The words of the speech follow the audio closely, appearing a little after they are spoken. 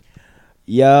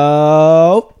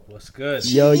Yo. What's good?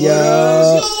 Yo.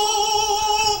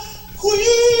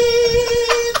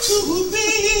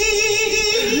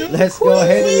 Let's go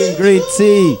ahead and greet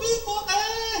T.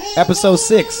 Episode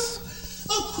 6.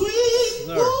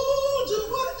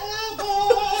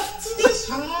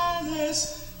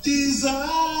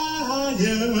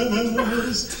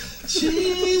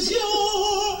 She's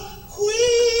your queen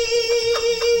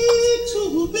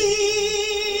to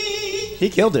be. He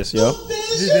killed this, yo.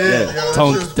 He did. Yeah.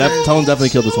 Tone Definitely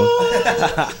killed this one.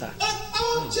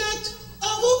 Object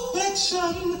of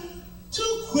affection to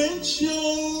quench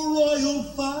your royal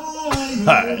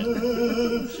fire.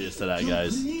 Cheers to that,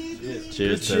 guys.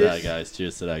 Cheers to that, guys.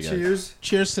 Cheers to that, guys. Cheers.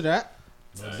 Cheers to that.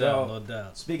 No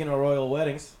doubt. Speaking of royal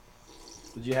weddings,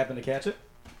 did you happen to catch it?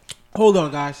 Hold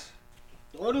on, guys.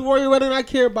 The only royal wedding I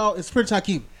care about is Prince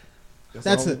Hakeem.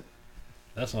 That's it.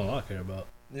 That's all I care about.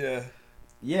 Yeah.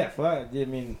 Yeah, fine. I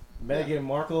mean, Meghan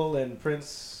Markle and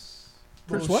Prince.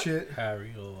 Prince what? Bullshit.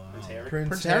 Harry or Prince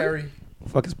Prince Harry.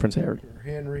 Fuck is Prince Harry? Or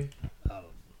Henry.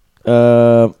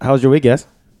 How's your week, guys?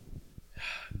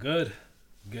 good.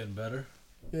 Getting better.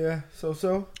 Yeah.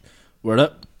 So. Word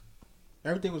up.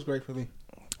 Everything was great for me.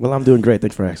 Well, I'm doing great.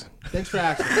 Thanks for asking. Thanks for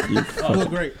asking. You Doing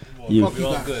great. You Fuck you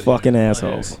all guys. good. fucking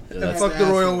assholes. Yeah, And that's, fuck the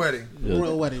royal wedding.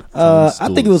 Royal wedding. I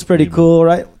think it was pretty cool,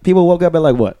 right? People woke up at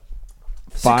like what?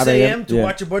 6 a.m. to Yeah.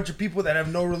 watch a bunch of people that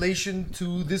have no relation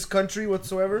to this country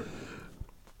whatsoever.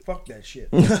 Fuck that shit.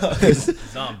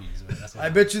 Zombies, man. That's what I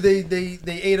bet you they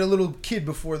ate a little kid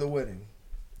before the wedding.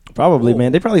 Probably,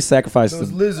 man. They probably sacrificed Those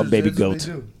a lizards. baby that's what goat. they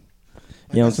do. You know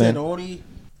what I I'm said, saying? the only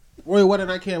royal wedding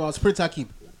I care about is Prince Hakeem.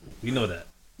 we know that.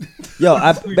 Yo,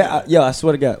 I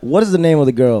swear to God, what is the name of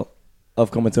the girl of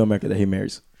Coming to America that he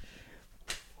marries?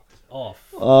 Off.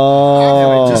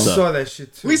 Oh, I just saw that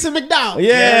shit too. Lisa McDowell.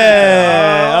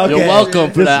 yeah. Okay. You're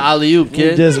welcome for that alley oop,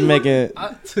 kid. Just making.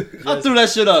 I threw that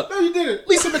shit up. No, you didn't.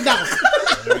 Lisa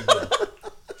McDowell.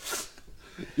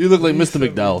 You look like Mr.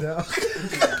 McDowell.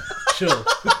 Chill.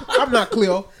 I'm not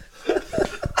Cleo.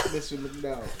 Mr.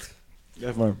 McDowell.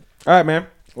 That's fine. All right, man.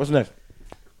 What's next?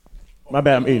 My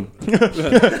bad. I'm eating.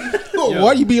 Oh,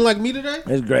 what? You being like me today?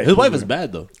 It's great. His wife is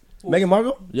bad though. Meghan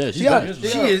Markle. Yeah, she's Yeah. bad.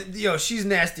 She is, she's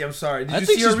nasty. I'm sorry. Did I you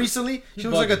think see her she's- recently? She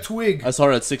looks like a twig. I saw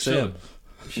her at 6 a.m.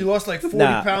 She lost like 40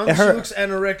 Nah, pounds. her- She looks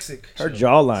anorexic. Her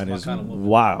jawline That's is my kind of woman.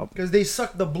 wild. Because they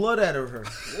sucked the blood out of her.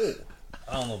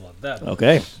 I don't know about that.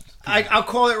 Okay. I'll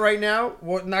call it right now.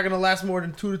 Not going to last more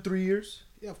than 2 to 3 years.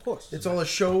 Yeah, of course. It's all a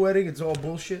show wedding. It's all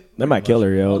bullshit. They might kill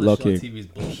her, yo. All this Low shit on key. TV is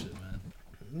bullshit, man.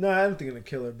 No, I don't think they're going to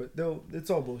kill her, but it's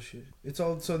all bullshit. It's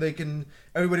all so they can...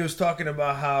 Everybody was talking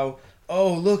about how,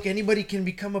 oh, look, anybody can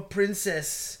become a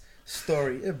princess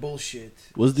story. Bullshit.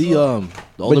 Was the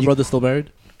older brother still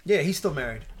married? Yeah, he's still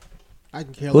married. I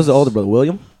can kill Who's the this. older brother?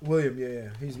 William. William, yeah.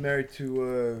 He's married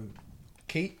to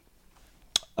Kate.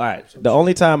 All right. The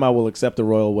only time I will accept a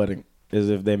royal wedding is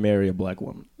if they marry a black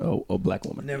woman. Oh, a black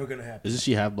woman. Never going to happen. Isn't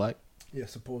she half black? Yeah,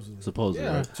 supposedly. Supposedly.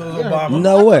 Yeah. Right? So is Yeah. Obama.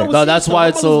 No way. No, that's why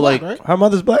it's so like. Right? Her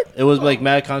mother's black. It was like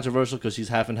mad controversial because she's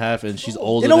half and half and she's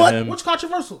older know than what? him. What's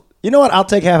controversial? You know what? I'll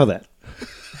take half of that.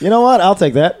 You know what? I'll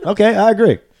take that. Okay, I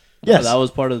agree. Yes. That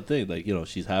was part of the thing. Like, you know,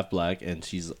 she's half black and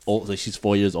she's old. Like, she's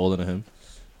 4 years older than him.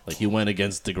 Like, he went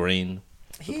against the grain.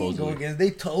 He ain't go Supposedly. against. They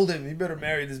told him he better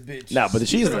marry this bitch. Nah, but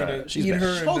she's He's gonna not. She's eat bad.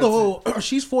 her. and Hold that's on.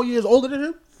 She's 4 years older than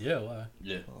him? Yeah, why?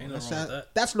 Yeah. Ain't That's, nothing wrong with that.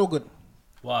 that's no good.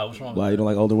 Why? What's wrong Why with you don't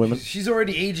like older women? it. She's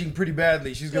already aging pretty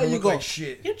badly. She's gonna There you look go. like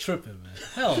shit. that? You're tripping, man.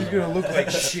 Hell She's no. gonna look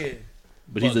like shit.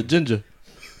 But he's a ginger.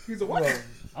 He's a what? Well,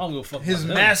 I don't give a fuck his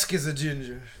about mask is a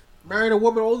ginger. Marrying a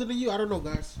woman older than you? I don't know,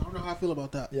 guys. I don't know how I feel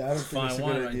about that. Yeah, I don't them. think it's Fine a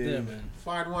wine good right idea. there, either. man.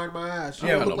 Fine wine my ass.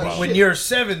 Yeah, I look like when shit. you're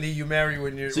 70, you marry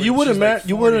when you're. So when you wouldn't she's marry? like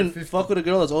You 40 or wouldn't 50. fuck with a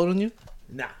girl that's older than you?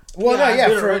 Nah. Well, Yeah, I no, yeah,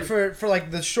 did already. for like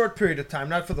the short period of time,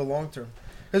 not for the long term.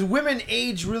 Because women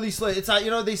age really slow. It's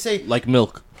not, they say Like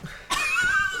milk.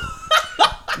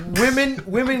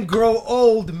 women grow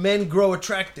old, men grow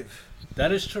attractive.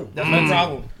 That is true. That's my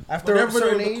problem. After a Whenever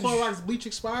certain the age, Clorox bleach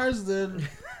expires, then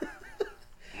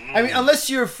I mean, unless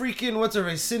you're freaking what's her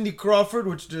name, Cindy Crawford,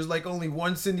 which there's like only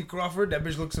one Cindy Crawford. That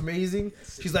bitch looks amazing.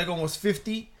 She's like almost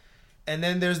 50. And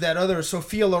then there's that other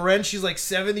Sophia Loren. She's like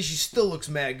 70. She still looks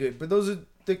mad good. But those are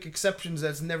the exceptions.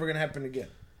 That's never gonna happen again.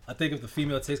 I think if the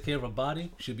female takes care of her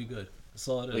body, she'll be good. That's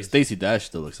all it is. Like Stacey Dash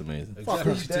still looks amazing. fuck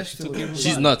Exactly. her. She That took- she still took care of her looks-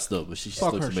 She's body. nuts though, but she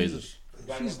fuck looks her. amazing.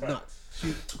 She's nuts.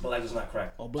 Black does not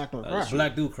crack. Oh, black don't That's crack.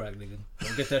 black dude crack, nigga.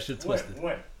 Don't get that shit twisted.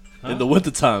 In the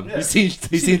wintertime. You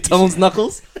seen Tone's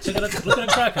knuckles? Check it out. Look at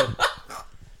that crackhead.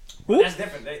 That's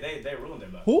different. They ruined their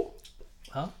life. Who?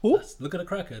 Huh? Who? Look at a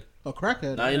crackhead. A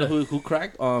crackhead. Now you know who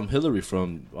cracked? Hillary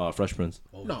from Fresh Prince.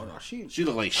 No, she. She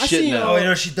look like I shit seen, now. Oh, you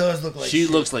know, she does look like She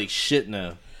shit. looks like shit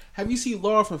now. Have you seen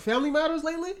Laura from Family Matters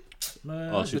lately?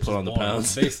 Man, Oh, that she bitch put is on the boring.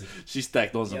 pounds. Basic. She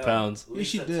stacked on some pounds. Yeah,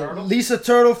 she did. Lisa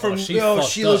Turtle from she yo, fucked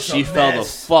she up. looks She a fell the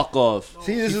mess. fuck off.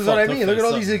 See, this She is what I fucked mean. up Look at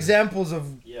all face these up, man. examples of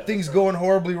things going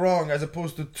horribly wrong, as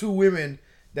opposed to two women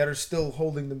that are still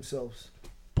holding themselves.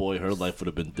 Boy, her life would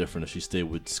have been different if she stayed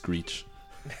with Screech.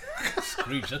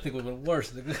 Screech, I think would have been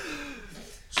worse. Nigga.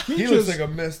 He looks like a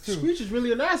mess too. Screech is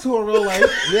really an asshole in real life.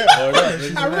 Yeah,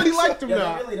 I really liked him Yeah,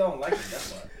 now. they really don't like him.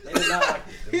 That's why. They did not like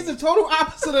him. He's the total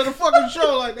opposite of the fucking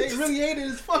show. Like they really hated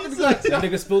his fucking guts. That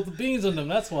nigga spilled the beans on them.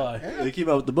 That's why. They came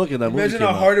out with the book and that movie Imagine came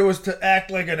how out. hard it was to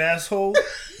act like an asshole.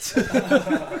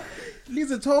 He's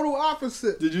a total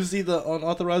opposite. Did you see the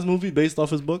unauthorized movie based off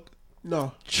his book?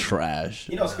 No, Trash.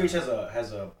 You know, Screech has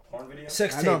a porn video.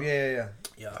 Sex I know. tape, yeah.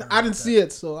 Yeah, I didn't see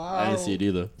it, so I didn't see it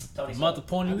either. Tony amount of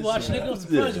porn you watch, nigga. I'm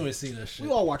surprised you ain't seen that shit.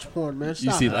 We all watch porn, man. You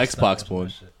Stop. see an Stop Xbox watching porn?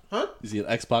 that shit. You see an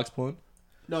Xbox porn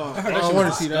No, I heard that don't shit want to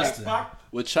was see that. disgusting.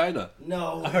 with China?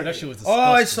 No. I heard that shit was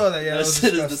Oh, disgusting. I saw that. Yeah, That that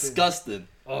shit was is disgusting.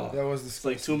 disgusting. That was It's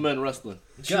like disgusting. two men wrestling.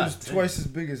 She was God damn. twice as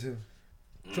big as him.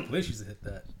 Triple H used to hit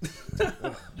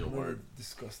that. Your word.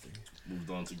 Disgusting. Moved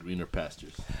on to greener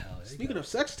pastures. Speaking of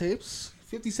sex tapes,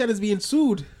 50 Cent is being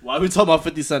sued Why are we talking about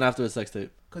 50 Cent after a sex tape?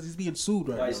 because he's being sued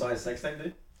Why you right saw now. his sex tape,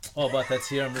 dude? Oh, about that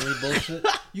Tierra Marie bullshit.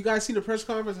 You guys seen the press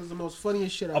conference? It's the most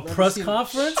funniest shit I've A ever press seen.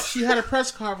 conference? She had a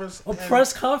press conference. A and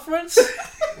press conference?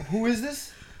 Who is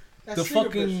this? that The singer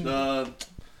fucking- bitch.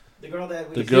 The girl that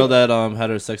we The girl that had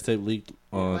her sex tape leaked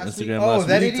on Last week? Instagram Oh, last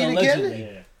that week. idiot allegedly.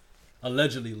 again? Yeah.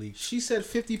 Allegedly leaked. She said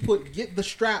 50 put get the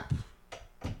strap,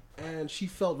 and she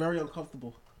felt very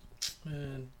uncomfortable.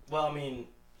 Man. Well, I mean,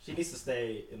 she needs to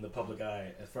stay in the public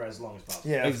eye for as long as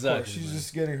possible. Yeah, Exactly, Of course. She's man.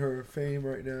 just getting her fame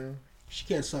right now. She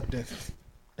can't suck dick.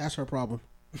 That's her problem.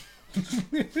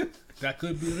 That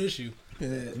could be an issue. Yeah.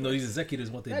 You know, these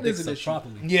executives want their That dick is an sucked issue.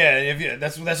 properly. Yeah,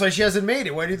 that's why she hasn't made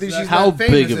it. Why do you think she's How not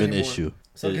famous big of an anymore? issue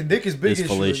Sucking dick is big is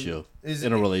issue. fellatio Is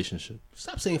in a relationship?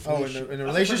 Stop saying Oh, fellatio. in a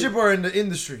relationship or in the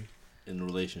industry? In a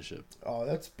relationship. Oh,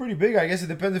 that's pretty big. I guess it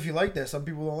depends if you like that. Some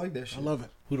people don't like that shit. I love it.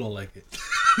 Who don't like it?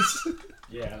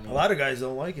 Yeah, I mean, A lot of guys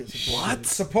don't like it. Supposedly. What?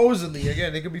 Supposedly,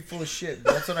 again, they could be full of shit.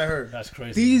 But that's what I heard. That's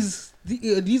crazy.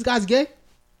 These guys gay?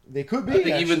 They could be. I think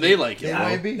even actually. they like it. They bro.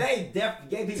 might be.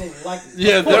 gay people like.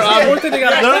 Yeah, That's their one thing they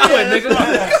gotta play with,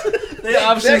 nigga. their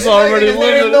options They- are already they- they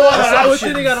limited. know That's how the one options.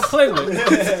 thing they gotta play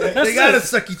with. They gotta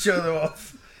suck each other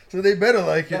off. So they better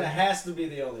like That it. has to be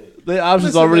the only. Their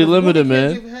options Listen, already if a woman limited, can't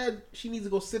man. Give head, she needs to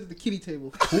go sit at the kitty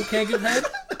table. Who can't give head?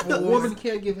 A woman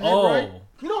can't give head, Oh. right?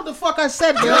 You know what the fuck I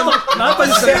said, man? No, I thought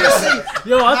you said.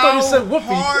 Yo, I thought you said whoopee.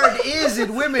 hard is it,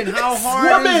 women? How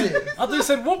hard Women! is it? I thought you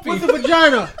said With whoopee. the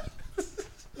vagina.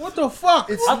 What the fuck?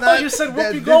 It's I not thought you said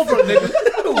that Whoopi Goldberg,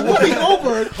 difficult. nigga. Whoopi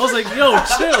Goldberg. I was like, yo,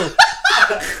 chill.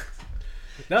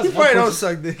 That's You one probably don't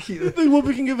person. suck dick either. Think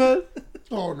Whoopi can give head?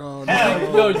 Oh no.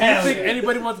 Yo, you think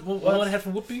anybody want head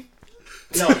from Whoopi?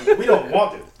 No, we don't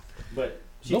want it, but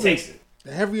she Nobody- takes it.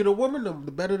 The heavier the woman, the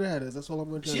better that is. That's all I'm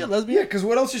gonna tell She a you. Yeah, lesbian? because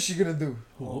what else is she gonna do?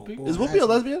 Whoopi? Is Whoopi a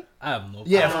lesbian? I have no.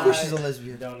 Yeah, clue. of course she's a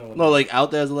lesbian. Don't know what No, like out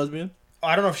there as a lesbian.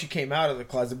 I don't know if she came out of the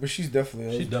closet, but she's definitely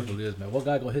a She lesbian. definitely is, man. What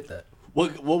guy gonna hit that?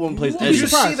 What one plays Who Did Eddie? you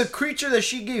surprised. see the creature that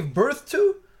she gave birth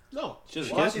to? No. She has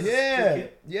a What? kid? Yeah,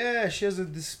 yeah, she has a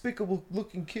despicable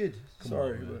looking kid. Come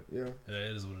Sorry, on, man. but yeah. Yeah,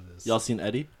 it is what it is. Y'all seen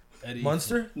Eddie? Eddie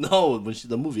Munster? No, when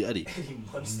the movie Eddie.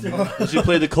 monster. When she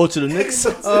played the coach of the Knicks.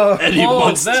 Eddie Oh,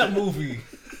 Munster. that movie.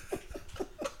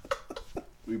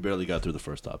 We barely got through the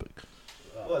first topic.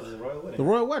 What is it, Royal The Wedding?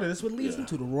 royal wedding. That's what leads Yeah.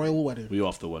 into the royal wedding. We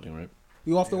off the wedding, right?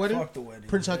 You off the wedding? Fuck the wedding.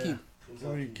 Prince Hakeem.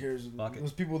 Nobody cares. Fuck it.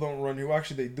 Those people don't run here. Well,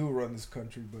 actually, they do run this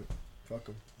country, but fuck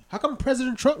them. How come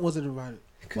President Trump wasn't invited?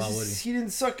 Why would Because he didn't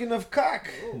suck enough cock.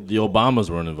 The Obamas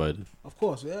weren't invited, Of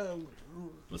course, yeah.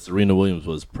 but Serena Williams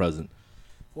was present.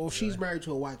 Well, she's married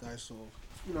to a white guy, so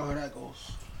you know how that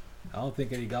goes. I don't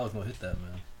think any guy was gonna hit that,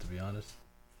 man. To be honest,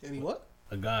 Any what?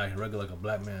 a guy regular like a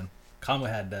black man. Common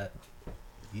had that.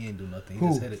 He ain't do nothing. He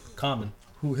Who? just hit it. Common,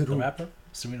 Who hit the who? rapper,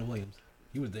 Serena Williams.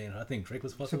 He was dating her. I think Drake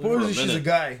was fucking with Supposedly her. she's a minute.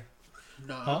 guy.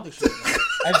 No, I Huh? don't think she's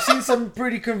I've seen some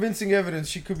pretty convincing evidence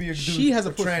she could be a dude. She has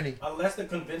a pussy. tranny. Unless the How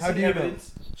convincing do you know?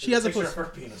 evidence. She is has a picture pussy. of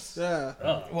her penis. Yeah.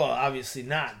 Oh. Well, obviously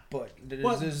not, but there's,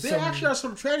 Well, there's there some... actually are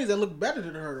some trannies that look better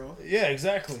than her, though. Yeah,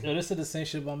 exactly. Yo, this is the same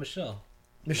shit about Michelle.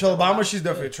 Michelle Obama, she's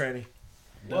definitely a tranny.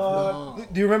 No.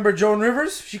 Do you remember Joan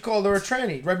Rivers? She called her a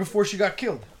tranny right before she got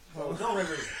killed. Oh, Joan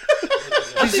Rivers.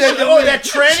 She said, "Oh, that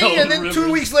tranny," Joan and then 2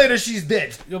 Rivers. weeks later, she's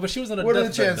dead. Yo, but she was on a What are the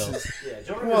deathbed chances? Yeah,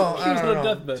 Joan Rivers. Well, She I was don't on a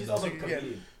know. deathbed. She's though. also a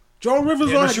comedian. Joan Rivers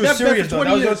Yeah, no, on she her was deathbed serious for though. That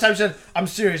 20 was the years. time she said, "I'm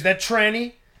serious." That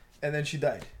tranny, and then she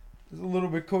died. It's a little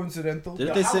bit coincidental. Didn't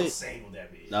Yo, they how say insane would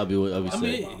that be? that'd be I sick.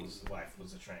 mean, Obama's wife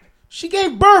was a trainer. She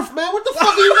gave birth, man. What the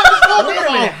fuck are you guys talking Wait a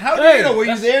minute. about? How do Hey, you know? Were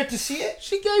you that's- there to see it?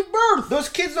 She gave birth. Those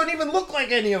kids don't even look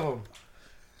like any of them.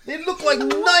 They look like What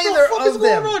the neither fuck is of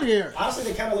going them. on here? Honestly,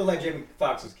 they kind of look like Jamie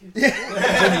Foxx's kids. Jamie Foxx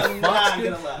kid? They I do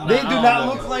don't not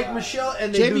know. look like Michelle,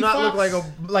 and they Jamie do not look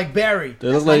Foxx? like Barry. They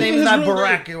look His like- name is His not real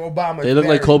Barack Obama. They look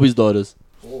like Kobe's daughters.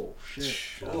 Oh shit.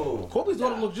 Oh, Kobe's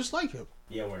daughter look just like him.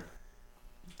 yeah, word.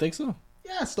 Think so?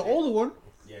 Yes, the older one.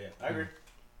 Yeah, I agree.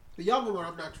 The younger one,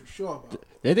 I'm not too sure about.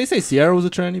 Did they say Sierra was a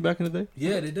tranny back in the day?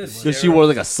 Yeah, they did. Because she wore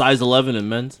like a size 11 in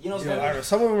men's. You know what's Yeah, I funny? don't know.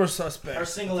 Some of them are suspect. Her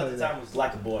single at the time was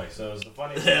like a boy, so it was the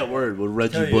funniest. Yeah, thing. word with Tell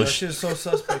Reggie you, that Bush. shit is so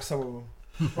suspect. Some of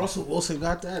them. Russell Wilson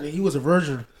got that, and he was a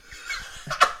virgin.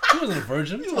 He wasn't a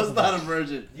virgin. He was not a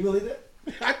virgin. You believe that?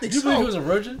 I think You so. believe he was a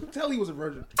virgin? You can tell he was a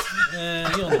virgin.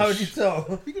 Man, you don't know How would you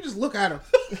tell? You can just look at him.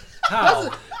 how.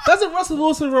 Doesn't Russell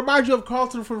Wilson remind you of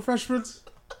Carlton from Fresh Prince?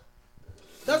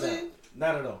 Does he?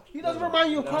 Not at all. He doesn't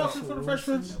remind you of Carlton from the Fresh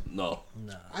Prince? No.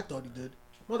 I thought he did.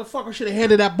 Motherfucker should have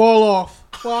handed that ball off.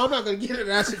 Well, I'm not gonna get into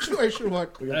that situation,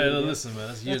 but Hey, listen, man,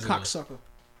 that's that years ago. cocksucker.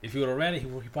 If he would have ran it, he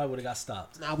probably would have got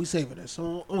stopped. Nah, we saving this.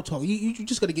 So don't talk. You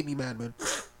just gotta get me mad, man.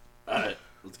 Alright,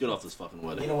 let's get off this fucking You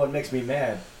wedding. know what makes me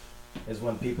mad is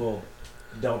when people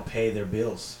don't pay their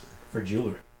bills for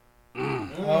jewelry.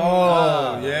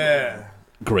 Oh yeah.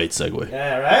 Great segue.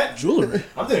 Yeah, right? Jewelry.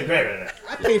 I'm doing great right now.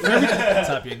 I paid for everything.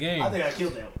 Top of your game. I think I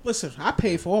killed that one. Listen, I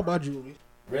paid for all my jewelry.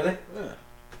 Really? Yeah.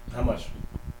 How much?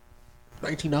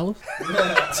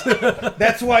 $19.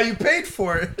 That's why you paid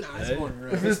for it. Nah, it's more than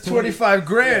If that. it's 25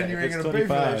 grand, Yeah, you if ain't it's gonna pay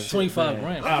for that 25. shit. 25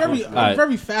 grand. I'm Alright.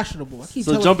 very fashionable. I keep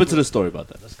So telling jump you into the story about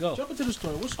that. Let's go. Jump into the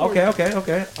story. What story?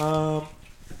 Okay.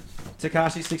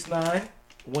 Tekashi 6ix9ine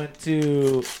went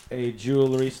to a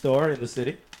jewelry store in the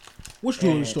city. Which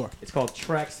jewelry and store? It's called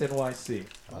Trax NYC.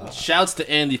 Shouts to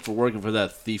Andy for working for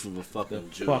that thief of a fucking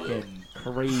jeweler. Fucking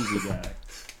crazy guy.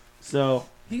 So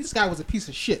This guy was a piece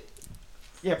of shit.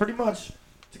 yeah, pretty much.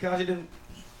 Tekashi didn't.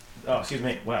 Oh, excuse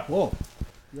me. Wow. Whoa.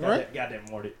 You alright? Goddamn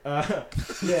Morty. Yeah.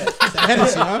 The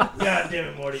Hennessy, huh? God damn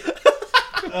it, Morty.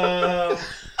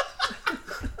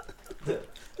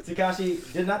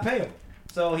 Tekashi did not pay him,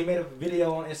 so he made a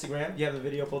video on Instagram. You have the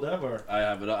video pulled up, or I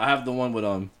have it. I have the one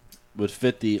with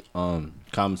 50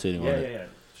 commentating on it. yeah.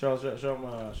 Show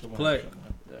him. Play.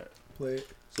 Play it.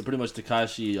 So pretty much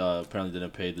Tekashi apparently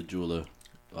didn't pay the jeweler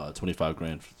 25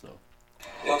 grand. So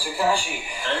Yo, Tekashi.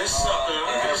 Hey, what's up,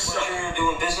 man? You're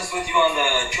doing business with you on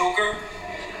the choker,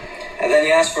 and then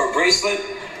you asked for a bracelet.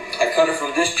 I cut it from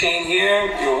this chain here.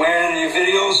 You're wearing it in your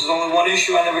videos. There's only one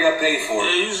issue. I never got paid for it.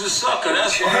 Yeah, you're a sucker.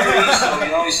 That's cherry. So,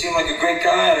 you seem like a great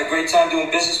guy. I had a great time doing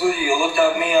business with you. You looked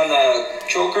at me on the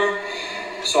choker.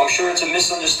 So I'm sure it's a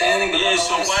misunderstanding. But yeah,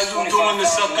 so why you doing the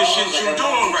sucker shit you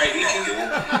doing right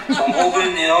now? So I'm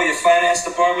hoping, your finance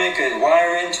department could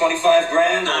wire in 25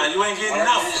 grand. Nah, you ain't getting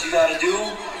enough. Whatever it is you gotta do.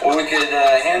 Or we could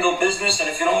handle business, and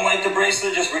if you don't like the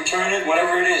bracelet, just return it,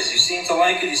 whatever it is. You seem to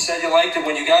like it. You said you liked it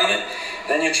when you got it.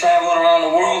 Then you're traveling around the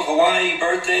world, Hawaii,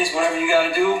 birthdays, whatever you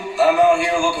gotta do. I'm out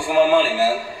here looking for my money,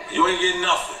 man. You ain't getting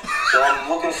nothing. So I'm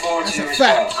looking forward to your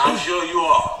response. I'm sure you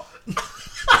are.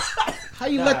 How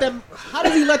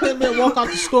did he let that man walk out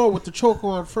the store with the choker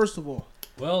on, first of all?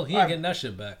 Well, he ain't getting that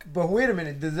shit back. But wait a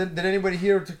minute. Did anybody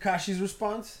hear Tekashi's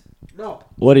response? No.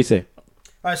 What'd he say?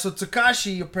 All right, so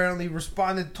Tekashi apparently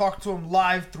responded, talked to him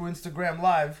live through Instagram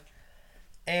Live,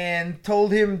 and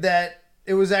told him that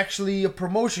it was actually a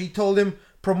promotion. He told him,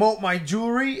 promote my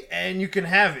jewelry and you can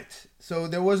have it. So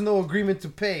there was no agreement to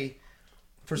pay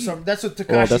for some. That's what Tekashi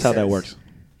Oh, that's how that says. works.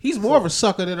 He's more of a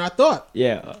sucker than I thought.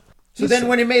 Yeah. So then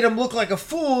when he made him look like a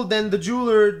fool, then the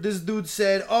jeweler, this dude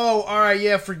said, oh, all right,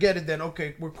 yeah, forget it then.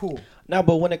 Okay, we're cool. Now,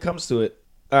 but when it comes to it,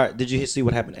 all right, did you see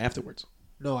what happened afterwards?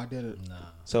 No, I didn't.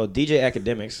 So DJ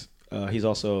Academics, he's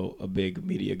also a big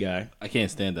media guy. I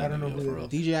can't stand that. I don't know nigga, who for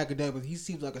that real. DJ Academic, he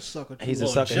seems like a sucker too. He's a Oh,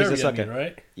 sucker. Jerry, He's a I mean, sucker.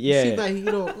 right? Yeah. Seems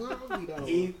like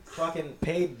he, He fucking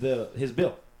paid his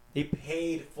bill. He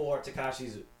paid for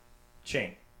Tekashi's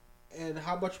chain. And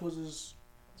how much was his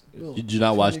bill? Did you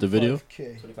not watch the video?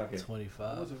 25K. 25K.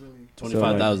 25. Was it really?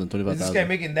 25,000. Is this guy 25,000.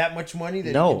 making that much money?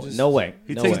 That No, he can just, no way.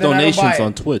 He No takes way. Then I don't donations buy it.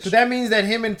 on Twitch. So that means that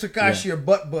him and Tekashi are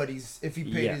butt buddies if he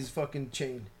paid Yeah. his fucking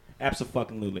chain.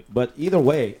 Absolutely. But either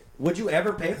way, would you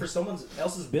ever pay for someone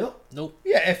else's bill? Nope.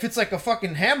 Yeah, if it's like a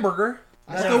fucking hamburger.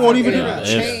 I still won't even do Yeah, that. if-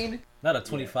 Chain. Not a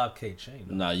 25K chain.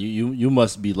 though. Nah, you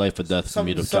must be life or death for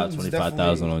me to drop Something's 25,000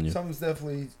 definitely- on you. Something's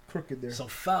definitely crooked there. Some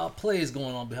foul plays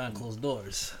going on behind closed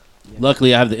doors.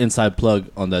 Luckily, I have the inside plug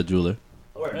on that jeweler.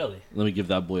 Really? Let me give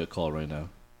that boy a call right now.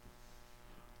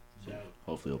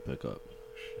 Hopefully, he'll pick up.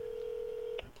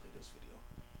 Play this video.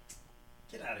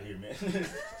 Get out of here, man.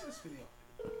 This video.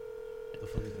 The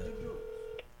fuck is that?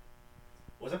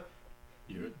 What's up?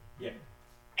 You heard? Yeah.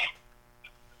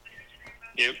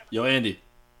 Yo, Andy.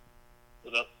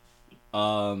 What's up?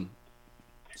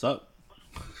 What's up?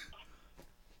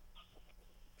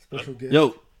 Special guest.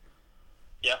 Yo.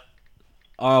 Yeah.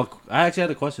 I actually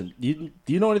had a question. Do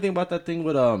you know anything about that thing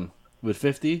with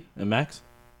 50 and Max?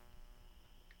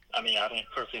 I mean, I don't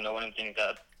personally know anything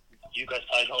that you guys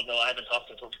probably don't know. I haven't talked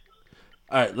to them.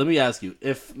 All right, let me ask you: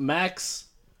 if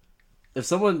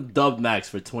someone dubbed Max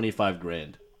for 25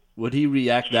 grand, would he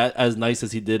react that as nice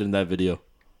as he did in that video?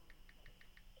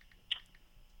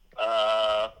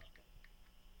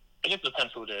 I guess it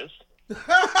depends who it is.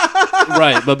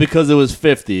 Right, but because it was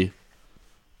 50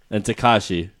 and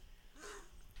Tekashi.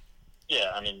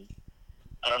 Yeah, I mean,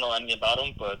 I don't know anything about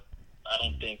him, but I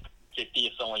don't think 50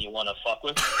 is someone you want to fuck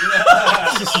with.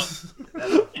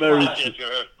 Very Especially if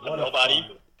you're a nobody.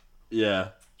 Yeah.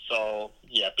 So,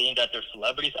 yeah, being that they're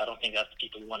celebrities, I don't think that's the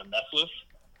people you want to mess with.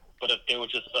 But if they were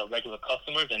just a regular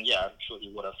customer, then yeah, I'm sure he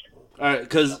would have All right,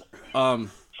 because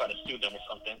tried to sue them or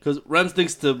something. Rems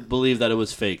thinks to believe that it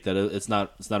was fake, that it's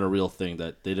not a real thing,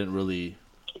 that they didn't really,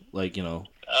 like, you know.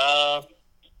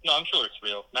 No, I'm sure it's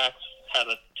real. Max has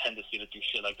a tendency to do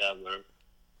shit like that where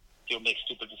he'll make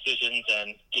stupid decisions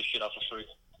and give shit out for free.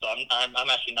 So I'm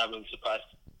actually not really surprised.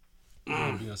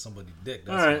 Being on somebody's dick.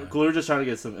 All That's right, fine. cool. We're just trying to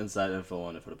get some inside info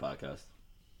on it for the podcast.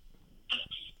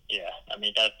 Yeah, I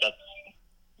mean that's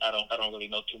I don't really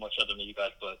know too much other than you guys,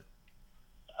 but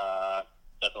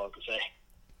that's all I can say.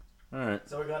 All right.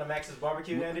 So we're going to Max's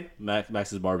barbecue, Andy?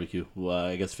 Max's barbecue. Well,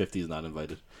 I guess 50 is not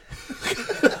invited. That's a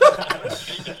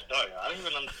pretty good story. I don't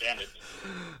even understand it.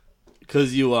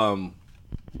 Because you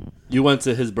went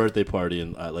to his birthday party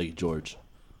in Lake George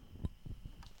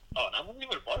Oh, and I wasn't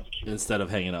even a barbecue. instead of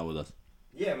hanging out with us.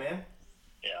 Yeah, man.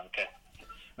 Yeah, okay.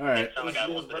 All right. Sound like I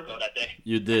wanted to go that day.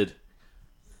 You did.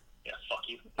 Yeah, fuck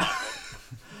you.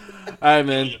 All right,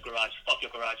 man. Your garage. Fuck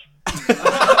your garage.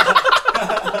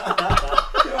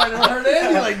 I never heard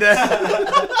anything like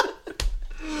that.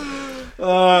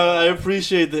 I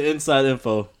appreciate the inside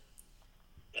info.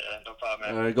 Yeah, no problem,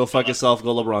 man. All right, go fuck yourself.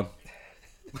 Go LeBron.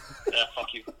 Yeah, fuck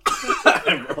you.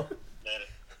 Bro. Later.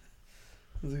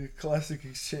 It was like a classic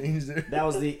exchange there. That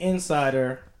was the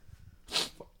insider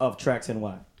of Tracks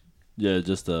NY. Yeah,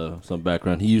 just some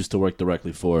background. He used to work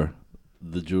directly for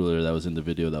the jeweler that was in the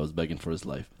video that was begging for his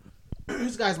life.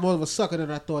 This guy's more of a sucker than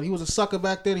I thought. He was a sucker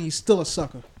back then, and he's still a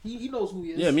sucker. He knows who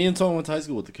he is. Yeah, me and Tom went to high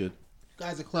school with the kid.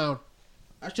 Guy's a clown.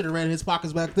 I should have ran in his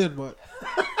pockets back then, but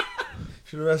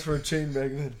Should have asked for a chain back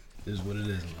then. This is what it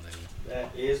is, my nigga.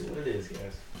 That is what it is,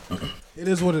 guys. it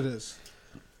is what it is.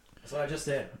 That's what I just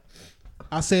said.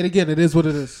 I'll say it again. It is what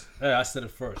it is. Hey, I said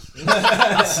it first.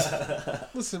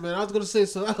 Listen, man, I was gonna say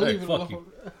so. I'll Hey, leave it fuck alone.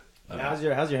 How's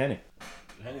your Henny?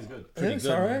 Henny's good. Yeah, Pretty it's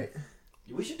good, all man. right.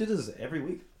 We should do this every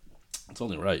week. It's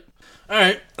only right. All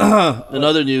right. In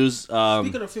other news,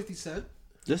 Speaking of 50 Cent,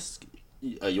 just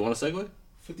you want a segue?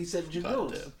 50 Cent Jim God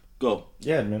Jones. damn. Go.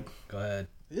 Yeah, man. Go ahead.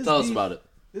 This Tell us beef- about it.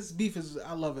 This beef is,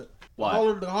 I love it. Why?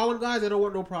 The Harlem guys, they don't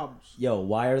want no problems. Yo,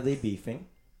 why are they beefing?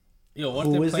 Yo, weren't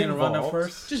Who they is playing around at involved?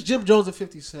 first? Just Jim Jones and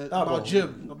 50 Cent. Oh, about well,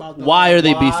 Jim. About the, Why are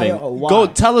they Why? beefing? Why? Go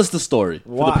tell us the story for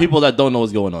the Why? people that don't know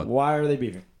what's going on. Why are they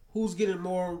beefing? Who's getting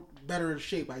more better in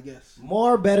shape, I guess.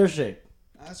 More better shape.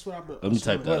 That's what I'm. Let me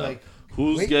type that What, out. like,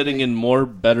 Who's wait, getting in more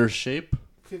better shape?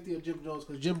 50 or Jim Jones,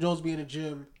 because Jim Jones be in the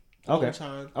gym all Okay. the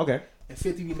time, Okay. and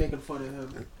 50 be making fun of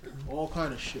him. All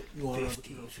kind of shit. You want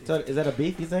to So is that a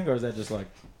beef you think, or is that just like?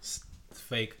 It's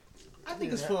fake. I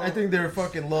think it's fun. I think they're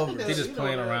fucking lovers. They just You know,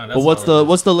 playing man. around. But That's what's all it the is.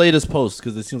 what's the latest post?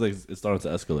 Because it seems like it's starting to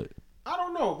escalate. I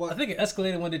don't know, but I think it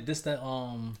escalated when they dissed that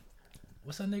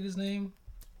what's that nigga's name?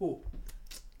 Who?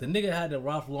 The nigga had the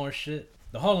Ralph Lauren shit.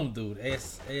 The Harlem dude,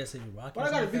 ASAP Rocky. But I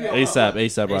got a video. ASAP Rocky.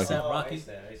 ASAP Rocky.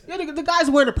 Yeah, the guy's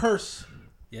wearing a purse.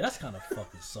 Yeah, that's kind of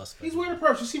fucking suspect. He's wearing a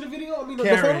purse. You seen the video? I mean, the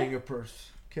Carrying photo? a purse.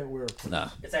 Can't wear a purse. Nah.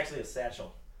 It's actually a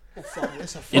satchel. Oh, fuck,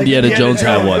 it's a Indiana Jones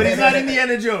had one. But he's not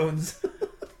Indiana Jones.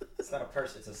 It's not a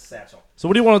purse. It's a satchel. So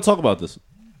what do you want to talk about this?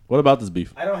 What about this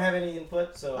beef? I don't have any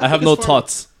input, so I have think no it's funny.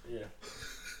 thoughts. yeah.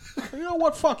 You know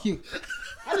what? Fuck you.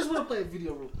 I just want to play a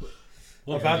video real quick.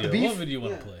 What About the video? beef? What video you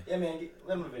want Yeah. to play? Yeah, man.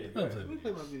 Let me video. Let me Let me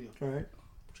play my video. All right.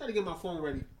 I'm trying to get my phone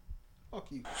ready. Fuck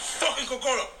you. Fucking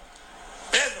Kokoro.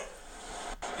 Pedro.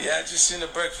 Yeah, I just seen the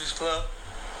Breakfast Club.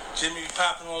 Jimmy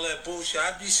popping all that bullshit.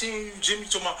 I be seeing you, Jimmy,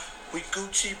 talking about we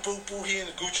Gucci boo boo here in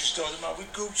the Gucci store. Talking about we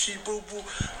Gucci boo boo.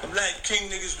 Them Latin King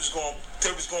niggas was going,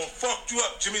 they was going to fuck you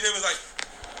up, Jimmy. They was like,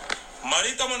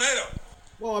 Marita Monero.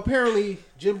 Well, apparently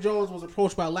Jim Jones was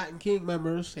approached by Latin King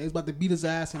members. He was about to beat his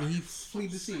ass, and he fled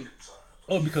the scene.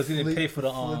 Oh, because he didn't pay for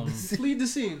the Flee the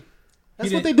scene. That's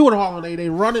He what they do in Harlem. They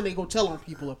run and they go tell on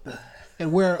people up there.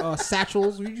 And wear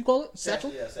satchels. What did you call it?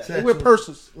 Satchels? Yeah, satchels. They wear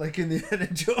purses. Like in the Indiana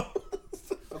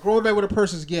Jones. A grown man with a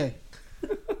purse is gay.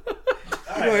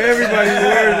 Everybody's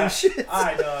wearing them shit.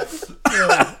 Alright, dog.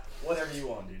 Whatever you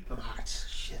want, dude. I'm hot.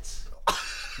 Shit.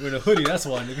 with a hoodie. That's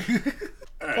why, nigga.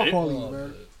 Fuck all of you,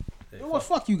 man. You know what?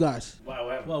 Fuck you guys. Wow,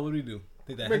 wow. Well, what do we do?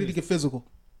 Think that Ready to Henny's, get physical.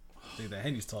 think that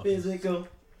Henny's talking. Physical.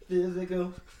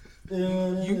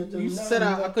 You said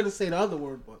I couldn't say the other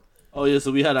word, but Oh yeah,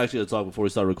 so we had actually a talk before we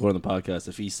started recording the podcast.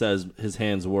 If he says his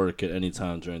hands work at any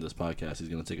time during this podcast, he's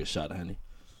gonna take a shot at Henny.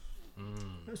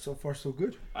 So far, so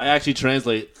good. I actually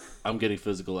translate "I'm getting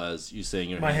physical" as you saying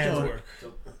your My hands. hands work.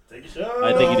 Take a shot.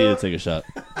 I think you need to take a shot.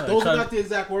 those try- are not the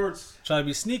exact words. Try to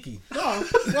be sneaky. No,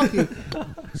 fuck you.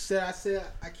 I said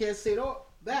I can't say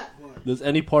that, but Does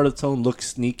any part of tone look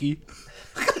sneaky?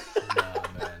 Nah,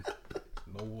 man.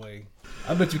 No way.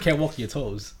 I bet you can't walk your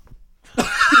toes.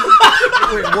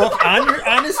 Wait, walk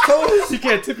on his toes You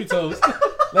can't tip your toes.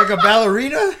 like a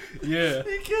ballerina? Yeah.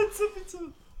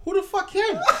 who the fuck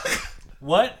can?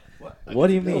 What? What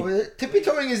do you mean? No, tippy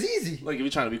toeing is easy. Like if you're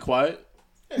trying to be quiet,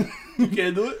 you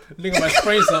can't do it. Nigga might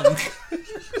sprain something.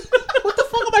 What the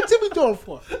fuck am I tippy toeing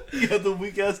for? You got the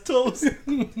weak ass toes.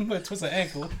 You might twist an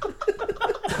ankle.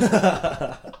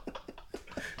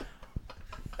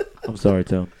 I'm sorry,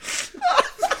 Tone.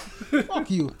 Fuck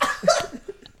you.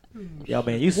 Yo,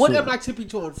 man, you What sweet. am I tippy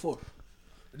toeing for?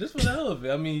 Just for the hell of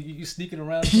it. I mean, you sneaking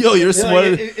around. Yo, you're Yeah,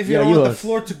 sweating. if you Yeah, don't you want are. the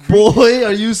floor to creak. Boy,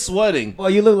 are you sweating? Well,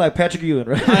 you look like Patrick Ewing,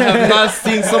 right? I have not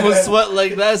seen someone sweat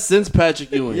like that since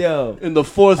Patrick Ewing. Yo. In the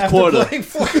fourth After quarter. playing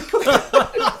for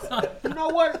You know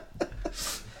what?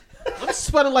 I'm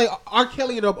sweating like R.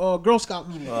 Kelly in a Girl Scout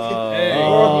meeting. Hey.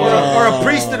 or a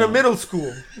priest in a middle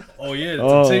school. Oh yeah, the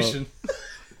Oh. temptation.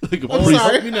 Like a I'm priest.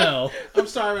 sorry. Help me now. I'm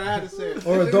sorry, man, I had to say it.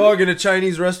 Or a dog in a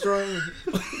Chinese restaurant.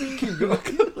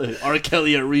 Like R.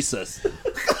 Kelly at recess.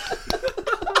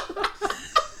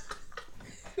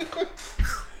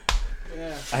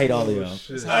 Yeah. I hate all of y'all.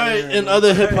 Shit. All right, in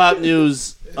other hip hop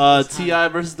news, T.I.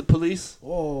 versus the Police.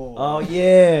 Oh. Oh,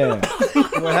 yeah.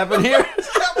 What happened here?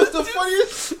 That was the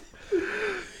funniest.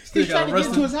 Still He's got trying to get arrested.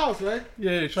 into his house, right?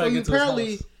 Yeah, So trying to he get to his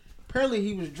house. apparently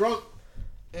he was drunk,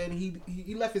 and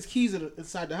he left his keys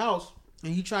inside the house,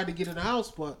 and he tried to get in the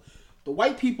house, but the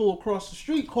white people across the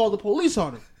street called the police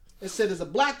on him. They said there's a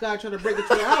black guy trying to break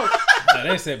into the house. Nah,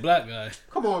 they said black guy.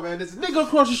 Come on, man, there's a nigga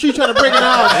across the street trying to break in the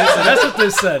house. That's what they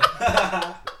said.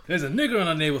 There's a nigger in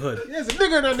our neighborhood. There's a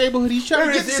nigga in our neighborhood. He's trying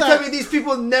to You're get telling me inside. these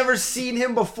people never seen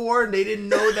him before and they didn't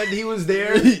know that he was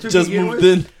there? to Just begin moved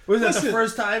with? in. Was that the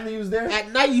first time he was there?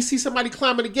 At night, you see somebody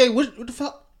climbing the gate. What the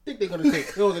fuck think they're gonna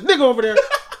take? There was a nigga over there.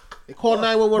 They called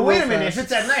 911. But wait real a minute, fast. if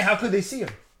it's at night, how could they see him?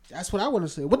 That's what I want to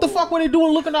say. What the fuck were they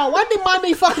doing looking out? Why they mind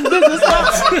their fucking business?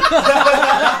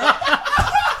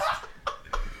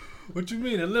 What you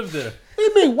mean? They live there. What do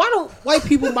you mean? Why don't white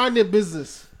people mind their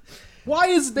business? Why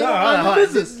is they don't mind their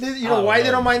business? You know why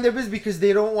they don't mind their business? Because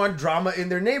they don't want drama in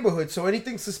their neighborhood. So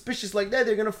anything suspicious like that,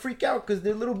 they're gonna freak out because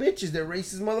they're little bitches. They're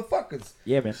racist motherfuckers.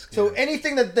 Yeah, man. So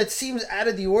anything that seems out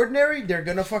of the ordinary, they're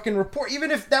gonna fucking report. Even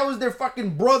if that was their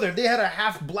fucking brother, they had a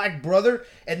half black brother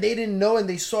and they didn't know and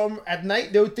they saw him at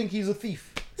night, they would think he's a thief.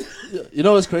 You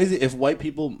know what's crazy? If white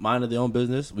people minded their own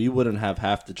business, we wouldn't have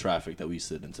half the traffic that we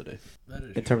sit in today. That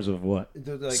is In terms of what?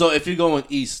 They're like, So if you're going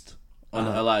east on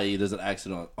the LIE, there's an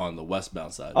accident on the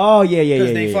westbound side. Oh, yeah, yeah, because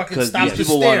yeah. they yeah. fucking Because stop these to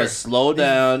people want stare. to slow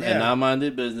down Yeah. and not mind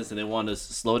their business, and they want to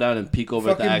slow down and peek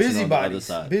over at the Fucking accident on the other busybodies.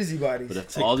 side. Busybodies. But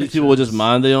if all these people would just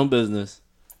mind their own business,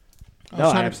 No,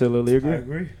 I absolutely I agree.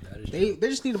 agree. They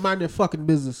just need to mind their fucking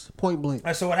business. Point blank. All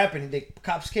right, so what happened? The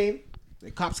cops came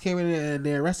The cops came in and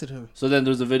they arrested him. so then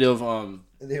there's a video of and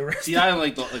they arrested T.I. in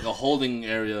like a holding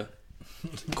area,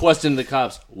 questioning the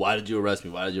cops. Why did you arrest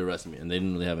me? Why did you arrest me? And they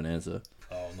didn't really have an answer.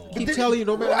 Oh no. Keep telling you,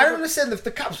 no matter. I don't understand. If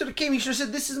the cops would have came, he should have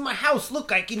said, "This is my house.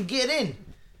 Look, I can get in."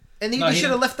 And No, he he should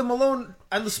have didn't. left them alone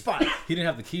on the spot. He didn't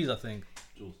have the keys, I think.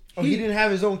 Oh, he didn't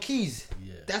have his own keys.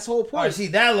 Yeah. That's the whole Oh, point. see,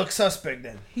 that looks suspect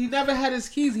then. He never had his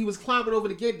keys. He was climbing over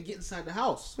the gate to get inside the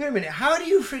house. Wait a minute. How do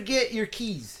you forget your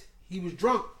keys? He was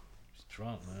drunk. He's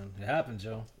drunk, man. It happened,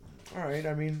 Joe. All right,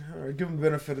 I mean, all right, give him the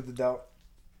benefit of the doubt.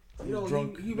 You know,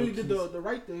 drunk, he no really did keys. the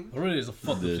right thing. It really is a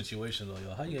fucked up did. situation, though,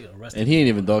 yo. How you get arrested? And he ain't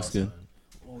even dark skinned.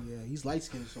 Oh yeah, he's light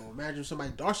skinned. So imagine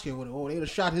somebody dark skinned with him. Oh, they would have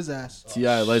shot his ass.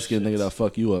 T.I. light skinned nigga that'll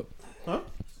fuck you up. Huh?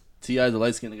 T.I. the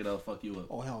light skinned nigga that'll fuck you up.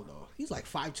 Oh hell no. He's like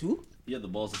 5'2". He had the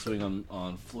balls to swing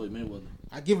on Floyd Mayweather.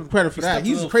 I give him credit for that. stepped a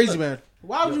He's a little crazy foot. man.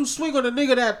 Why would you swing on a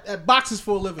nigga that boxes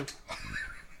for a living?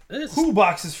 It's, Who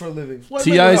boxes for a living? Floyd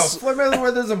T.I. Mayweather, Floyd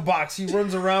Mayweather doesn't box. He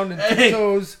runs around in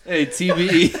tiptoes. Hey,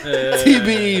 TBE.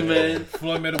 TBE, man.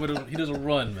 Floyd Mayweather, he doesn't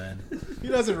run, man. He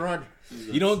doesn't run.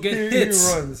 You don't get He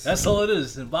hits. runs. That's all it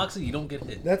is. In boxing, you don't get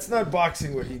hit. That's not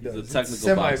boxing what he does. He's a technical It's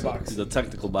boxer. semi-boxing. He's a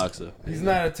technical boxer. He's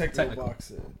not a technical Technical.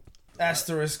 boxer.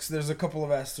 Asterisks. There's a couple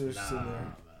of asterisks in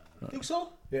there. Think so?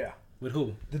 Yeah. With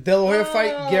who? The De La Hoya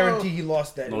fight, guarantee he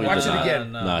lost that. No, he Watch it didn't.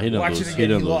 again. Nah. Nah, he didn't Watch lose. it He again,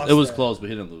 didn't he lose. lost It was that. close, but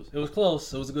he didn't lose. It was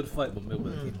close. It was a good fight, but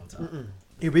Mayweather came on top.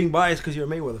 You're being biased because you're a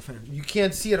Mayweather fan. You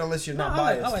can't see it unless you're not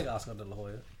biased. I like Oscar De La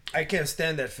Hoya. I can't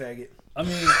stand that faggot. I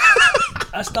mean,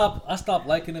 I stopped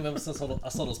liking him ever since I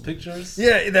saw those pictures.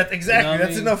 Yeah, that exactly. You know what I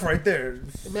That's mean? enough right there.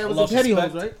 The man I was lost in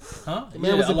pantyhose, respect. right? Huh? The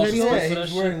man was I in lost pantyhose? respect Yeah, for he was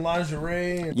that wearing shit.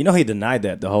 lingerie. And You know he denied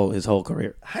that his whole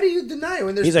career. how do you deny it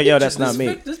when there's He's like, yo, that's pictures? not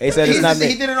me. this He said it's He not just- He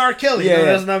me. did an R. Kelly. Yeah, no, yeah,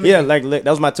 that's not me. yeah. Like that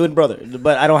was my twin brother,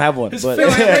 but I don't have one. His But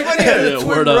face- Everybody has a Yeah, twin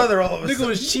word up. brother all of a Nigga sudden.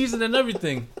 was cheesing and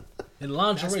everything. In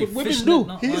lingerie. That's what women fishnet, do.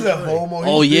 not He's a lingerie. homo.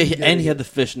 Oh, He's yeah, big and he gay. had the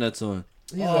fishnets on.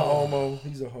 He's a homo.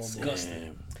 He's a homo.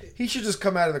 Disgusting. He should just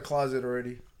come out of the closet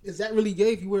already. Is that really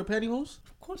gay if you wear pantyhose?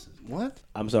 Of course. What?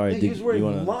 I'm sorry. Yeah, he Did was you wearing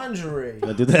wanna lingerie.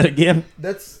 do that again?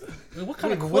 That's Wait, what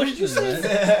kind of Wait, what did you question,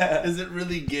 say? man? Is it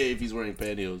really gay if he's wearing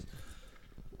pantyhose?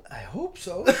 I hope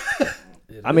so.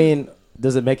 I mean,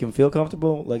 does it make him feel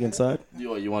comfortable, like inside? You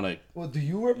want to Well, do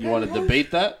you wear pantyhose?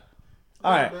 debate that?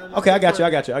 All right. Okay, I got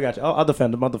you. I'll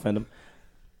defend him.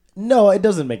 No, it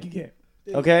doesn't make you gay.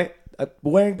 Okay,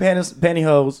 wearing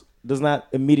pantyhose does not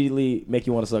immediately make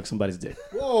you want to suck somebody's dick.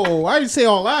 Whoa, I didn't say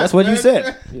all that. That's what you man.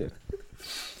 said. Yeah.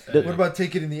 What about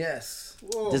take it in the ass?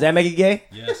 Whoa. Does that make it gay?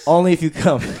 Yes. Only if you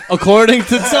come. According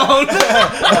to Tone.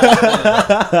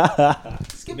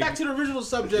 Let's get back to the original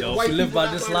subject. Yo, White if you live people by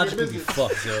not this minding logic, their we be business.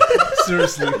 fucked, yo.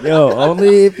 Seriously. Yo,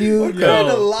 only if you What come. kind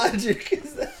of logic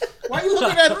is that? Why you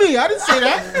looking at me? I didn't say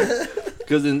that.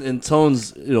 Because in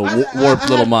Tone's I warped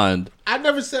little had- mind, I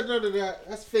never said none of that.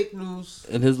 That's fake news.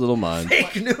 in his little mind,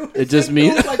 Fake news. it just Fake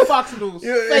means news like Fox News.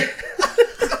 Yeah. Fake.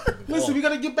 Listen, we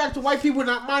gotta get back to white people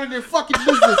not minding their fucking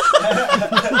business.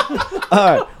 All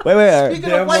right. Wait. All right. Speaking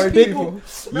Damn of white white people,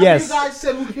 remember Yes. you guys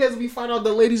said who cares if we find out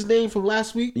the lady's name from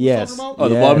last week? we Yes. talking oh, about?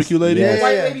 the Yes. barbecue lady. Yes. The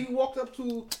white Yeah. lady who walked up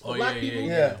to Oh, black yeah, people.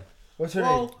 Yeah. What's her name?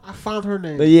 Well, I found her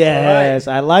name. Yes,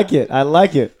 I like it.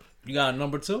 You got a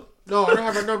number 2? No, I don't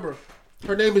have her number.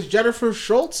 Her name is Jennifer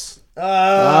Schultz. She's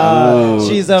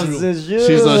up the Jew.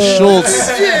 She's a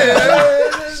Schultz.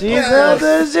 She's up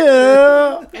the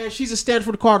Jew. And she's a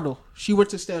Stanford Cardinal. She went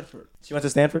to Stanford. She went to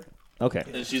Stanford. Okay,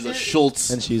 And she's a Schultz.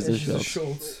 and she's the She's a Schultz.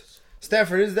 Schultz.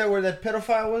 Stanford, is that where that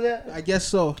pedophile was at? I guess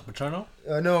so. Paterno?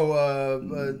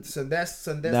 No,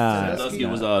 Sandusky. Nah. He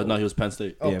was he was Penn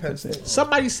State. Oh, Yeah, Penn Penn State.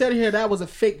 Somebody said here that was a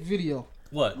fake video.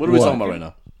 What? What are we What? talking about right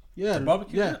now? Yeah.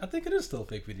 Barbecue? Yeah. I think it is still a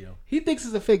fake video. He thinks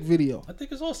it's a fake video. I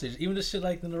think it's all staged. Even this shit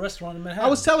like in the restaurant in Manhattan. I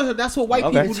was telling her that's what white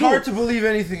Okay. people It's do. hard to believe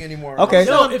anything anymore. Okay.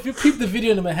 No, if you peep the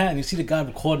video in Manhattan, you see the guy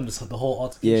recording the whole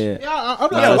altercation. Yeah. Yeah, I'm Nah,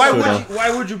 not. Yeah, that's why true, would though.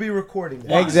 why would you be recording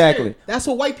that? Exactly. That's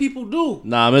what white people do.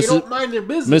 Nah, They Mrs. don't mind their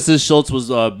business. Mrs. Schultz was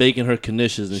baking her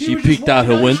knishes and She she was just peeked out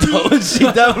her walking down the window and she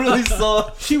definitely saw.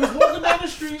 She was walking down the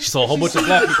street. She saw a whole bunch of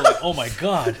black people like, oh my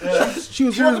god. She was She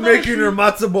was walking down the making her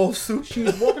street. matzo ball soup. She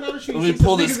was walking down the street. Let me She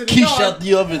pull said, this "Niggas in the quiche yard." out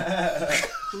the oven.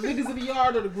 Some niggas in the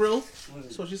yard of the grill.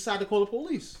 So she decided to call the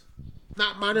police.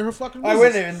 Not minding her fucking I business.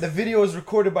 went there, and the video was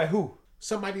recorded by who?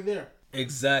 Somebody there.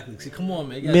 Exactly. See, come on,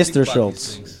 man. You gotta Mr. think about these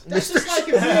Schultz. things. That's just like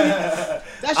if me.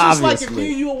 That's just like if Obviously. me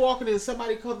and you were walking in and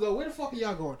somebody comes up. Where the fuck are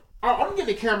y'all going? I'm getting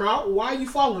the camera out. Why are you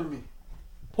following me?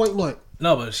 Point blank.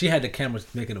 No, but she had the camera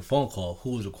making a phone call.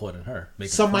 Who was recording her? Making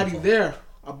a Somebody phone call? there.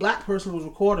 A black person was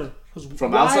recording. 'Cause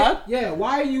From why- outside? Yeah.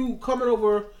 Why are you coming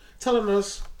over telling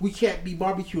us we can't be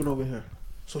barbecuing over here?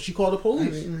 So she called the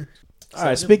police. All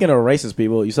right. Speaking of racist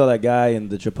people, you saw that guy in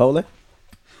the Chipotle?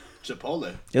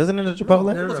 Chipotle. Isn't it a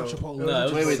Chipotle? It wasn't Chipotle. No,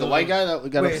 it was, the white guy that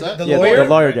got Wait, the Yeah, lawyer? the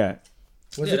lawyer guy.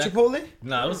 Was Yeah, it that- Chipotle?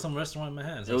 Nah, it was some restaurant in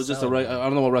Manhattan. It was just a salad. I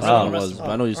don't know what restaurant Oh. it was, but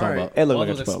I know what you're talking Alright. about. It One looked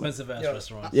of like a those Chipotle. expensive ass Yeah.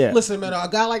 restaurants. Yeah. Listen, man, a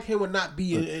guy like him would not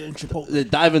be in Chipotle.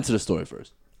 Dive into the story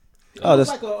first. Oh, It's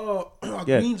that's like a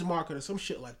Yeah. greens market or some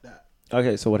shit like that.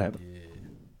 okay. So what happened?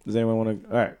 Does anyone want to?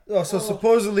 All right. Oh, so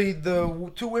supposedly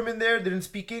the two women there didn't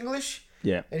speak English,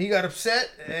 Yeah. and he got upset,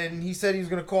 and he said he was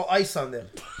gonna call ICE on them,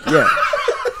 Yeah.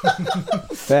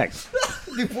 Facts.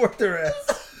 deport their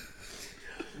ass.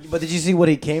 But did you see what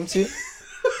he came to?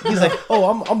 He's like,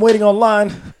 oh, I'm waiting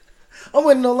online. I'm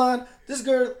waiting online. This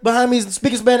girl behind me is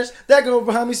speaking Spanish. That girl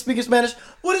behind me is speaking Spanish.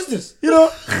 What is this? You know,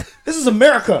 this is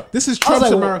America. This is I was Trump's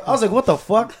like, America. I was like, what the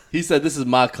fuck? He said, "This is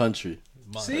my country."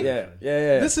 See, Yeah.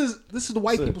 this is the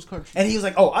white people's country. And he was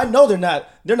like, oh, I know they're not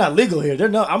legal here.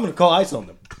 I'm gonna call ICE on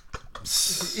them.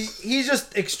 He's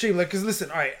just extreme. Like, cause listen,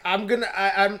 all right, I'm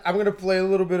gonna play a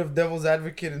little bit of devil's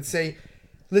advocate and say,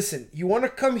 listen, you want to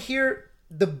come here?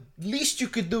 The least you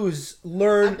could do is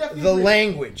learn the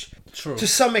language to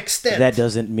some extent. That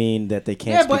doesn't mean that they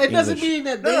can't. Yeah, speak but it English. doesn't mean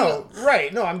that they. No,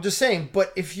 right? No, I'm just saying.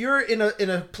 But if you're in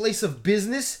a place of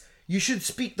business, you should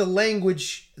speak the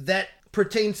language that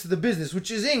pertains to the business,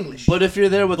 which is English. But if you're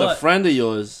there with a friend of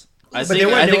yours, But they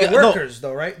were workers,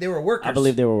 though, right? They were workers. I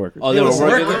believe they were workers. Oh, they were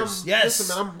workers. Yes.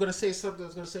 Listen, man, I'm gonna say something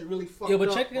that's gonna say really fucked up. Yeah,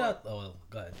 but check it out. Oh,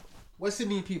 go ahead. West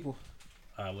Indian people.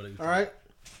 All right, what are you? All right.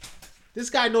 This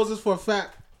guy knows this for a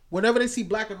fact. Whenever they see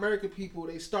Black American people,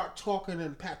 they start talking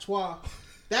in patois.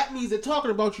 That means they're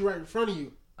talking about you right in front of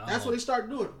you. That's what they start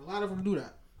doing. A lot of them do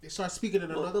that. They start speaking in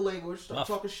another language, start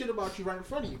talking shit about you right in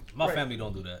front of you. My family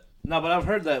don't do that. No, but I've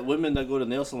heard that women that go to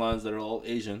nail salons that are all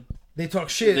Asian, They talk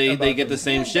shit. they get the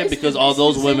same shit basically- because all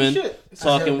those basically the same women shit.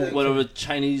 talking whatever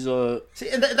Chinese or See,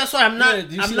 and that's why I'm not. Yeah,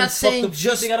 do you I'm see not them saying fucked up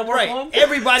just shit they gotta work right. on?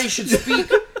 Everybody should speak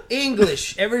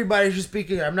English. Everybody should speak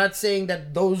English. I'm not saying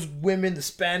that those women, the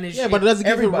Spanish. Yeah, but it doesn't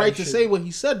give him everybody right to should. say what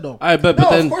he said, though. all right, but No,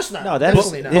 then of course not. No, that's-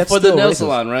 Definitely not. yeah. but for the still nail racist.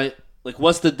 salon, right? Like,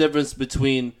 what's the difference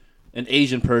between an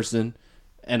Asian person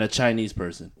and a Chinese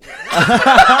person?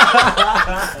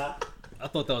 I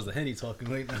thought that was the Henny talking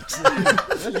right now.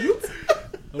 That's you.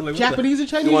 I'm like, what Japanese and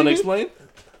Chinese. You want to mean? explain?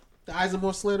 The eyes are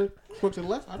more slanted, crooked to the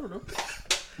left. I don't know.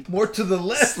 More to the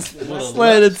left.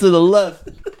 Slanted to the left.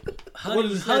 How What do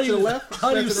you, is how that do to the you, left?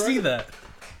 how do you Slanted to the see right? that?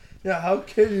 Yeah, how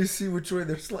can you see which way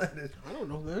they're slanted? I don't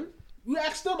know, man. You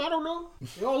ask them. I don't know.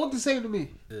 They all look the same to me.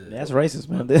 That's racist,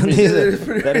 man.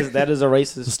 that is a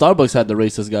racist. Starbucks had the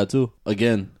racist guy too.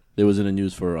 Again, they was in the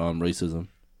news for racism.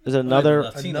 There's another.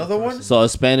 Latino Another one? person. So a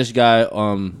Spanish guy,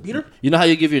 Peter? you know how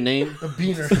you give your name? A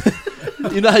beaner.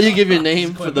 You know how you give your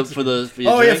name for your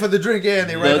Oh yeah, drink? for the drink. Yeah, and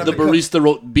they write the on the cup. barista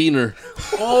wrote Beaner.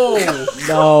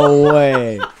 No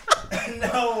way.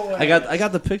 I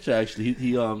got the picture actually.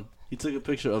 He took a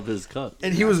picture of his cup.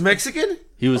 And he was Mexican.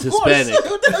 He was Hispanic.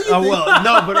 Oh well,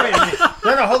 no, but wait a minute.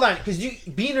 No, hold on, because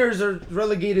beaners are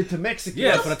relegated to Mexico.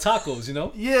 Yeah, for the tacos, you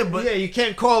know? Yeah, but you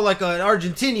can't call like an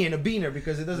Argentinian a beaner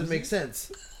because it doesn't make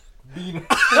sense.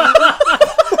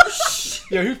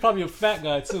 Yeah, he was probably a fat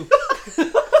guy, too.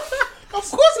 Of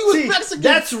course he was See, Mexican.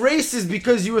 that's racist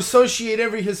because you associate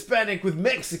every Hispanic with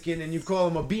Mexican and you call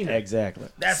him a beaner. Exactly.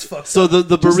 That's fucked So up.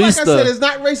 the Just like I said, barista it's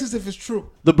not racist if it's true.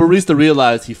 the barista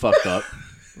realized he fucked up,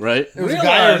 right? It was a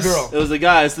guy or a realize- girl. It was a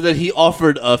guy. So then he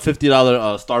offered a $50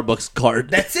 Starbucks card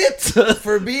That's it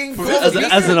for being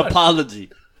as an apology.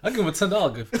 I give him a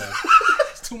 $10 gift card.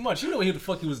 It's too much. You know what the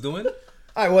fuck he was doing?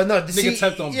 All right, well, no, Nigga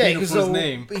typed on Beaner for his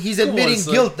name. He's Come on, admitting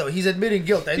son. guilt, though. He's admitting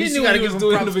guilt. At He least knew you gotta what he give was him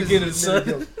doing in props the 'cause beginning, he's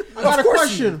admitting son. guilt. I got a course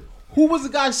question. Who was the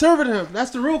guy serving him?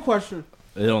 That's the real question.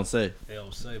 They don't say. They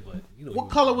don't say, but you know. What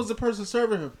color was the person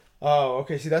serving him? Oh,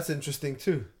 okay. See, that's interesting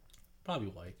too. Probably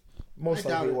white. Most I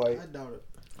doubt likely it. white. I doubt it.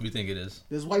 What do you think it is?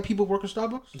 Does white people work at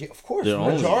Starbucks? Yeah, of course, They're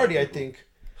only majority, white I think.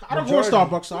 I don't go to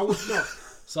Majority. Starbucks, so I wouldn't know.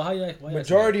 So how you why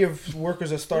Majority of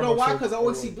workers at Starbucks. You know why? are- Because I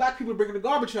always see black people bringing the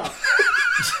garbage out.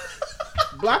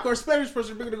 Black or Spanish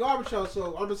person bringing the garbage out,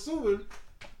 so I'm assuming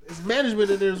it's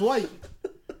management and there's white.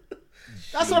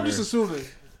 That's what I'm just assuming.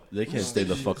 They can't stay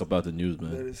the fuck about the news, That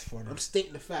man. is funny. I'm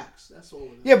stating the facts. That's all. It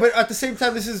is. Yeah, but at the same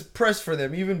time, this is press for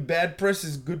them. Even bad press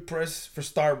is good press for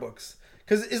Starbucks.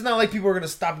 Because it's not like people are gonna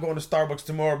stop going to Starbucks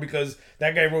tomorrow because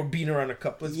that guy wrote beaner on a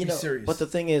cup. Let's You be know, serious. but the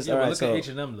thing is, Yeah, all but right. look So at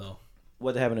H&M though.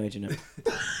 what happened to H&M?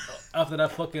 After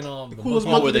that fucking the coolest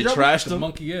monkey, where they the trashed the them?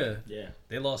 monkey, yeah. Yeah.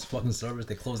 They lost fucking service.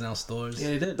 They closed down stores.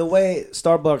 Yeah, they did. The way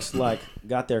Starbucks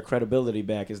got their credibility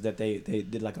back is that they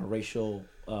did like a racial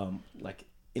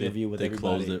interview with they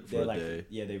everybody. closed it for a day.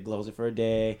 Yeah, they closed it for a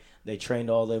day. They trained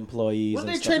all the employees. What and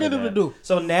they stuff training like them to that. do?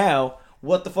 So now,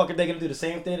 what the fuck are they gonna do? The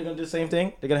same thing? They're gonna do the same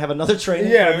thing? They're gonna have another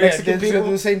training yeah, for Mexican they're gonna do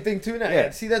people? the same thing too now. Yeah.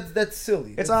 See, that's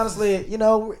silly. It's honestly,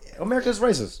 America's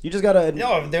racist. You just gotta.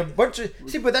 No, they're a bunch of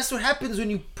see, but that's what happens when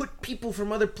you put people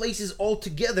from other places all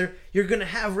together. You're gonna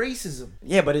have racism.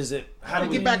 Yeah, but is it? How How to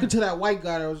do get we back into that white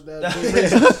guy that was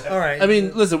racist. All right. I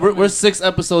mean, listen, we're 6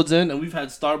 episodes in, and we've had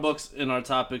Starbucks in our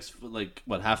topics for like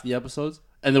what, half the episodes,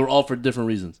 and they were all for different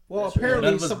reasons. Well, None apparently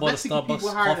of us some bought a Mexican Starbucks people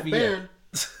hired a coffee band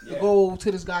to go to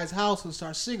this guy's house and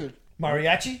start singing.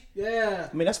 mariachi. Yeah.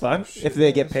 I mean, that's fine. If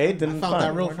they get paid, then I found fine.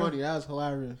 that real Why not? funny. That was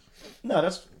hilarious. No,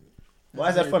 that's. Why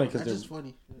is that funny? That's just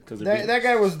funny. That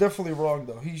guy was definitely wrong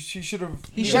though. He should have.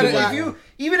 He should've got-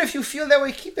 Even if you feel that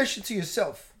way, keep that shit to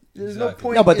yourself. There's no Exactly.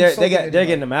 point. No, but they're insulting they're anybody.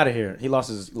 getting him out of here. He lost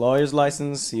his lawyer's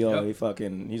license. He's on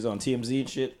TMZ and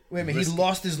shit Wait a minute, he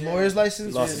lost his lawyer's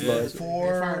license. Lost his lawyer's- They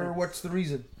fired For him. what's the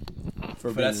reason? for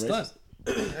For being that stunt. racist.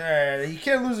 You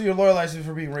can't lose your lawyer license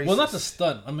for being racist. Well, not the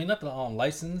stunt. I mean, not the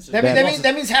license.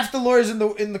 That means half the lawyers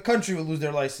in the country will lose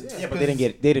their license. Yeah, but they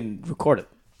didn't record it.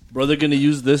 Bro, they're gonna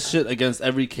use this shit against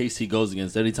every case he goes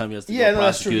against. Anytime he has to Yeah, go no,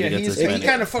 that's true. prosecute Yeah, against he Hispanic.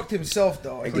 kind of fucked himself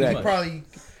though. Exactly. He probably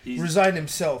He's- resigned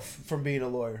himself from being a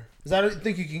lawyer. Because I don't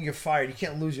think you can get fired. You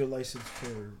can't lose your license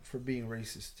for being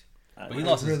racist. But he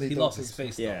lost really his, he don't lost think his so.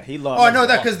 face. Yeah, though. he lost. Oh, I know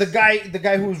that because the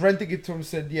guy who was renting it to him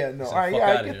said, "Yeah, no, So all right, fuck yeah,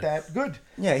 I outta get here. that. Good.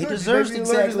 Yeah, he Good. deserves Maybe he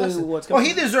learned his exactly lesson. what's Well,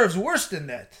 coming. he deserves worse than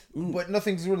that, but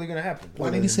nothing's really gonna happen. Why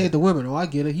did he say the women? Oh, I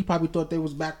get it. He probably thought they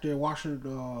was back there washing.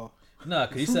 Nah,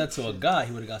 because he said to a guy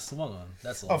he would have got swung on.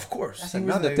 That's all. Of course, That's He was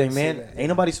another not thing, gonna say man. that. Ain't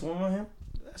nobody swung on him.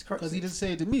 That's crazy. because he didn't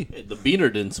say it to me. Hey, the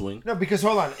beaner didn't swing. No, because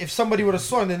hold on, if somebody would have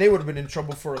swung, then they would have been in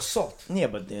trouble for assault. Yeah,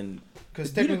 but then,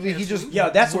 Because technically, he just yo,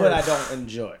 that's what I don't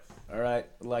enjoy. All right,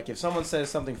 like if someone says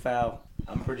something foul,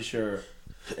 I'm pretty sure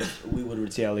we would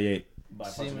retaliate by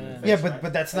See, punching him in the man. face, Yeah, right?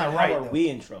 but that's Like, not how right. are though. we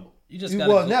in trouble? You just got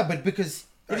Well, no, but because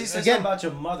If he says again, something about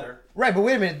your mother, right, but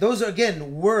wait a minute, those are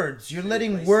again words. You're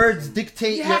letting words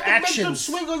dictate You your have to make them actions.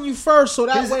 swing on you first, so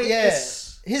that way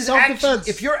it's his self-defense. action.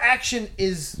 If your action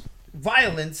is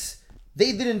violence,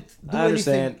 they didn't do I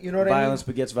understand. anything. You know what violence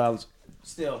begets violence.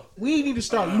 Still, we need to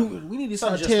start looting. We need to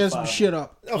start It's tearing some unjustifiable. shit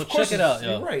up. I mean? Of Well, course, check it out,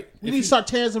 yo. You're right. We need to start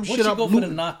tearing some Once shit you up. go for the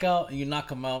looting. knockout and you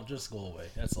knock him out, just go away.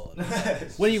 That's all it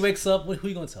is. When he wakes up, who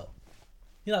you gonna tell?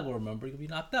 You're not gonna remember. You're gonna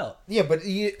be knocked out. Yeah, but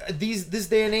this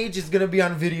day and age, it's gonna be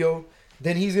on video.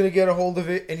 Then he's gonna get a hold of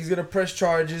it, and he's gonna press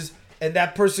charges. And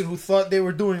that person who thought they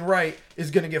were doing right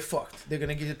is gonna get fucked. They're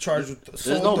gonna get charged with There's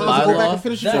assault. no Go back bylaw and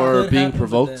finish That for could being happen, but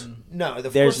provoked. then- No,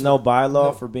 of there's course no not. bylaw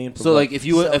No. for being provoked. So like if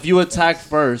you attacked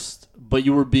first, but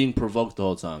you were being provoked the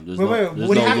whole time, there's Wait, no, wait, there's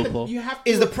what do no you have to- loophole. You have to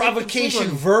Is the make them swing on provocation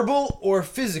you. verbal or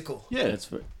physical? Yeah. It's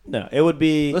for, no, it would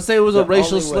be. Let's say it was a the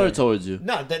racial only slur way. towards you.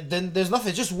 No, then there's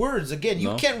nothing. Just words. Again, you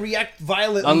No. can't react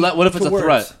violently. Unless, what if it's to a words.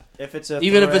 threat? If it's a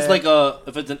Even if it's threat- like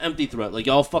if it's an empty threat, like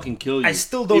y'all fucking kill you. I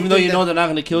still don't Even though think you know that- they're not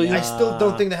gonna kill you. I still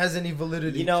don't think that has any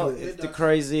validity. You know, to it. it's the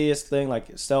craziest thing. Like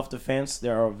self-defense,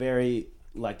 there are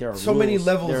So many rules.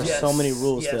 levels. There are yes. so many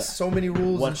rules Yes, to so many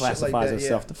rules. what and shit classifies like that, as yeah.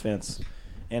 self-defense,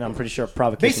 and I'm pretty sure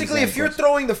provocation. Basically, if you're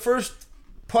throwing the first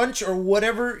punch or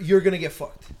whatever, you're gonna get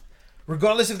fucked.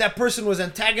 Regardless if that person was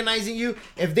antagonizing you,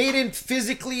 if they didn't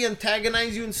physically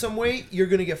antagonize you in some way, you're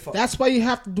gonna get fucked. That's why you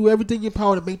have to do everything in your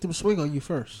power to make them swing on you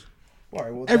first. All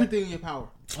right, well, Everything in your power.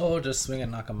 Oh, just swing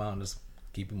and knock him out and just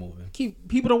keep it moving.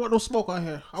 People don't want no smoke out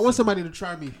here. I want somebody to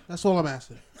try me. That's all I'm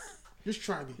asking. Just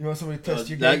try me. You want somebody to test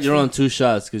your That, gangster? you're on 2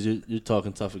 shots because you're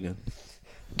talking tough again.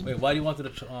 Wait, why do you want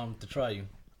to try you?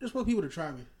 Just want people to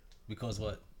try me. Because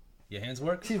what? Your hands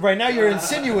work? See, right now you're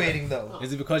insinuating though.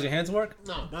 Is it because your hands work?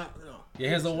 No. Your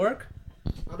hands don't work?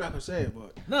 I'm not gonna say it,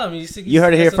 but No, I mean you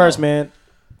heard it here yes or first, no. man.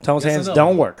 Tone's Yes or hands no?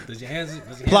 don't work. Does your hands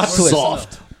Plot work? twist. Yes or no?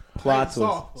 Soft. Plot twist.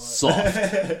 soft.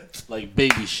 Soft. Like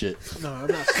baby shit. No, I'm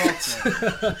not soft.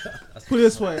 Put it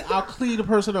this way: I'll clean a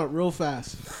person up real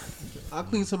fast. I'll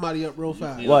clean somebody up real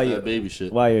fast. Why That you- baby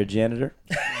shit. Why you're a janitor?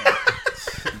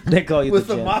 They call you With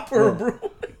the a janitor. mop or a broom?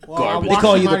 Well, I'll Garbage. They wash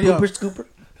call you the somebody up. pooper scooper.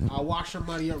 I'll wash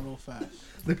somebody up real fast.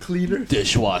 The cleaner.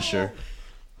 Dishwasher.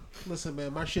 Listen,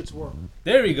 man, my shit's work.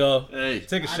 There we go. Hey.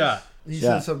 Take a shot. He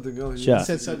Shot. said something else. Shot. I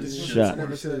said something. Shot.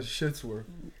 Never said shits work.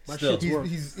 My Still. shit's work.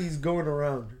 He's going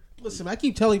around. Listen, I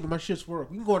keep telling you, my shit's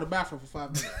work. We can go in the bathroom for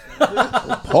 5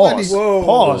 minutes. Pause. Whoa.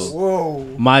 Pause.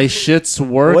 Whoa. My shits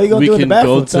work. What you gonna We do in the can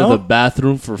bathroom, go to Tom? the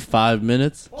bathroom for 5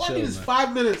 minutes. All I Chill, need is man.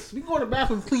 5 minutes. We can go in the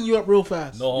bathroom and clean you up real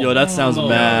fast. No, Yo, that sounds no,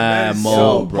 mad that is mo,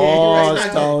 so bro. Pause,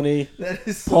 Right. Tony. That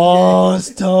is so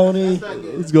Pause, Tony.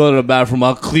 Let's go to the bathroom.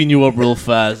 I'll clean you up real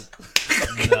fast.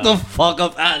 Get the fuck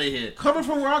up out of here. Coming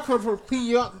from where I come from, clean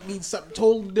you up means something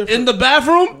totally different. In the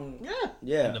bathroom? yeah.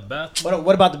 Yeah. In the bathroom.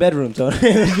 What about the bedroom, Tony?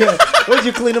 Yeah. Would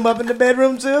you clean them up in the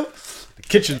bedroom too? The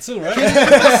kitchen too, right?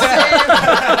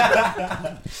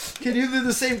 Can you do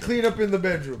the same cleanup in the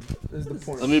bedroom? Is the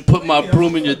point. Let me put my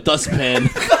broom in your dustpan.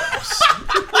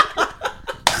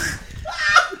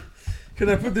 Can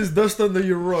I put this dust under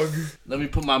your rug? Let me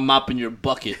put my mop in your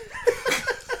bucket.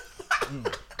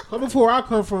 Coming from where I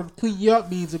come from, clean you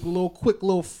up means a quick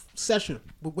little session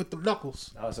with the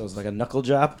knuckles. Oh, so it's like a knuckle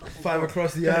job. 5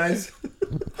 across the eyes.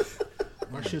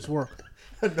 My shit's work.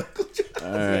 All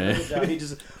right. He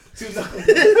just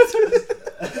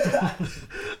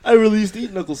I released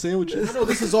eat knuckle sandwiches. I know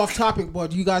this is off topic,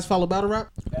 but do you guys follow battle rap?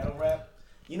 battle rap.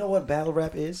 You know what battle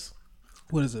rap is?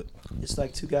 What is it? It's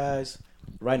like two guys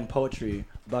writing poetry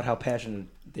about how passionate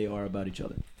they are about each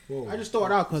other. I just throw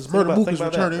it out because Think Murder about, Mook think is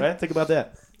about returning. that, right? Think about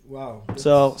that. Wow.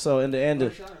 So in the end,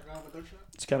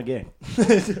 it's kind of gay.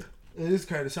 It is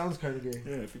kind of sounds kind of gay.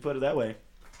 Yeah, if you put it that way.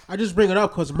 I just bring it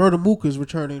up because Murder Mook is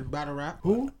returning battle rap.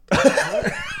 Who?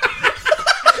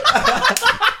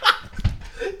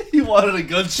 He wanted a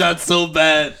gunshot so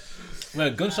bad. Man,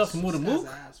 a gunshot from Murder Mook?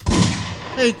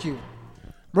 Thank you.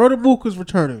 Murder Mook is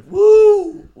returning.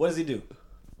 Woo! What does he do?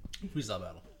 Freestyle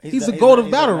battle. He's the GOAT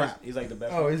of battle rap. He's like the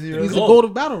best. Oh, is he He's really? the GOAT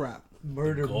of battle rap.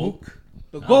 Murder Goat? Mook?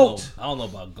 The I don't GOAT. know- I don't know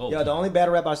about Goat. Yo, the only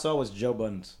battle rap I saw was Joe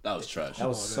Budden's. That was trash. That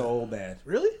was so bad.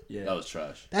 Really? Yeah. That was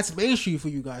trash. That's mainstream for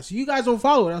you guys. So you guys don't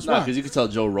follow it. That's Nah, why. because you could tell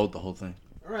Joe wrote the whole thing.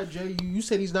 All right, Jay. You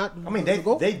said he's not. I mean, the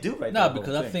GOAT? they do right Nah, there.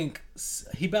 because I think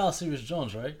he battled Serious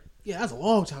Jones, right? Yeah, that's a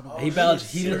long time ago. he battled.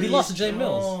 He lost to Jay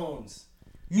Mills.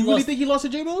 You really think he lost to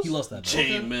J Mills? He lost that.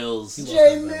 Jay battle. Mills. He lost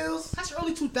Jay that battle. Mills. That's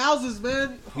early 2000s,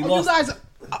 man. He Are lost- you guys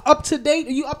up to date?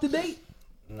 Are you up to date?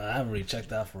 Nah, I haven't really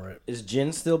checked out for it. Is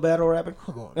Jin still battle rapping?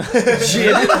 Come on. Oh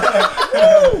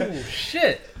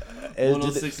shit! Do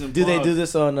 106 they, and do they Park. do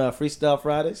this on Freestyle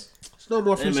Fridays? It's no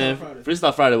more Hey, Freestyle man. Friday.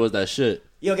 Freestyle Friday was that shit.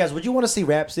 Yo, guys, would you want to see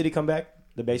Rap City come back?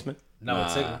 The basement? Now Nah.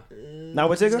 it's Tigger. Not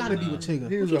with It's Tigger? gotta be with Tigger.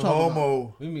 He What was you a talking about?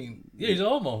 homo. We mean, yeah, he's a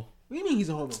homo. What do you mean he's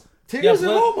a homo? He had Tigger's a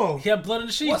blood. homo. He had blood in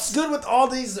the sheets. What's good with all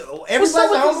these? What's up Everybody's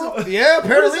with a homo. this- Yeah, What is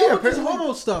apparently. up with this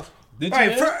homo stuff? Did All you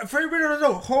right, hear? for everybody to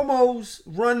know, homos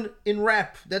run in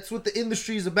rap. That's what the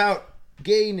industry is about.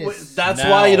 Gayness. That's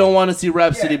Now. why you don't want to see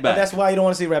Rap Yeah, City but back. that's why you don't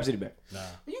want to see Rap City back.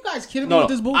 Are you guys kidding me No, with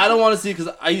this bullshit? I don't want to see because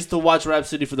I used to watch Rap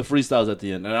City for the freestyles at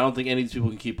the end, and I don't think any of these people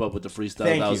can keep up with the freestyle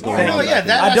Thank that you. was going Thank on. you. back Yeah, then.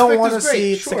 that I don't aspect want to is great.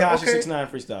 see Sure, Tekashi okay.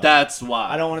 6ix9ine freestyle. That's why.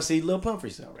 I don't want to see Lil Pump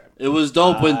freestyle rap. It was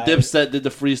dope when I- Dipset did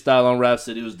the freestyle on Rap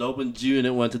City. It was dope when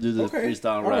G-Unit went to do the Okay.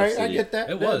 freestyle on All Rap right, City. I get that.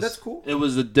 It Yeah, was. That's cool. It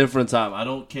was a different time. I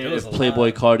don't care It was if a Playboy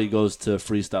lot. Cardi goes to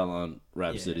freestyle on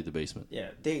Rap Yeah. City, the basement. Yeah,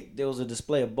 there was a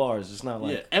display of bars. It's not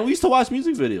like Yeah, and we used to watch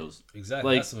music videos.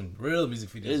 Exactly. Like, That's when real music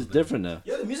videos. It's was there. different now.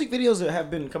 Yo, the music videos have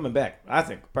been coming back. I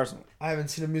think personally. I haven't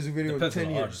seen a music video Depends in on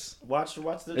 10 the years. artist. Watch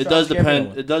the. It Childish does Gambino depend.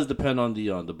 one. It does depend on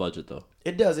the budget though.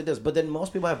 It does. But then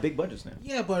most people have big budgets now.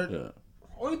 Yeah, but Yeah.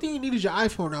 only thing you need is your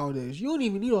iPhone nowadays. You don't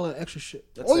even need all that extra shit.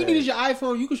 That's all you need it. is your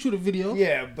iPhone. You can shoot a video.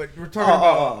 Yeah, but we're talking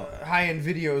about high-end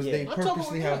videos. Yeah. They I'm talking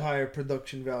purposely about have that. higher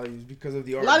production values because of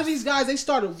the A art. lot of these guys, they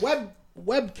started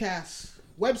webcasts,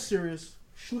 web series,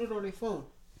 shoot it on their phone.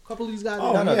 A couple of these guys.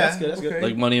 Oh, No, yeah. that's good. That's good. Okay.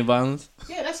 Like Money and Violence.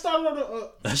 Yeah, that started on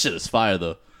the. That shit is fire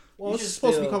though. Well, You it's should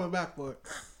supposed to be still- coming back, but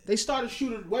they started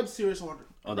shooting web series on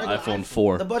On the regular iPhone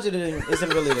 4. The budget isn't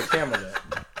really the camera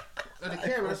though. And the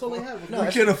camera, that's all they had. No, we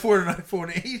it's- can't afford an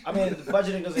iPhone 8. I mean, the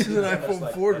budgeting doesn't. This is an it's iPhone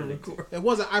like 4 to editing. record. It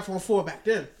was an iPhone 4 back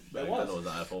then. It was an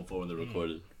iPhone 4 when they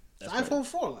recorded. It's iPhone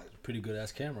 4, like, Pretty good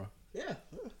ass camera. yeah.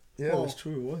 Yeah, Oh. that's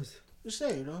true. It was. Just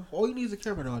saying, you know, all you need is a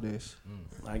camera nowadays.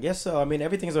 I guess so. I mean,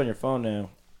 everything's on your phone now.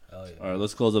 Hell yeah. All right,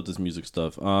 let's close up this music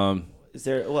stuff. Is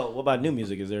there? Well, what about new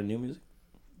music? Is there new music?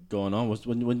 Going on.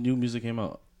 When new music came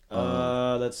out?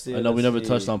 Let's see. I know we let's never see.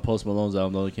 touched on Post Malone's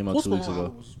album though. It came out Post 2 weeks Malone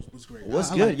ago. was great.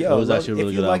 What's I good, like yo? It was actually a really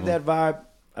if you good like album. that vibe,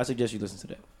 I suggest you listen to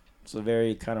that. It's a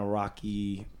very kind of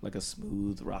rocky, like a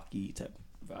smooth, rocky type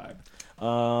vibe.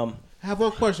 I have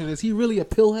one question: is he really a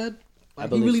pillhead? I Like he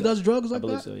believe really so. does drugs I like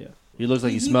believe that? so. Yeah. He looks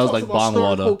like he smells talks like about bong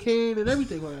snorting water. cocaine and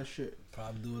everything like that shit.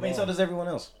 Probably do I it mean, all. so does everyone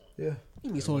else. Yeah. He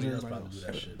needs so much Everybody else everybody probably do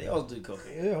else. that shit. They all do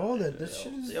cocaine. Yeah, all that. That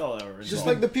shit is They all are. just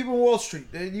like the people in Wall Street.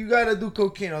 You gotta do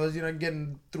cocaine, otherwise you're not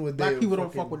getting through a day. Black of people don't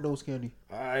fucking- fuck with nose candy.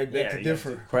 I beg to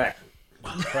differ. Crack.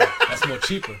 Crack. That's more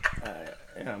cheaper.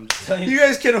 Yeah, I'm just telling You you.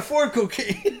 guys can afford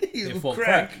cocaine. You They do fuck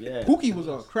crack. Yeah. Pookie was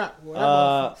on crack.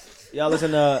 Whatever. Y'all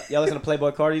listen to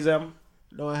Playboy Cardi's album?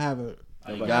 No, I haven't.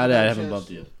 I got it. I haven't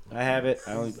bumped it yet. I have it.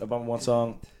 I bumped one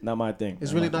song. Not my thing.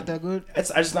 It's really not that good.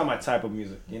 It's just not my type of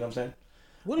music. You know what I'm saying?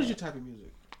 What is your type of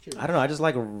music? I don't know. I just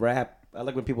like rap. I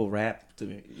like when people rap to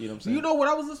me. You know what I'm Do saying? you know what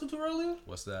I was listening to earlier?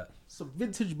 What's that? Some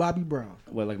vintage Bobby Brown.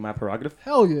 What, like my prerogative?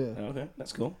 Hell yeah. Okay,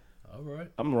 that's cool. All right.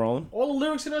 I'm rolling. All the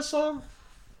lyrics in that song,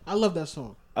 I love that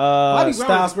song. Brown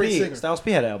Styles is a great P. singer. Styles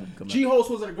P had an album come G out. Host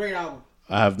was a great album.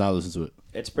 I have not listened to it.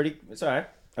 It's pretty. It's alright.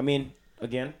 I mean,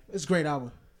 again, It's a great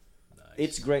album.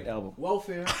 it's a great album.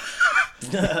 Welfare.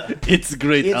 It's a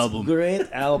great It's album.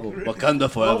 great album. Wakanda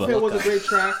forever. Welfare was a great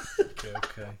track.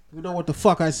 Okay. You know what the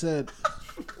fuck I said.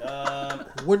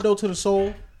 Window to the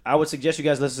Soul. I would suggest you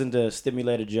guys listen to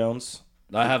Stimulator Jones.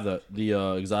 I have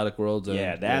the Exotic Worlds. And,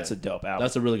 Yeah, that's a dope album.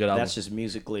 That's a really good album. That's just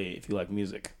musically, if you like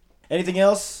music. Anything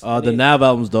else? The Any- Nav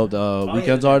album's dope. The yeah,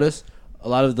 Weekend's the- artist. A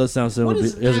lot of it does sound similar. What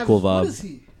is He has a cool What vibe. is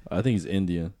he? I think he's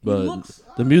Indian, but looks-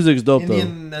 the music's dope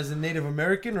Indian as a Native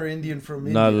American or Indian from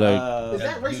though. Not India? like Is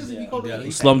that racist if you call yeah, him?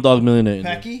 he's- Slumdog Millionaire.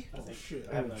 Indian. Packy?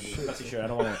 I'm not too sure. I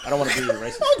don't want to be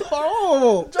racist.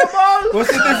 Oh,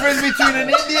 What's the difference between an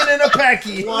Indian and a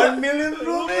Packy? 1 million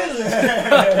rupees.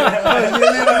 1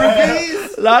 million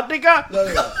rupees? Latika.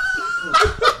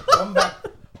 Come back.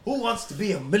 Who wants to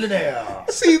be a millionaire?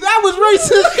 See, that was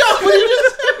racist. What you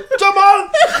just said. Come on.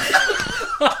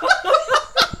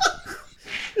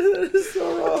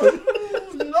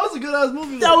 That was a good ass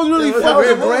movie. That was really That was a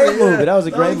fucked up. great movie. That was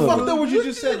a great Fucked movie. up what you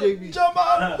just said, JB. Come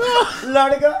on.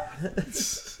 Larnica.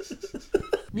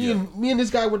 Me and this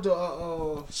guy went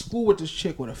to school with this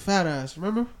chick with a fat ass.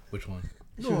 Remember? Which one?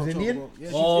 She was Indian? Yeah,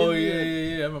 she Oh was yeah, Indian.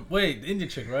 yeah, yeah. I remember. Wait, the Indian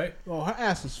chick, right? Oh, her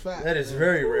ass is fat. That is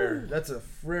very rare. That's a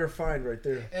rare find right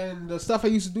there. And the stuff I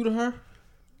used to do to her.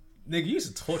 Nigga, you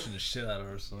used to torture the shit out of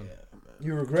her, son.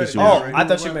 You regret it. you- Oh, right? I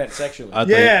thought you meant sexually.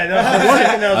 Yeah,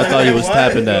 no, I thought you was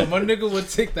tapping Yo, that. my nigga would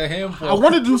take the handball. I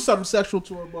wanted to do something sexual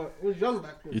to her, but it was young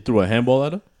back then. You threw a handball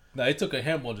at her? Nah, he took a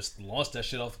handball, and just launched that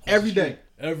shit off. across Every the day. street.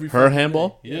 Every Her fucking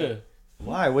handball? day. Yeah.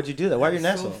 Why? What'd you do that? Why are you an So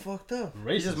asshole? fucked up. She's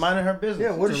Racist. just minding her business.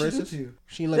 Yeah, what did It's she do racist. to you?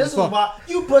 She ain't let me This is fuck. why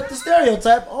you put the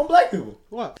stereotype on black people.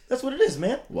 What? That's what it is,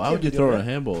 man. Why would you throw her a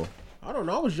handball? I don't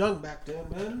know. I was young back then,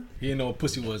 man. He didn't know what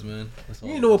pussy was, man. That's all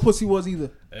You didn't know what pussy was either.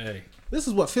 Hey. This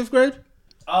is what, 5th grade?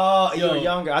 Oh, you Yo. were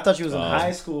younger. I thought you was in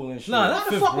high school and shit. Nah, Why not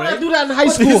the fifth fuck would I grade. do that in high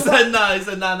school? said nah. He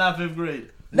said nah, not 5th grade.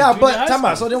 Nah, Junior but high time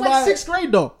out. So school. then It was why? like 6th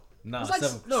grade, though. Nah, It was like,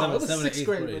 seven, no, seven, it was seven, 6th eighth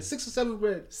grade, grade. man. 6th or 7th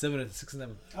grade. 7 and 6 and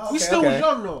 7. Okay, We still was okay.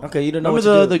 young, though. Okay, you didn't know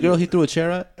Remember what the to do. girl he threw a chair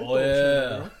at? Oh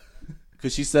yeah.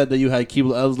 Because she said that you had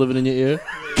Keebler elves living in your ear?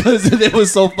 Because it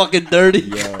was so fucking dirty.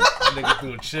 Yo, That nigga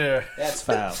threw a chair. that's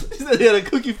foul. She said he had a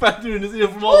cookie factory in his ear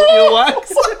from all the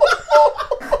earwax.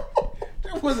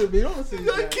 That wasn't me. Don't say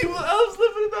that. Keebler elves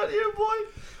living in that ear, boy.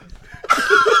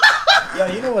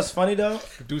 Yo, you know what's funny though?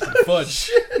 Producing fudge.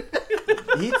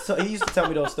 He used to tell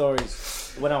me those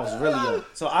stories when I was really young,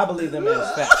 so I believe them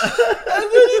as fact. And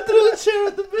then he threw a chair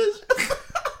at the bitch.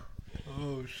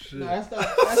 Oh shit. Nah, that's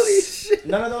not. That's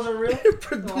None of those are real.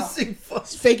 Producing fuck.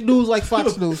 fake news like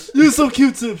Fox News. Use some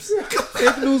Q-tips.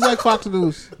 Fake news like Fox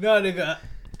News. Nah, nigga.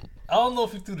 I don't know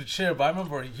if he threw the chair, but I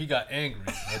remember he got angry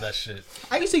with that shit.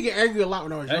 I used to get angry a lot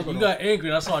when I was Hey, younger. you though. got angry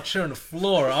and I saw a chair on the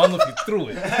floor. I don't know if you threw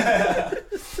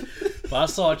it. But I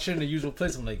saw a chair in the usual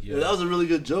place. I'm like, Yeah, yo. that was a really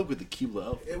good joke with the Keebler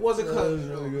elf. It wasn't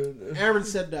because Aaron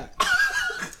said that.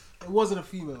 It wasn't a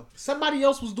female. Somebody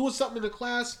else was doing something in the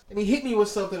class, and he hit me with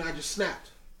something. And I just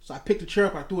snapped. So I picked the chair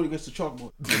up. I threw it against the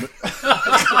chalkboard.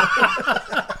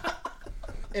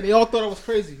 And they all thought I was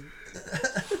crazy.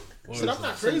 I said, I'm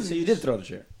not So crazy. you did throw the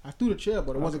chair. I threw the chair,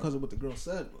 but it wasn't because of what the girl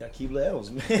said. Got Keebler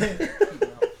L's, man.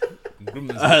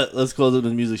 Gremlins. All right, let's close with the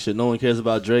music shit. No one cares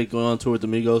about Drake going on tour with the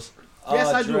Migos. Yes,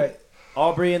 I do. Drake.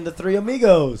 Aubrey and the Three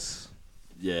Amigos.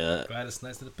 Yeah. Gladys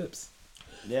Knights to the Pips.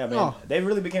 Yeah, man. Oh. They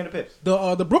really became the Pips.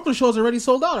 The Brooklyn show's already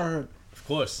sold out, I heard. Of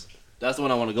course. That's the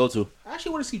one I want to go to. I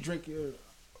actually want to see Drake.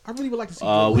 I really would like to see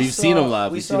Drake. We've seen him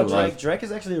live. We We've saw seen him Drake. live. Drake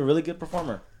is actually a really good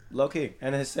performer. Low key.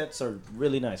 And his sets are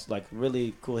really nice. Like,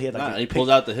 really cool. He had like Nah, a he pic- pulls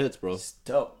out the hits, bro. It's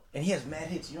dope. And he has mad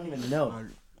hits. You don't even know.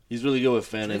 He's really good with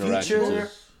fan interaction, Future too.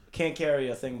 can't carry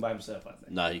a thing by himself, I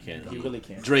think. Nah, he can't. He really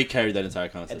can't. Drake carried that entire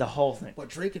And concept. the whole thing. But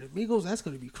Drake and Amigos, that's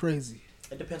going to be crazy.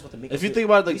 It depends what the Migos If you do. think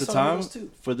about it, like We the saw time, Migos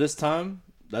too. for this time,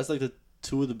 that's like the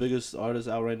two of the biggest artists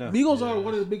out right now. Migos are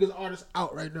one of the biggest artists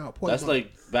out right now. Point That's blank.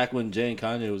 like back when Jay and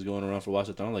Kanye was going around for Watch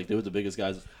the Throne. Like, they were the biggest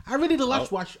guys. I really did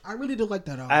watch. I really did like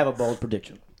that album. I have a bold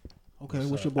prediction. Okay,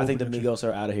 what's your I bold think the prediction? Migos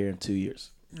are out of here in 2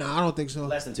 years. Nah, I don't think so.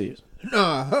 Less than 2 years.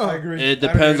 Nah, I agree. It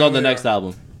depends on the next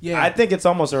album. yeah. I think it's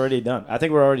almost already done. I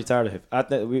think we're already tired of it. I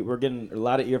think we're getting a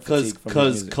lot of ear fatigue from the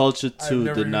Because music. Culture 2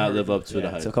 never did not even live up to the Yeah,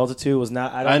 hype. so Culture 2 was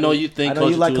not. I know you think I know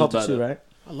you Culture like 2 is Culture 2, better. right?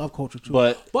 I love Culture 2.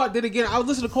 But then again, I was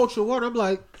listening to Culture 1. I'm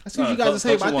like, I see what No, you guys are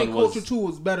saying, but I Culture think 1 was- Culture 2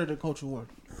 was better than Culture 1.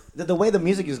 The way the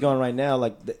music is going right now,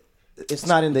 like it's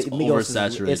not in the Migos.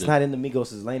 oversaturated. It's not in the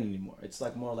Migos' lane anymore. It's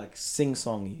like more like sing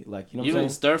songy, like you know what even I'm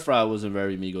Stir Fry wasn't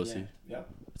very Migos-y. saying? Yeah.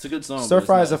 It's a good song. Stir but it's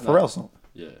Fry not- is a it's not- Pharrell song,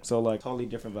 Yeah. so like totally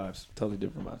different vibes.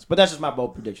 But that's just my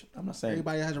bold prediction. I'm not saying.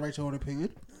 Everybody has a right to own opinion,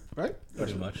 right?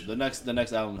 Pretty much. The next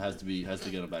album has to get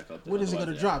him back up there. When is it Otherwise,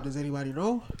 gonna yeah. drop? Does anybody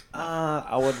know?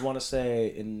 I would want to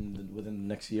say within the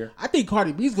next year. I think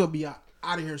Cardi B's gonna be out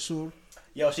of here soon.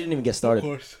 Yo, she didn't even get started.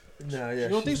 course. No, yeah. You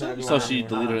don't think so? So she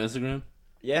deleted her Instagram?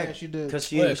 Yeah, she did.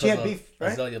 because Oh, yeah, she had 'cause, beef,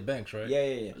 right? Azalea Banks, right?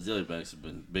 Yeah. Azealia Banks has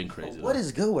been crazy. What though.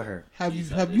 is good with her? Have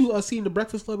you seen the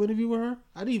Breakfast Club interview with her?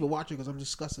 I didn't even watch it because I'm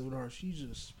disgusted with her. She's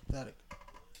just pathetic.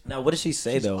 Now, what does she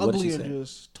say She's though? What does ugly she and say?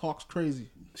 just talks crazy.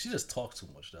 She just talks too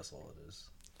much. That's all it is.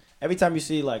 Every time you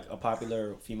see like a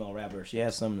popular female rapper, she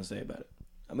has something to say about it.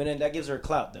 I mean, and that gives her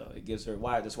clout though. It gives her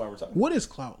why. That's why we're talking. What is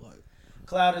clout like?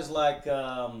 Clout is like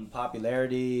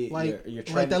popularity. Like, your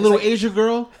like that little Asian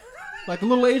girl, like the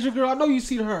little Asian girl. I know you've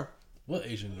seen her. What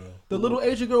Asian girl? The little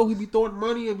Asian girl who be throwing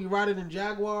money and be riding in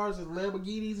Jaguars and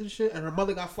Lamborghinis and shit, and her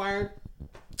mother got fired.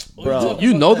 Oh, Bro. talking You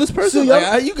about know that? this person? So,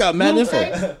 Like, you got mad Little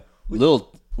info.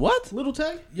 Lil What? Little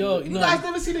Tay? Yo, You guys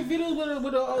never see the videos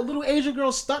with a little Asian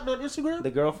girl stunting on Instagram?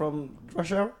 The girl from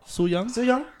Rush Hour? Su Young? Still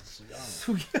young?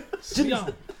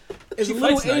 Young. It's She a little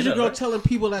fights like Asian that, girl right? telling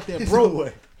people that they're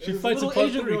broke. She It's a fights in little part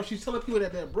Asian 3. girl. She's telling people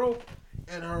that they're broke,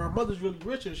 and her mother's really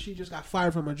rich, and she just got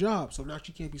fired from her job, so now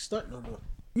she can't be stunting no more.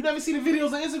 You never see the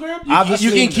videos on Instagram?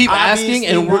 You can keep asking,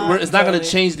 and obviously it's not going to Tony.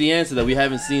 change the answer that we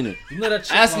haven't seen it. You know that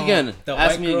chick, Ask again. That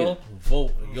Ask white me girl,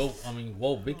 again.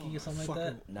 Whoa Vicky or something like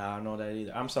that. Nah, I don't know that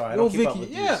either. I'm sorry. I Yo, don't keep up Vicky,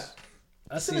 with yeah. these.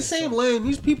 It's in the same lane.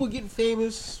 These people getting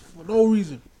famous for no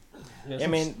reason. I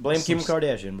mean, blame Kim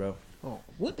Kardashian, bro. Oh,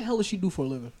 what the hell does she do for a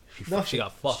living? She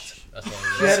got fucked. That's all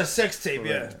She it had was. a sex tape,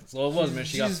 yeah. That's all it was, man.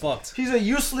 She got fucked. She's a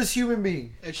useless human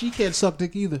being. And she can't suck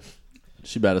dick either.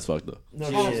 She bad as fuck, though.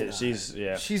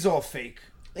 She's all fake.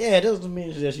 Yeah, it doesn't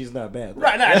mean that she's not bad.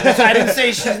 Right, nah, I didn't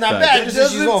say she's not bad. It Just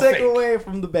that she's all doesn't take fake. away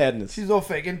from the badness. She's all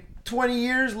fake. In 20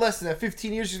 years, less than that,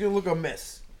 15 years, she's gonna look a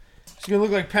mess. She's gonna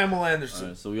look like Pamela Anderson.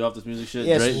 Alright, so we off this music shit?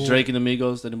 Yes. Drake and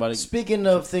Amigos? Anybody? Speaking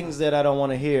of things that I don't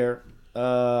want to hear,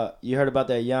 you heard about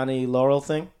that Yanni Laurel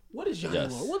thing? What is Yanni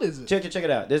Yes. Laurel? What is it? Check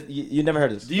it out. This, you never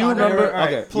heard this. Do you remember?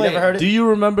 Okay, play you never heard it? Do you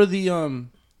remember the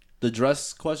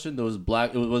dress question? There was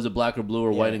black. Was it black or blue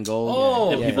or white and gold?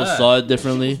 Oh, and yeah. people that. saw it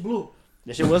differently. Blue.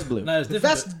 That shit was blue. Nah, it's The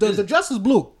different. vest, the dress is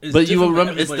blue. It's But you different for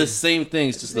remember, it's the everybody. same thing.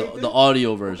 It's just Same the thing?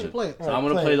 audio version. play it. So I'm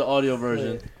gonna play the audio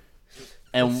version,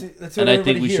 and Let's see what and I think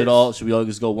everybody we should hears. should we all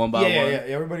just go one by one? Yeah,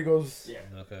 everybody goes. Yeah.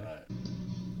 Okay.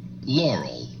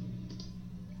 Laurel.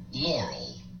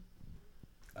 Laurel.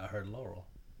 I heard Laurel.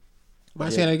 Am I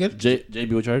saying that again?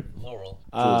 JB, what you heard? Laurel.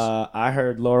 I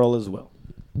heard Laurel as well.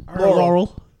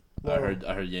 Laurel. I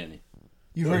heard Yanni.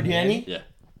 You heard Yanni? Yeah.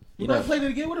 You know, I played it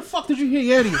again. Where the fuck did you hear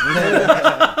Yanni?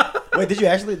 Wait, did you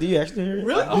actually hear it?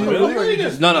 Really? Oh, really? Or you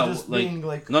No, just like, being,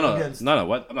 like, no. against-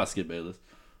 What? I'm not Skip Bayless.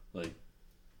 Like,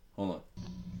 hold on.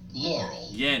 Laurel.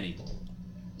 Yanni.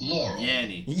 Laurel.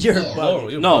 Yanni. You're Laurel,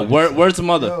 bugging. you're No, bugging. where's the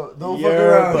mother? Yo, don't fuck You're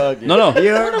around. bugging. No.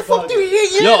 You're Where the fuck do you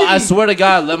hear Yo, Yanni? I swear to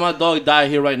God, let my dog die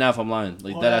here right now if I'm lying.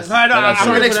 Like that. No, I'm gonna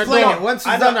sorry for explain that it. Once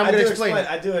I it's know, done, I'm I gonna do explain it.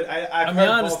 I do it. I mean,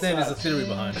 I understand there's a theory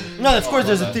behind it. No, of course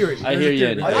there's a theory. I There's hear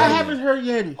a theory. Yanni. I haven't heard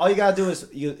Yanni. All you gotta do is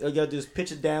you gotta do is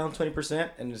pitch it down 20%,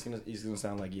 and it's gonna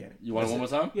sound like Yanni. You want it one more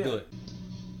time? Do it.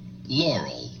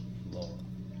 Laurel. Laurel.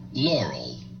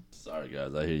 Laurel. Sorry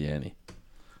guys, I hear Yanni.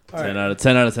 All 10 right. out of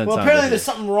 10 out of 10 Well, times. apparently I there's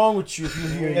hear. something wrong with you if you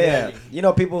hear Yeah, Yanni. you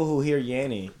know people who hear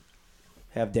Yanni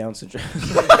have Down syndrome.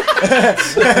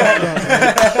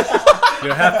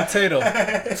 You're half potato.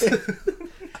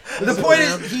 The point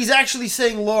is, he's actually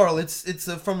saying Laurel.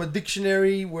 It's from a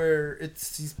dictionary where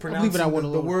he's pronouncing that one the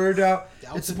alone. word out.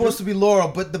 Down It's supposed to be Laurel,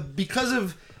 but because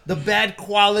of the bad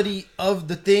quality of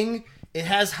the thing, it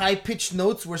has high pitched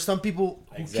notes where some people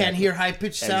who can't Exactly. hear high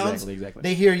pitched sounds, Exactly.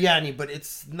 they hear Yanni, but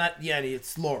it's not Yanni,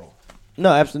 it's Laurel. No,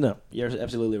 absolutely no. You're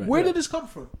absolutely right. Where did this come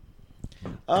from?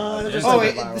 Just Oh, like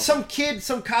wait, viral. some kid,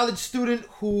 some college student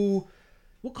who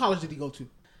What college did he go to?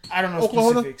 I don't know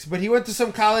Oklahoma? specifics, but he went to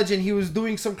some college and he was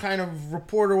doing some kind of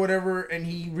report or whatever, and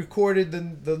he recorded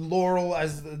the Laurel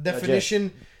as the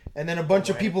definition, and then a bunch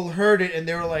of people heard it and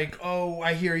they were like, "Oh,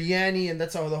 I hear Yanni," and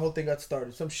that's how the whole thing got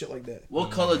started. Some shit like that. What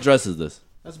color dress is this?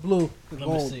 That's blue and Let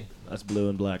me gold. see. That's blue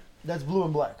and black. That's blue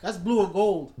and black. That's blue and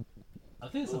gold. I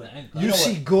think it's an ankle. You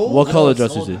see gold? What color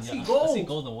dress Gold you and- see? yeah, gold. I see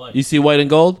gold and white. You see white and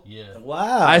gold? Yeah.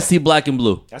 Wow. I see black and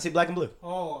blue. I see black and blue.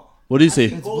 Oh, What do you see?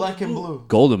 It's black and blue.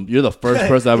 Golden. You're the first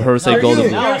person I've heard say Are golden you?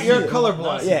 blue. You're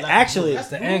colorblind. Yeah, actually, That's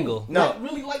the angle. no. That's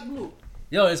really light blue.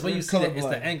 Yo, it's when you see that. It's colorblind.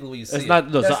 the angle when you see It's it.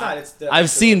 not. No, That's so not. It's the, I've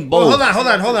seen Well, both.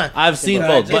 hold on. I've seen But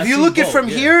both. I But If you see look at both, from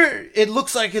yeah. here, it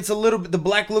looks like it's a little bit. The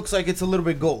black looks like it's a little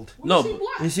bit gold. no,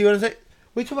 You see what I'm saying?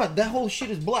 Wait, come on. That whole shit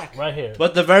is black. right here.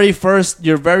 but your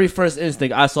very first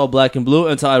instinct, I saw black and blue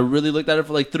until I really looked at it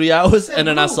for like 3 hours, and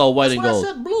then I blue. saw white That's and what I gold.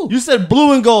 said, blue. You said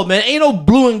blue and gold, man. Ain't no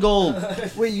blue and gold.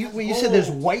 Wait, you said there's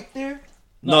white there?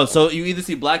 No, so you either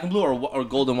see black and blue or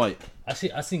gold and white. I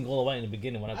seen gold and white in the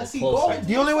beginning when I go see closer. gold.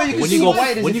 The only way you can When see you go-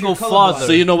 white is when if you you're go colorblind. farther.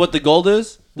 So you know what the gold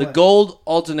is? The What? gold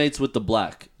alternates with the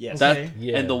black. Yes. That, Okay.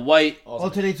 Yeah. And the white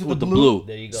alternates with, with the the blue. blue.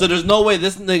 There you go. So there's no way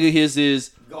this nigga here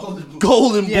is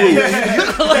gold and blue.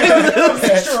 A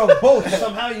mixture of both.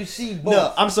 Somehow you see both.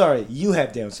 No, I'm sorry. You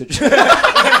have Down syndrome.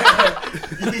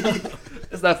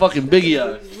 It's that fucking Biggie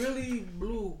eye. Really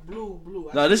blue.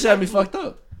 No, this shit had me fucked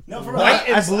up. No, for White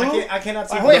and blue? I cannot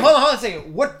see. Wait, hold on a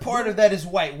second. What part of that is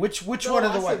white? Which one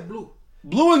of the I white? said blue.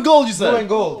 Blue and gold, you said. Blue and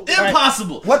gold.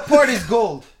 Impossible. Right. What part is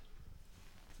gold?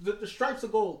 The stripes are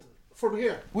gold from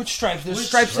here. Which stripes? There's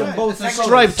stripes in both. It's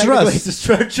Striped dress. It's a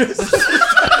striped dress.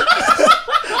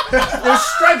 There's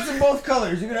stripes in both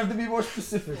colors. You're gonna have to be more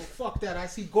specific. Fuck that. I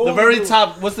see gold. The and very blue.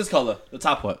 top. What's this color? The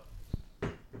top what?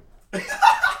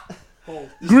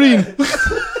 Green.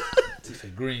 He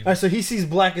said green. All right, so he sees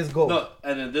black as gold. No,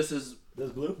 and then this is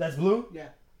That's blue. That's blue. Yeah,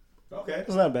 Okay,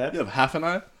 that's not bad. you have half an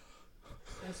eye.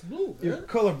 that's blue. You're Man.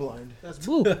 colorblind. That's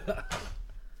blue.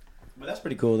 But that's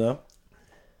pretty cool though.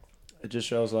 It just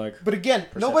shows like But again,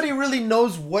 nobody really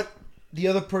knows what the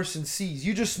other person sees.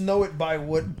 You just know it by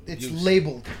what it's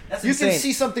labeled. That's You can insane.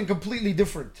 see something completely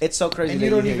different. it's so crazy. And that you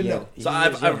don't hear even Yanni. know. He So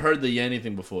hears I've Yanni. heard the Yanni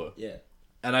thing before, Yeah.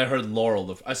 and I heard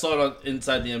Laurel. I saw it on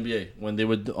Inside the NBA when they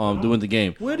were doing the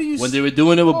game. Where do you? When they were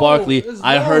doing it with Oh, Barkley, it's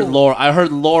I heard Laurel. Laurel. I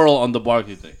heard Laurel on the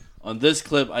Barkley thing. On this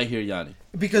clip, I hear Yanni.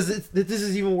 Because this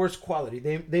is even worse quality.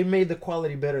 They made the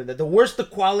quality better. That the worse the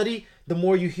quality, the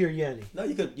more you hear Yanni. No,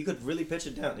 you could really pitch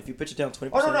it down. If you pitch it down 20%.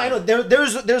 Oh no, I know.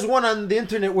 There's one on the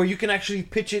internet where you can actually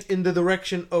pitch it in the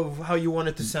direction of how you want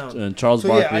it to sound. And Charles So,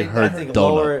 yeah, Barkley I heard think donut.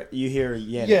 Lower, you hear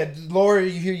Yanni. Yeah, lower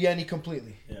you hear Yanni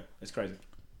completely. Yeah, it's crazy.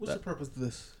 What's the purpose of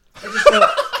this?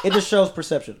 It just shows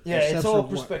perception. Yeah, it's Perception all of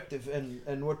what? perspective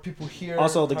and what people hear.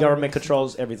 Also, the how government they see-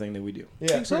 controls everything that we do. Yeah,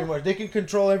 Think so? pretty much. They can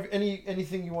control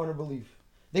anything you want to believe.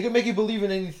 They can make you believe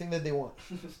in anything that they want,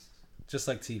 Just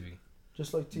like TV.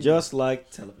 just like TV. Just like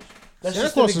television. That's Santa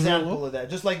just an Claus is real, example though. of that.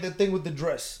 Just like the thing with the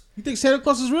dress. You think Santa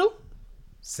Claus is real?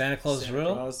 Santa Claus is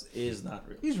real? Claus is not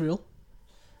real. He's real.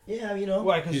 Yeah, you know.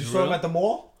 Why? Because you He's saw him real? at the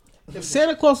mall. If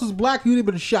Santa Claus was black, he'd have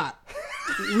been shot.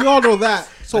 We all know that.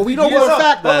 So we know Yeah, for a no,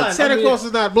 fact hold on. Santa I mean, Claus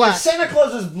is not If black. Santa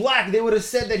Claus is black, they would have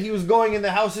said that he was going in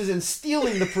the houses and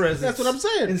stealing the presents. That's what I'm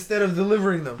saying. Instead of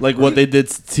delivering them. Like what they did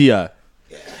to T.I.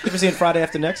 You ever seen Friday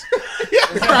After Next?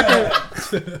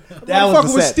 Motherfucker That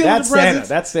was was stealing That's the Santa. presents.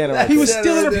 That's Santa. Right He was there.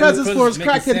 stealing the presents for his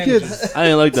Making crackhead sandwiches. kids. I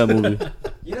didn't like that movie.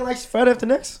 You don't like Friday After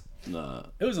Next? Nah.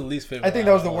 It was the least favorite. I think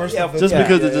that was the worst. Yeah, of the Just Yeah,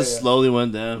 because yeah, it just yeah. slowly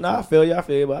went down. Nah, I feel you, but I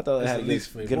thought it That's had the good,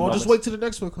 least good favorite. Well, moments. just wait till the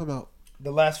next one come out.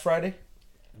 the last Friday.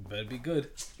 Better be good.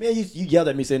 Man, you yelled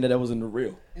at me saying that wasn't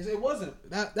real. It wasn't.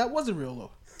 That wasn't real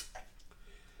though.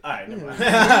 All right, never mind.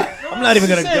 I'm not even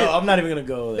gonna Saying. go. I'm not even gonna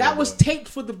go. There, That was bro. taped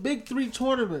for the Big 3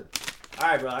 tournament. All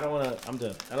right, bro. I don't wanna. I'm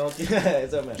done. I don't.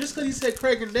 It's up, man. Just because he said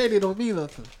Craig and Danny don't mean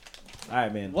nothing. All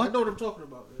right, man. I know what I'm talking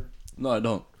about, man. No, I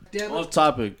don't. Damn Off it.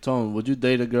 topic, Tone. Would you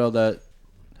date a girl that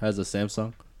has a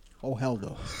Samsung? Oh, hell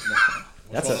no.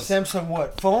 That's a Samsung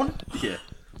what? Phone? Yeah.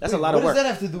 that's a lot of What work. does that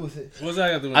have to do with it? What's that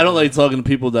got to do with I don't it? like talking to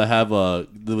people that have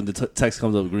when the text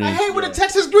comes up green. I hate when the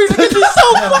Texas Green gets me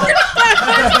so fucking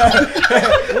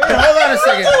Wait, hold on a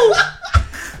second.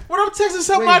 When I'm texting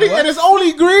somebody Wait, what? and it's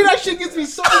only green, that shit gets me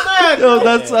so mad. Yo,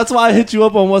 that's why I hit you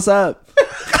up on WhatsApp.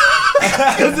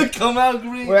 Does it come out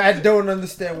green? Wait, I don't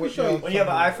understand what show you. When you have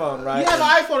an iPhone, right? You have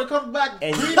an iPhone, it comes back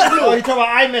And green. you- Oh, you're talking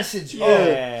about iMessage. Yeah.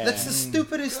 Oh, that's the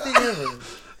stupidest thing ever.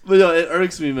 But yo, it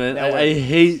irks me, man. That I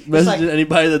hate messaging like-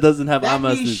 anybody that doesn't have That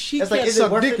means iMessage. she It's can't like, is it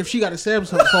suck worth dick it? if she got a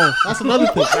Samsung phone. That's another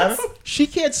thing. Huh? She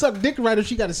can't suck dick right if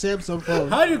she got a Samsung phone.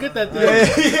 How do you get that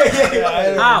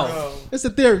thing? How? It's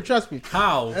a theory, trust me.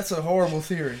 How? That's a horrible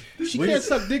theory. She can't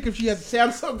suck dick if she has a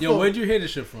Samsung Yo, phone. where'd you hear this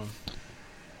shit from?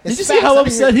 Did you see how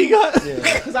upset he got?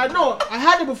 Because I know, I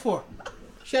had it before.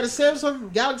 She had a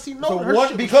Samsung Galaxy Note. So her one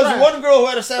shit was because trash. one girl who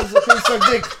had a Samsung can suck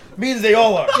dick means they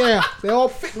all are. Yeah, they all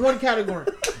fit in one category.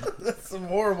 That's some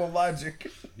horrible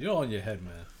logic. You're on your head,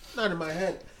 man. Not in my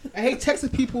head. I hate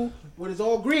texting people when it's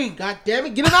all green. God damn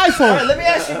it, get an iPhone. All right, let me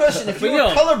ask you a question. If you were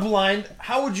Yo. colorblind,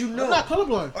 how would you know? I'm not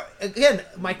colorblind. Again,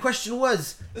 my question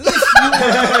was,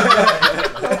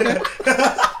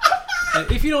 And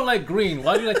if you don't like green,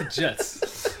 why do you like the Jets?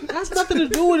 That has nothing to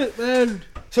do with it, man.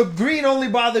 so green only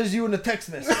bothers you in the text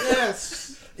message. Yes.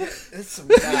 It's some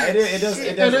Nah, it does. It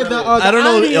And does. then Really. I don't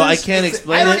know. irony Yo, I is- can't I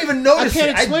explain don't it. even notice I can't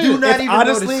it. I explain do it. not It's even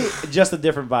honestly notice it. just a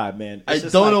different vibe, man. I It's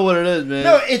just don't like- know what it is, man.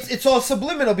 No, it's all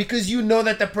subliminal because you know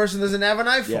that that person doesn't have an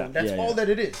iPhone. Yeah, That's yeah, all yeah. that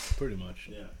it is. Pretty much.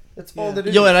 That's all that it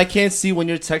is. Yo, and I can't see when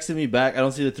you're texting me back. I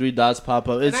don't see the 3 dots pop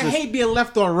up. And It's I just, hate being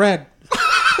left on red.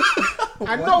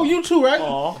 I know you too, right?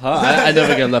 Aw. huh? I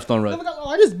never get left on red.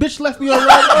 Oh, this bitch left me on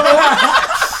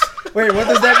red. Wait, what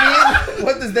does that mean?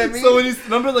 What does that mean? So when you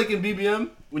remember, like in BBM,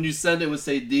 when you send it, would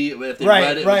say D. But if they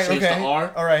read it, it would change to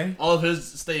R. All right. All of his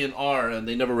stay in R, and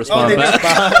they never Oh, respond they back.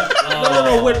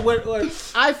 No. When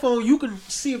iPhone, you can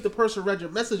see if the person read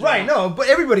your message. or Right, not. no, but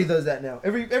everybody does that now.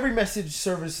 Every message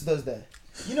service does that.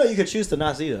 You know, you could choose to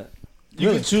not see that.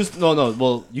 You could choose. No.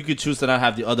 Well, you could choose to not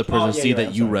have the other person yeah, see you're that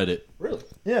right, you sorry. read it. Really?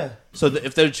 Yeah. So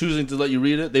if they're choosing to let you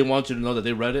read it, they want you to know that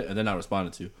they read it and they're not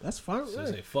responding to you. That's fine. So Yeah.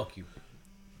 they say, fuck you.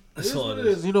 It That's is all what it it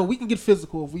is. is. You know, we can get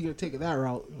physical if we can take it that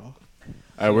route. You know.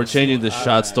 All right, we're changing the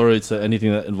shot story to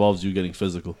anything that involves you getting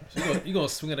physical. You gonna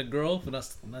swing at a girl for not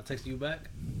texting you back?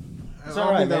 It's I'll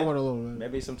all right, leave that man. one alone, man.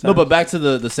 Maybe sometimes. No, but back to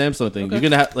the Samsung thing. Okay. You're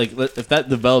gonna have if that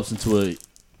develops into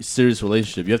serious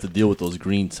relationship, you have to deal with those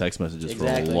green text messages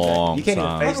Exactly, for a long You can't even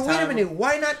time. FaceTime. Wait a minute.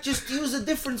 Why not just use a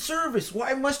different service?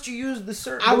 Why must you use the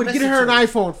service? I would get her an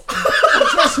iPhone.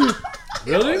 Trust me.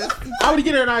 Really? I would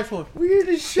get her an iPhone. Weird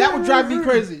as shit. That would drive me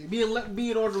crazy. Being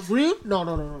on the green?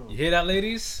 No. You hear that,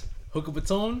 ladies? Hook up a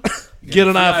tone. Get an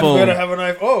You better iPhone. have an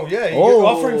iPhone. Oh yeah, you're Oh.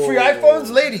 offering free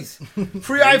iPhones, ladies.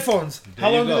 Free iPhones. How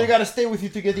you long do go. they gotta stay with you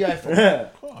to get the iPhone?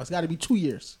 Oh, it's got to be 2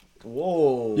 years.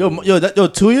 Whoa. Yo,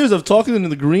 2 years of talking in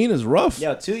the green is rough.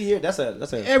 Yo, 2 years. That's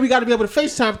a. And we got to be able to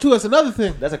FaceTime too. That's another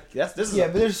thing. This is. Yeah,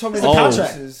 but there's so many Oh,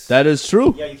 services. that is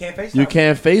true. Yeah, you can't FaceTime. You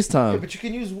can't Yeah, FaceTime. but you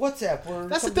can use WhatsApp or.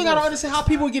 That's the something thing I don't else. understand. How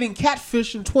people are getting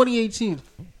catfish in 2018.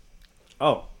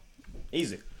 Oh,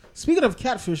 easy. Speaking of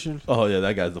catfishing, Oh yeah,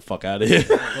 that guy's the fuck out of here.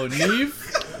 Oh,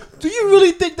 Neve. do you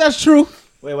really think that's true?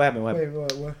 Wait, what happened? What happened?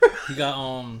 Wait, what? He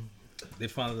got They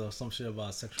found out some shit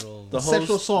about sexual.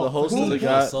 Sexual assault. The host Who? of the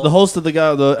guy, Assault. the host of the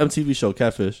guy, the MTV show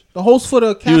Catfish. The host for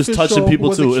the He was catfish touching show people,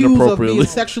 was too, accused of inappropriately. being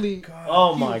sexually.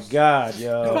 Oh my God, It's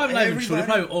yo. probably not even true. They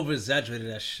Everybody- probably over exaggerated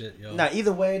that shit, yo. Nah,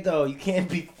 either way though, you can't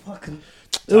be fucking.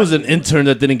 It was an intern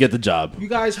that didn't get the job. You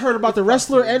guys heard about the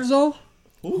wrestler Enzo?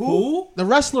 Who? The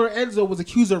wrestler Enzo was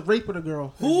accused of raping a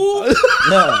girl. Who?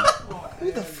 Nah.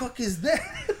 Who the fuck is that?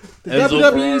 The Enzo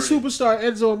WWE Ferrari. superstar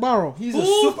Enzo Amaro. He's a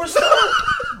superstar.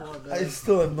 I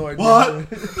still have no idea.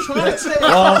 Trying to say,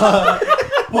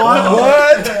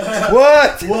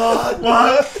 What?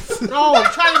 no,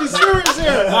 I'm trying to be serious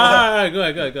here. All right, go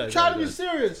ahead. Trying to be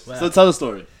serious. So tell the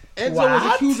story. Enzo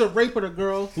was accused of raping a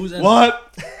girl, Who's Enzo?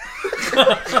 What?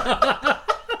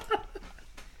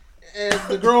 and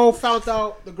the girl found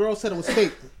out. The girl said it was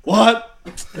fake. What?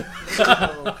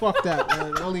 Oh, fuck that,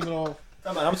 man. I don't even know.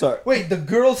 I'm sorry. Wait, the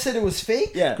girl said it was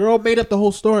fake. Yeah. Girl made up the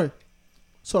whole story,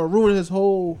 so it ruined his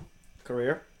whole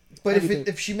Career. But Everything.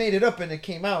 if she made it up and it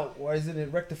came out, why isn't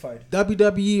it rectified?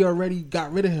 WWE already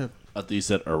got rid of him. I thought you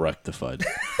said erectified.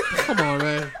 Come on,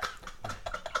 man.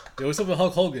 Yo, what's up with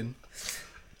Hulk Hogan?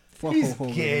 Fuck He's Hulk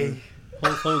Hogan, gay. man.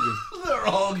 Hulk Hogan. They're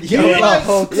all gay.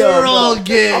 Yo, They're all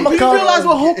gay. I'm Do a you call realize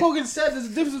what Hulk Hogan said? There's a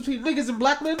difference between niggas and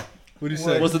black men. What do you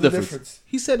say? What's the difference?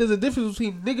 He said there's a difference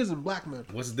between niggas and black men.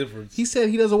 What's the difference? He said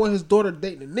he doesn't want his daughter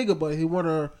dating a nigga, but he want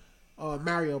her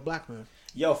marry a black man.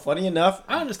 Yo, funny enough,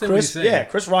 I understand what Chris. he's saying. Yeah,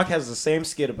 Chris Rock has the same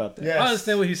skit about that. Yes. I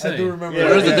understand what he's saying. I do remember. Yeah,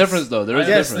 There is that. a difference, though. There is a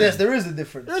Yes, difference. yes, there is a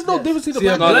difference. There's no Yes. difference between See,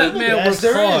 a a black black man. man Yes, works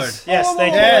there hard. is. Yes,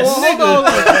 thank Yes. you.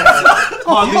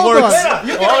 Hardly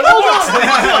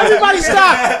Everybody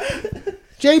stop.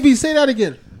 JB, say that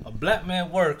again. A black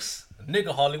man works. A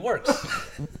nigga hardly works.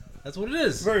 That's what it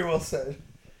is. Very well said.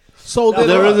 So then,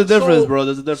 There is a difference, so- bro.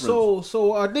 There's a difference.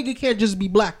 So a nigga can't just be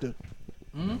black then.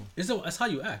 That's how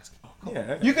you act.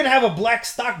 Yeah. You can have a black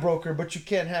stockbroker, but you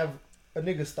can't have a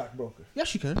nigga stockbroker.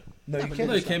 Yes, you can. No, you can't.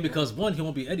 No, you can't because one, he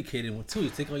won't be educated, and two, he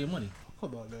take all your money.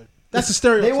 Come on, man. That's a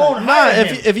stereotype. They won't Nah, hire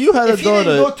him. if you had a If he didn't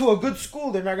go daughter, to a good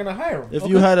school, they're not gonna hire him. if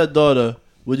you had a daughter,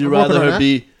 would you I'm working rather on her that.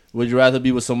 be? Would you rather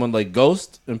be with someone like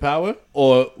Ghost in Power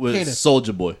or with Kanan.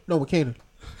 Soldier Boy? No, we can't.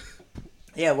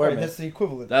 Yeah, word, Right, man. that's the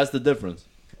equivalent. That's the difference.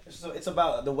 So it's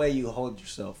about the way you hold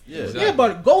yourself. Yeah. Yeah,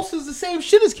 but Ghost is the same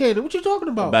shit as Kanan. What you talking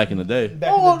about? Back in the day.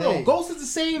 Back Oh in the day. no, Ghost is the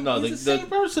same. No, he's the- the same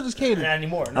person as Not Kanan.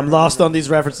 anymore. I'm lost on these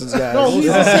references, guys. No, he's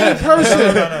the same person.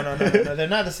 No, they're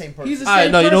not the same person. He's the Alright,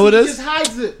 same no, you person. know who it He is? just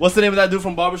hides it. What's the name of that dude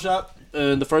from Barbershop?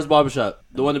 In the first Barbershop,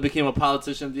 the one that became a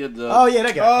politician. The Oh yeah,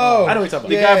 that guy. Oh, I know what you're talking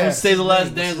the about. guy yeah. from Stay the Last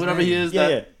What's Dance, his whatever name? he is. Yeah,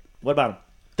 that, yeah. What about him?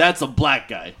 That's a black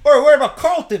guy. Or what about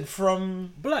Carlton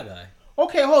from? Black guy.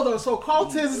 Okay, hold on. So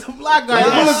Carlton is the black guy.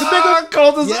 Yes. Will is the nigga.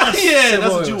 Carlton's Yes. yeah,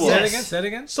 that's what you Say want. it again. Say it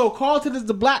again. So Carlton is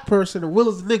the black person and Will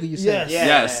is the nigga. You said. Yes. Yeah.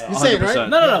 Yes, You say it, right? 100%.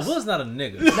 No. Will's not a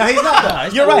nigga. No, he's not. Though.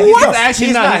 he's You're not. right. He's not.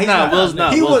 actually not. He's not. Will's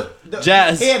not. He Will- was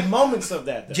Jazz. He had moments of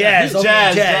that. Though. Jazz. Okay,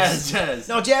 Jazz.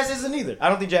 No, Jazz isn't either. I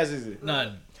don't think Jazz is either.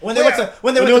 Nah. When they went to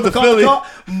When they went to MacArthur Philly. Park-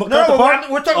 No, MacArthur Park.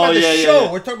 we're talking Oh, about the yeah, yeah, show.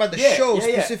 yeah. We're talking about the Yeah, show yeah,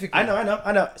 yeah. specifically.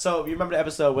 I know. So you remember the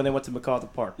episode when they went to MacArthur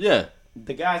Park? Yeah.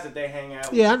 The guys that they hang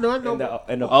out. Yeah, I know. In the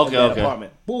Okay, in the okay.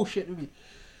 apartment. Bullshit.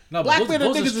 No, Black but men and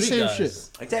those are niggas the street same guys. shit.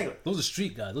 Exactly. Those are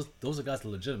street guys. Those are guys, the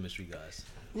legitimate street guys.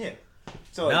 Yeah.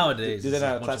 So Nowadays, do they it's not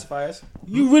like a bunch classify us?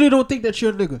 You really don't think that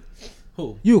you're a nigga?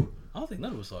 Who? You. I don't think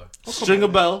none of us are. Stringer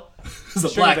Bell is a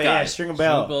black guy. Yeah, Stringer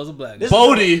Bell. Bell's a black guy. This-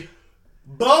 Bodie,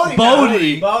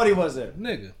 Bodie was it?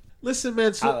 Nigga. Listen,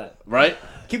 man. So Holla. right?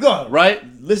 Keep going. Right?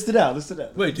 List it out.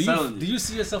 Wait, do Telling you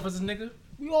see yourself as a nigga?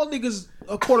 we all niggas,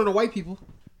 according to white people.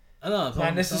 I know.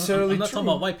 Not necessarily I'm not true. talking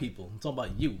about white people. I'm talking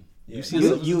about you. You see You,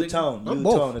 yourself as a you nigga? tone. I'm You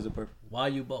both. tone is a perfect. Why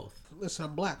you both? Listen,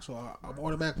 I'm black, so I'm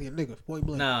automatically a nigga. Point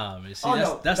blank. Nah, man. See,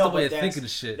 Oh, that's no, the way but of thinking of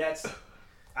shit. That's.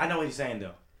 I know what he's saying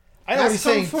though. I know what That's he's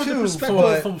saying from the too. perspective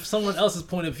but From someone else's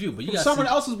point of view, but you From got someone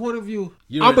else's point of view,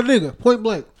 You're I'm a a- nigga. Point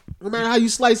blank. No matter how you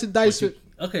slice and dice it,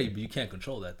 Okay, but you can't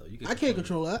control that though. You can I can't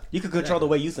control that. You can control the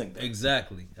way you think.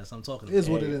 Exactly. That's what I'm talking It is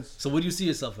about. what it is. So, what do you see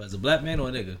yourself as? A black man or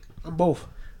a nigga? I'm both.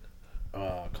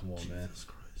 Oh, come on, man.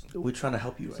 We're trying to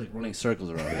help you. Right? Running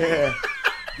circles around here.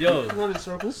 Yo, I run in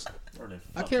circles.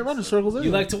 I can't run in circles. you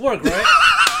Anyway. like to work, right?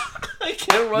 I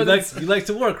can't run. You like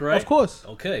to work, right? Of course.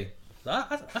 Okay.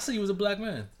 I see you as a black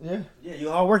man. Yeah,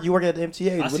 you all work. You work at the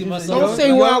MTA. I see What myself. Don't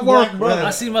say where I work, bro. I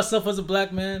see myself as a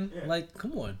black man. Like,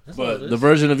 come on. That's all But it the is.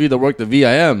 version of you that worked the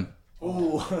VIM,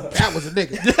 That was a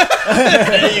nigga.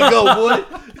 there you go, boy.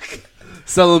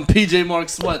 Selling PJ Mark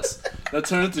sweats that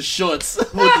turn into shorts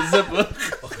with the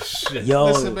zipper. Shit. Yo,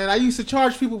 Listen, man, I used to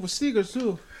charge people for sneakers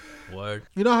too. Word.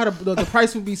 You know how the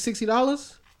price would be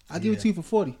 $60? I give it to you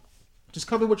for $40. Just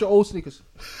come in with your old sneakers.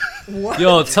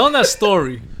 Yo, telling that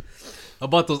story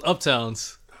about those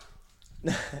uptowns.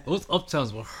 Those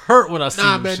uptowns were hurt when I seen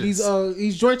Nah, them man, shits.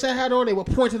 these joints I had on, they were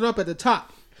pointed up at the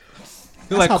top.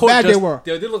 They're That's how bad they were.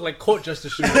 They look like court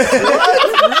justice shoes.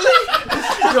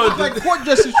 Yo, like court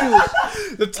justice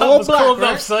shoes. The top All was black, curled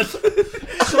right? up, son.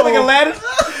 So, like a ladder.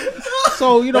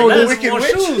 So you know, Like this more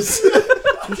shoes.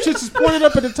 them shits is pointed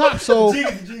up at the top. So they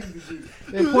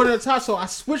pointed at the top. So I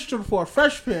switched them for a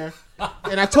fresh pair,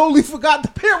 and I totally forgot the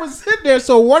pair was in there.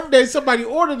 So one day somebody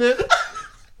ordered it.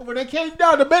 When they came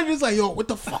down, the manager's like, "Yo, what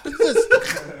the fuck is this?"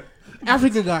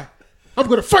 African guy. I'm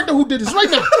gonna find out who did this right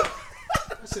now.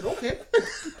 I said, "Okay."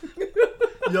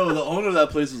 Yo, the owner of that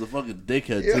place was a fucking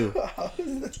dickhead too.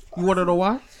 You want to know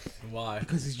why? Why?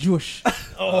 Because he's Jewish.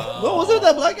 what was it?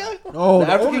 That black guy? Oh,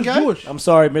 the African owner's guy? Jewish. I'm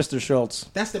sorry, Mr. Schultz.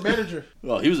 That's the manager.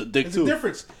 Well, he was a dick There's too. a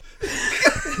difference.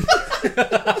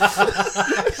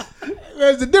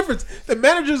 There's a difference. The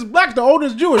manager's black. The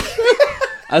owner's Jewish.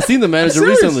 I seen the manager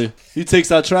serious. recently. He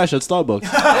takes out trash at Starbucks.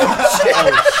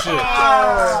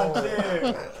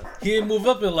 He didn't move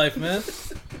up in life, man.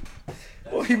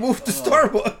 Well, he moved to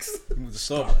Starbucks. He moved to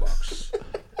Starbucks.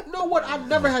 You know what? I've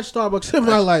never had Starbucks in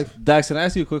my life. Dax, can I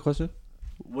ask you a quick question?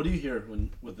 What do you hear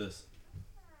with this?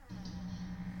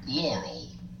 Laurel.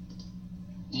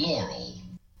 Laurel.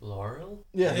 Laurel?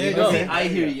 Yeah, There you go. I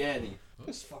hear Yanny.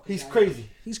 He's crazy.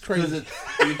 He's crazy.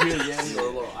 You hear Yanny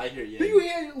or Laurel? I hear Do you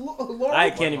Yanny. hear Laurel? I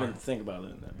can't even think about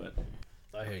it, but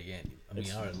I hear Yandy. I mean,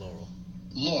 I heard Laurel.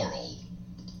 Laurel.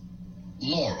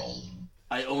 Laurel.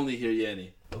 I only hear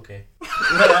Yanny. Okay. He's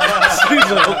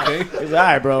like, okay. he's all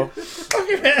right, bro.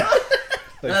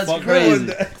 Like, That's fuck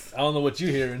crazy. I don't know what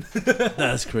you're hearing.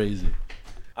 That's crazy.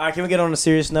 All right, can we get on a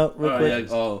serious note real quick?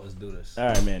 Let's do this. All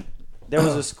right, man. There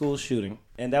was a school shooting,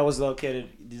 and that was located.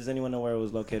 Does anyone know where it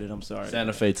was located? I'm sorry.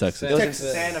 Santa Fe, Texas. It was in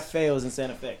Santa Fe. It was in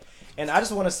Santa Fe. And I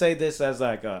just want to say this as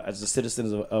as a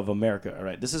citizens of America. All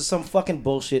right, this is some fucking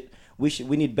bullshit. We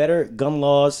need better gun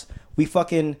laws. We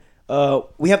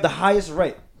have the highest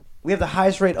rate. We have the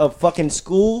highest rate of fucking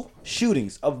school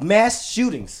shootings, of mass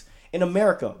shootings in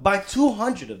America by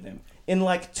 200 of them in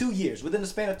like 2 years, within the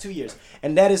span of 2 years,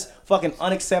 and that is fucking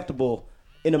unacceptable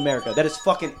in America. That is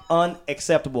fucking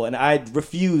unacceptable, and I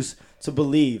refuse to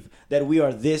believe that we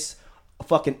are this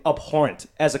fucking abhorrent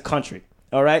as a country.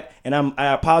 All right, and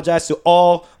I apologize to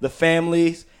all the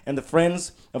families and the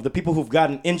friends of the people who've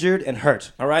gotten injured and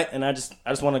hurt. All right, and I just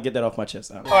want to get that off my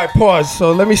chest. All right, pause.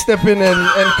 So let me step in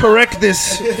and correct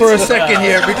this for a second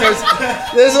here because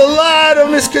there's a lot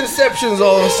of misconceptions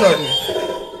all of a sudden.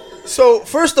 So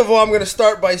first of all, I'm going to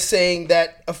start by saying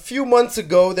that a few months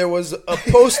ago there was a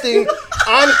posting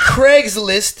on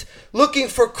Craigslist looking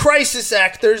for crisis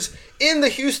actors in the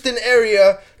Houston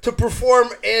area to perform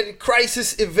a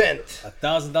crisis event.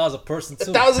 $1,000 a person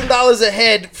too. $1,000 a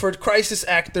head for crisis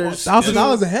actors.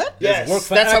 $1,000 a head? Yes, Work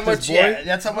for that's how actors, much. boy. Yeah,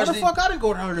 that's how Why much. the fuck I didn't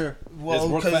go down there? Well, It's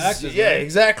work for 'cause- actors, yeah, man.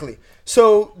 exactly.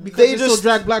 So Because they they just still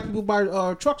drag black people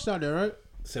by trucks down there, right?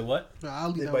 Say what? Nah, I'll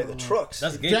leave that by one the alone. trucks.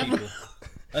 That's gay Jab- people.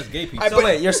 That's gay people. So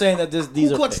wait, you're saying that these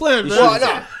Ku are Klux fake. Klan, These man. Well,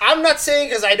 no, I'm not saying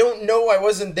because I don't know. I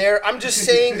wasn't there. I'm just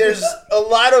saying there's a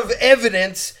lot of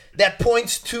evidence that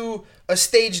points to a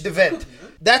staged event.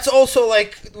 That's also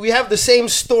like we have the same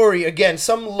story again.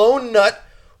 Some lone nut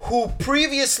who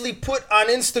previously put on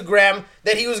Instagram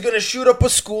that he was going to shoot up a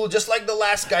school, just like the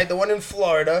last guy, the one in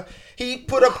Florida. He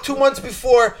put up 2 months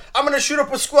before, I'm going to shoot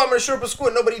up a school,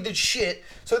 and nobody did shit.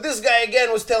 So this guy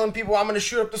again was telling people, I'm going to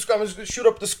shoot up the school, I'm going to shoot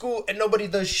up the school, and nobody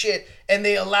does shit, and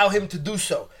they allow him to do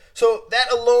so. So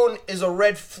that alone is a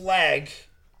red flag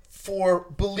for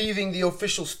believing the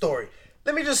official story.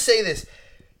 Let me just say this.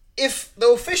 If the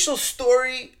official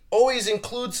story always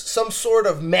includes some sort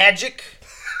of magic,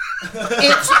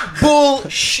 it's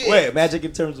bullshit. Wait, magic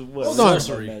in terms of what? Hold on.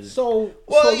 Sorcery. So,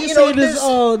 Well, so you you know,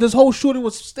 saying this whole shooting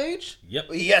was staged? Yep.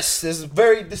 Yes, there's a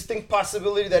very distinct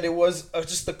possibility that it was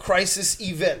just a crisis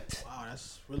event. Wow,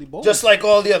 that's Really bold. Just like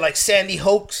all the like Sandy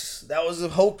hoax, that was a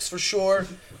hoax for sure.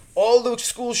 All the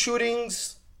school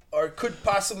shootings could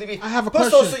possibly be. I have a Plus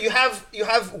question. also you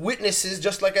have witnesses,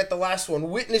 just like at the last one.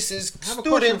 Witnesses, I have a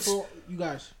question students, for you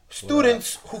guys.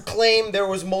 students who claim there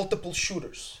was multiple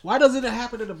shooters. Why doesn't it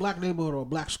happen in a black neighborhood or a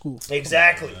black school?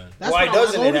 Exactly. That's Why what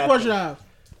doesn't the it only happen? question I have.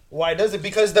 Why does it?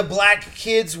 Because the black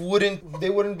kids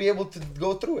wouldn't be able to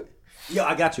go through it. Yo,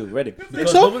 I got you. Ready?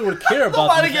 Because so? nobody would care about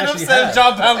Nobody them get actually upset if had.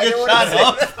 John Brown gets shot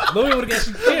up. Nobody would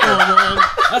actually care.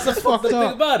 That's the fucked up.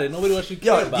 thing about it. Nobody would actually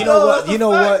Yo, care about you it. know No, what? that's You a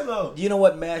know fact, what? though. You know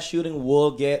what? Mass shooting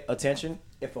will get attention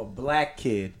if a black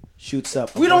kid shoots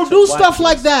up. We don't do stuff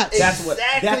like that. That's what.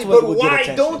 Exactly, That's what but will get why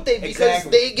attention. don't they? Because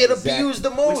Exactly. they get Exactly. abused the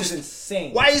most. Which is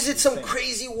insane. Why is it some Insane.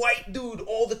 crazy white dude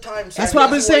all the time? That's what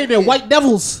I've been saying. They're kid? white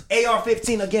devils.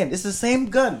 AR-15 again. It's the same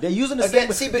gun. They're using the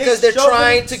Again, same. see, because they're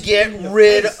trying to get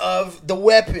rid of the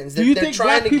weapons. Do you They're think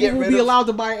trying black to people get will rid be of. allowed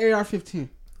to buy AR-15?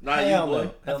 Not you, Hell boy.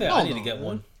 no. I think I need to get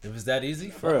one. If it's that easy.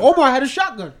 For real. Omar had a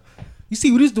shotgun. You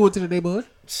see what he's doing to the neighborhood?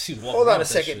 Hold on a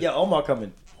second. Yeah, Omar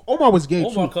coming. Omar was gay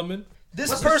Omar too. coming.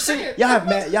 This person, Y'all have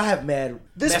mad.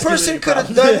 this masculinity person could have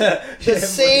problems. done the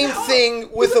same thing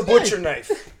with a butcher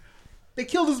knife. They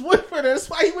killed his boyfriend. That's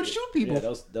why he would shoot people. Yeah, that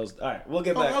was all right. We'll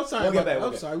get Oh, back. I'm sorry We'll get about back. that. We'll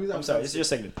I'm get- sorry. We- I'm sorry. It's your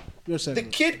segment. You're The saying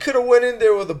kid could have went in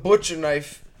there with a butcher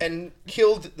knife and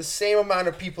killed the same amount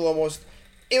of people almost.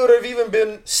 It would have even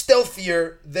been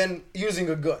stealthier than using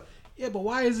a gun. yeah, but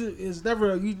why is it? Is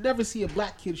never you never see a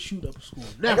black kid shoot up a school?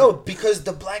 I Never. know, because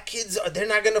the black kids, they're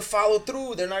not going to follow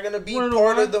through. They're not going to be Wanna know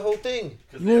part why? of the whole thing.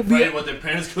 Because You they're won't be- afraid what their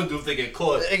parents gonna do if they get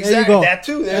caught. Exactly, go. that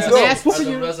too. There That's you an go. ass whooping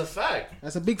you. That's a fact.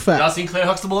 That's a big Y'all fact. seen Claire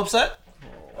Huxtable upset?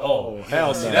 Oh,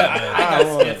 Hell no. I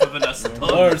got scared for Vanessa.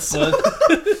 Lord, son.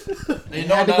 They You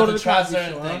know had to not go to to the try Cosby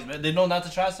certain show, huh? things, man. They know not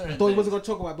to try certain I thought he things. wasn't gonna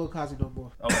talk about Bill Cosby no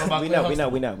more. I'm talking about We Claire know.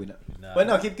 Huxtable. But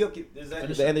no, keep. Is that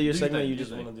the end of your segment? Or you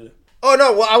just want to do that? Oh,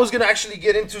 no. Well, I was going to actually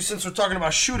get into, since we're talking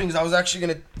about shootings, I was actually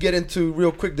going to get into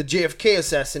real quick the JFK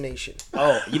assassination.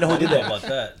 Oh, you know who did How that? about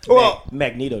that? Well,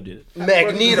 Magneto did it.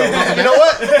 Magneto. You know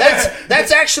what?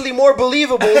 That's actually more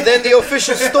believable than the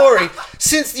official story,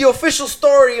 since the official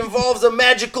story involves a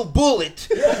magical bullet,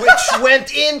 which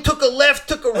went in, took a left,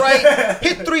 took a right,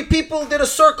 hit 3 people, did a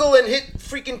circle, and hit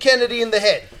freaking Kennedy in the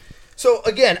head. So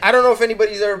again, I don't know if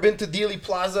anybody's ever been to Dealey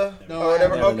Plaza No, or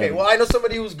whatever. I haven't. Okay, well I know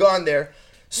somebody who's gone there.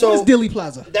 So What is Dilly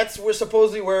Plaza? that's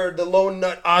supposedly where the lone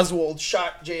nut Oswald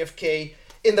shot JFK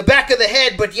in the back of the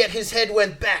head, but yet his head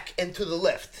went back and to the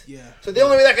left. Yeah. So the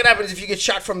only way that could happen is if you get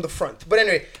shot from the front. But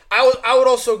anyway, I would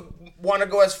also want to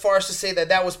go as far as to say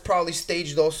that was probably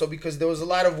staged also, because there was a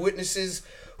lot of witnesses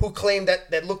who claimed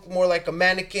that looked more like a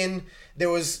mannequin. There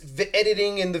was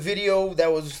editing in the video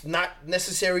that was not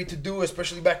necessary to do,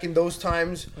 especially back in those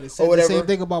times They or said the whatever. same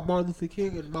thing about Martin Luther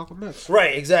King and Malcolm X.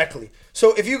 Right, exactly.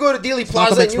 So if you go to Dealey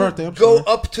Plaza Malcolm and X's you birthday, I'm go sorry.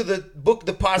 up to the book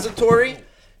depository,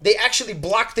 they actually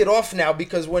blocked it off now,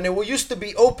 because when it used to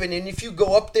be open, and if you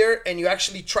go up there and you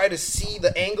actually try to see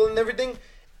the angle and everything,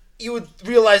 you would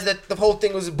realize that the whole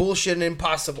thing was bullshit and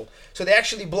impossible. So they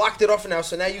actually blocked it off now,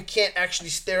 so now you can't actually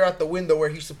stare out the window where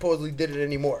he supposedly did it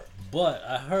anymore. But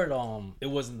I heard it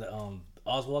wasn't the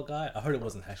Oswald guy. I heard it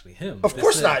wasn't actually him. Of They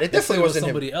course said- not. It they said definitely was wasn't him.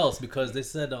 somebody else, because they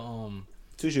said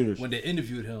 2 shooters. when they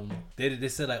interviewed him, they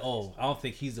said like, oh, I don't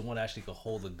think he's the one that actually could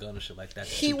hold a gun or shit like that.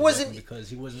 to He shoot the wasn't- weapon because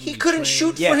he wasn't. He really couldn't trained.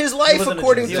 shoot Yeah, for his he life, wasn't a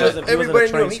according trained- to he wasn't a everybody knew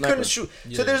him. trained He couldn't sniper.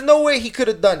 shoot. So there's no way he could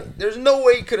have done it. There's no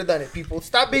way he could have done it, people.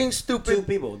 Stop being 2 stupid.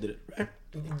 people did it. Right?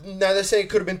 Now they're saying it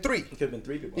could have been 3. It could have been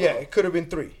 3 people. Yeah, it could have been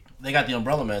 3. They got the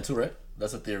Umbrella Man too, right?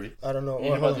 That's a theory. I don't know. You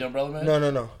hear about the Umbrella Man?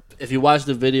 No. If you watch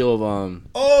the video of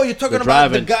Oh, you're talking the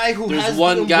about the driving, guy who there's has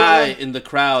one the guy umbrella, in the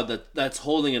crowd that's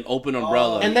holding an open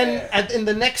umbrella. and then in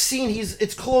the next scene,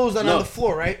 it's closed and No. on the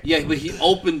floor, right? Yeah, but he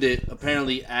opened it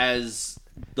apparently as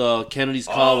the Kennedy's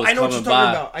car was I know what you're coming talking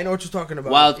by. about. I know what you're talking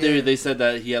about. Wild theory, Yeah. they said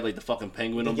that he had like the fucking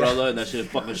penguin umbrella and that shit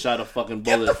fucking shot a fucking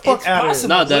bullet. Get the fuck It's out of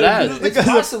possible. here. No, that ass. It's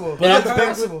possible. But It's I heard-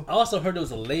 possible. I also heard there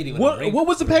was a lady. With What- a rain, what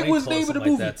was the with a penguin's raincoat or name in the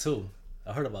something movie? Like that too.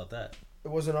 I heard about that. It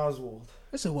wasn't Oswald.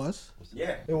 Yes, it was.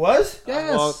 Yeah. It was?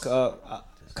 Yes.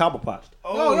 Cobblepot.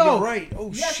 Oh, yo. you're right.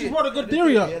 Oh, You actually shit. brought a good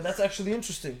theory up. Yeah, that's actually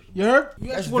interesting. You heard? You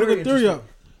That's actually brought a very good theory up. interesting.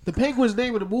 The penguin's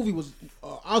name in the movie was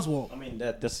Oswald. I mean,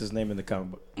 that's his name in the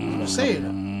comic book. I'm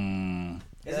saying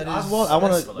Is it Oswald? I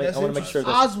want to make sure that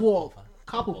Oswald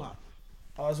Cobblepot.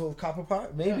 Oswald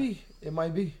Copperpot? Maybe. It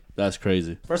might be. That's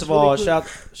crazy. First of all,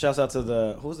 shouts out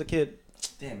to who's the kid?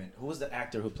 Damn it, who was the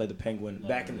actor who played the Penguin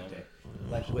back in the day,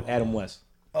 like with Adam West?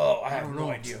 Oh, I have no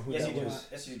idea who Yes, that you do. was.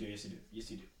 Yes, you do. Yes, you do.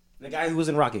 Yes, you do. The guy who was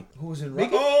in Rocky. Who was in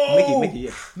Mickey? Oh, Mickey. Yeah.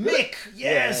 Mick.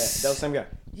 Yeah, Yes. that was the same guy.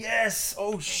 Yes.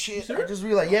 Oh shit. I just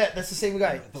realized. Yeah, that's the same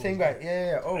guy. Same guy.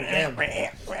 Yeah. Oh damn.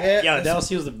 Yeah.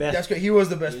 He was the best. That's great. He was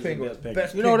the best penguin.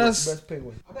 Best You know, that's- best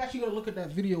penguin. I'm actually gonna look at that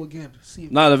video again. See.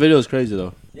 Nah, the video is crazy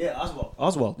though. Yeah,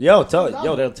 Oswald. Yo,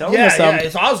 they're telling Yeah, us something. yeah,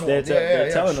 it's Oswald. They're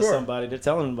Yeah, telling us sure. somebody. They're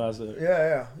telling us it.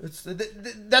 Yeah. It's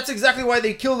that's exactly why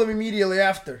they killed him immediately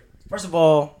after. First of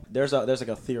all, there's like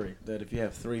a theory that if you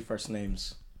have 3 first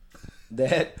names,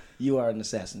 that you are an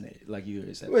assassinated. Like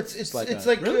you said. It's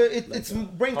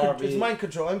brain control. It's mind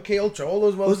control. MK Ultra. All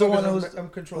those Who's the one motherfuckers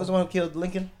who's control. Who's the one who killed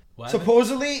Lincoln?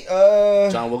 Supposedly,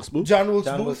 John Wilkes Booth. John Wilkes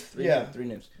John Booth. Booth. Yeah, 3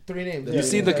 names. 3 names. You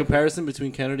seen the comparison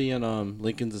between Kennedy and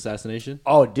Lincoln's assassination?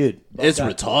 Oh, dude, It's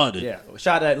retarded. Yeah,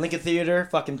 shot at Lincoln Theater.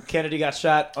 Fucking Kennedy got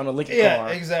shot on a Lincoln Yeah,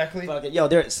 car. exactly. Fucking, yo,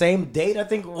 they're same date, I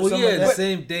think. Or Oh something yeah, like the that.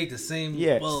 same date, the same.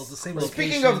 Yeah. Well, the same location.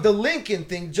 Speaking of the Lincoln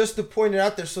thing, just to point it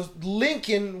out there, so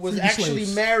Lincoln was Free actually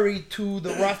slaves. married to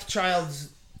the Rothschild's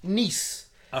niece.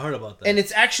 I heard about that. And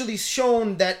it's actually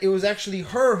shown that it was actually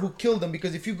her who killed him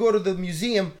because if you go to the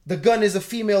museum, the gun is a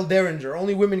female Derringer.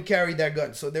 Only women carried that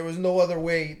gun, so there was no other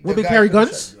way. the Women guy carry could have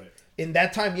guns? shot. In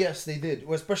that time, yes, they did.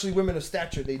 Well, especially women of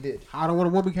stature, they did. I don't want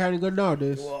a woman carrying a gun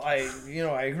nowadays. Well, I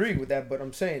agree with that, but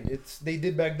I'm saying they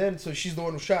did back then. So she's the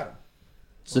one who shot him.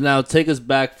 So now take us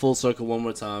back full circle one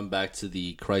more time back to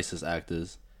the crisis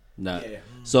actors. Now,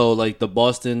 so like the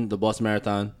Boston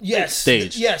Marathon. Yes.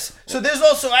 Stage. Yes. So there's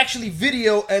also actually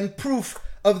video and proof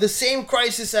of the same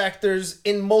crisis actors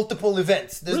in multiple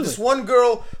events. There's this one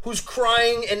girl who's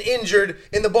crying and injured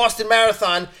in the Boston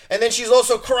Marathon, and then she's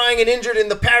also crying and injured in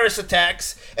the Paris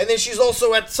attacks, and then she's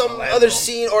also at some other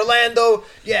scene, Orlando.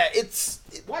 Yeah, it's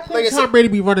Why couldn't like I Tom said, Brady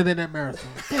be running in that marathon?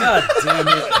 God damn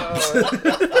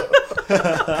it!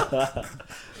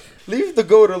 leave the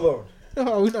goat alone.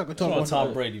 No, we're not gonna talk Come on, about Tom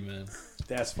that. Brady, man.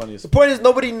 That's funny. The point is,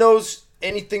 nobody knows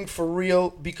anything for real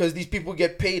because these people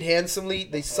get paid handsomely.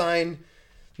 They sign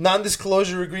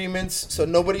non-disclosure agreements, so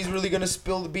nobody's really gonna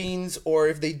spill the beans. Or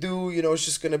if they do, it's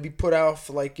just gonna be put out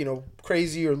for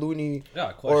crazy or loony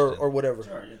Yeah, question. or whatever.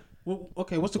 Well,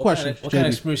 okay, what's the What question? kind of JB?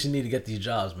 experience you need to get these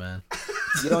jobs, man?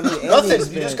 You don't need any Nothing. You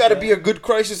experience, just got to man. be a good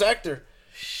crisis actor.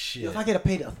 Shit. If I get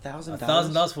paid $1,000,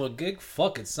 $1,000 for a gig?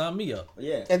 Fuck it, sign me up.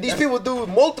 Yeah. And these people do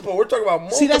multiple. We're talking about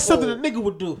multiple. See, that's something a nigga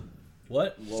would do.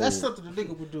 What? That's something a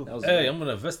nigga would do. Hey, I'm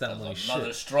gonna invest that money. Another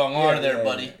Shit. strong arm there,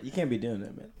 buddy. You can't be doing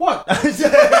that, man. What?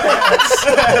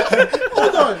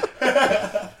 Hold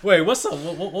on. Wait, what's up?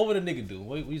 What would a nigga do?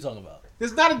 What are you talking about?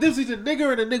 There's not a difference between a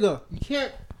nigger and a nigga. You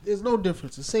can't. There's no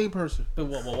difference. The same person. But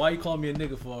why you calling me a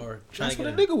nigga for trying That's to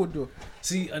what get a nigga would do.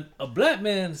 See, a black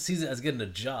man sees it as getting a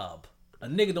job. A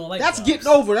nigga don't like That's jobs. getting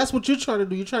over. That's what you're trying to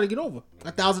do. You're trying to get over.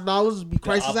 $1,000 to be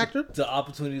crisis actor. The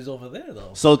opportunity's over there,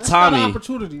 though. So That's not an Tommy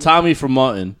opportunity. from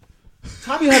Martin.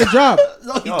 Tommy had a job.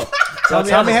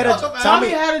 Tommy had a Tommy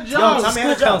had a job. Tommy School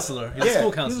had a job. counselor. He's a Yeah. school He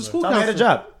was a counselor. school Tommy had a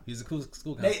counselor. job. He's a school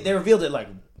They counselor. revealed it like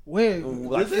Where?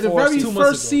 Like in the 4 very 2 months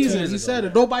first ago, 2 season, years he ago. said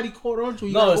it. Nobody caught on to.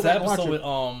 You No, gotta it's go the back and watch episode it.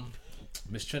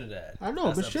 with Miss Trinidad. I know,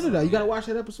 That's Miss the Trinidad. episode. You gotta watch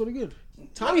that episode again.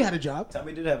 Tommy had a job.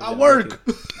 Tommy did have. A I job. work.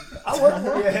 I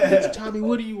work. Yeah. Tommy,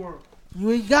 what do you work?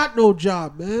 You ain't got no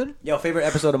job, man. Yo, favorite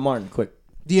episode of Martin? Quick.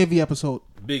 DMV episode.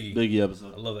 Biggie.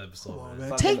 episode. I love that episode. Come on, man.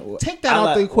 man. Fucking- Take that I out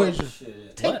like- the equation.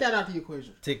 shit. Take What? that out the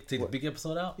equation. Take the Biggie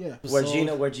episode out. Yeah. Where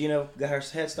Episode- Gina got her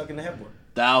head stuck in the headboard.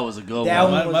 That was a good That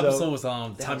one. My, was my a- episode was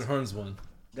that Tommy was- Hearns one.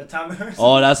 The Tommy Hearns.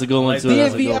 Oh, that's a good one Like too.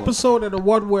 That's a DMV good one. episode and the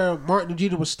one where Martin and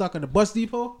Gina was stuck in the bus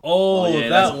depot. Oh, Oh yeah, that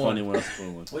that's a one. funny one. That's a funny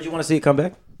one. Would you want to see it come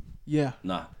back? Yeah.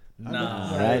 Nah,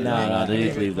 Nah. Right now. nah, they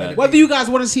need to leave that. Whether you guys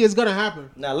want to see it's gonna happen.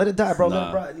 Nah, let it die, bro.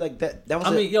 Nah. Let it, like that was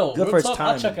I mean, yo, good real first talk, time.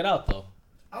 I'll check it out though.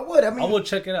 I would. I mean, I will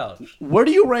check it out. Where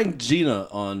do you rank Gina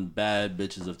on bad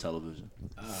bitches of television?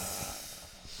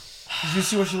 Did you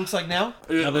see what she looks like now?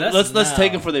 but that's let's now.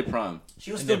 take them for their prime.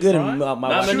 she was in still their good in prime? my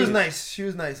Not Wife. She many- was nice. She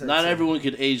was nice. I'd Not say. everyone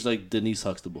could age like Denise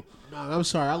Huxtable. No, I'm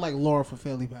sorry. I like Laura from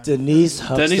Family Matters. Denise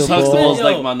Huxtable. Denise Huxtable's Yo.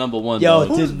 like my number one. Yo,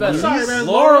 dog. Denise. better? Sorry, man.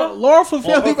 Laura? Laura from Or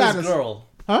Family Urkel's Matters. girl.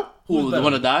 Huh? Who, the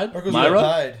one that died? Urkel's Myra?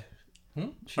 died.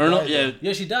 She Erno? died, Yeah.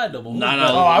 Yeah, she died though. But who's Nah,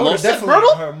 better? Oh, I would Well, have definitely.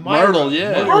 Myrtle? Her, Myra. Myrtle,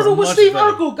 yeah. Myrtle. Myrtle was much Steve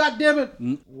better. Urkel. God damn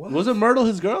it. Wasn't Myrtle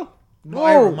his girl? No.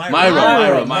 Myra,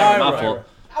 my fault.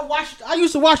 I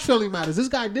used to watch Family Matters. This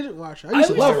guy didn't watch it. I I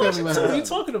used to love watch Family it too. What are you Matters.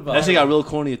 talking about? That shit got real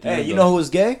corny at the Hey, end. you though. know who was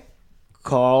gay?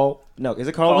 Carl. No, is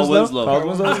it Carl, Carl Winslow? Winslow. Carl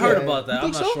Winslow. I heard Yeah. about that. You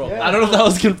I'm think not so? sure. Yeah. I don't know if that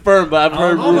was confirmed, but I've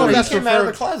heard don't know if rumors. that's He came out of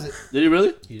the confirmed. closet. Did he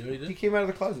really? He already He did? came out of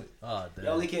the closet. Oh, damn.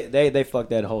 Yo, they fucked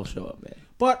that whole show up, man.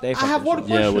 But They I have fucking one should.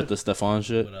 question. Yeah, with the Stefan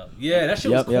shit. What up? Yeah, that shit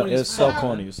Yep, was yep. corny It as was so fuck.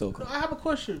 corny. It was so corny. I have a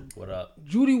question. What up?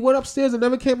 Judy went upstairs and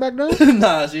never came back down?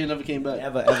 Nah, she never came back.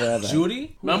 Ever.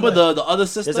 Judy? Remember the other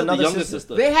sister, There's the another younger sister.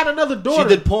 sister. They had another She daughter.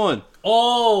 did porn.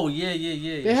 Oh, yeah.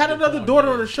 They had another daughter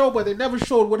on the show, but they never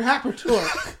showed what happened to her.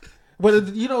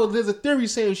 But there's a theory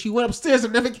saying she went upstairs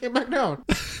and never came back down.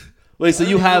 Wait, so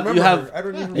you have I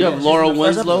don't even you have Laura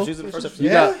Winslow. She's in the first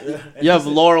episode. You have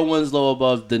Laura Winslow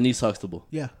above Denise Huxtable.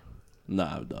 Yeah.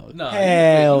 Nah, dog. No,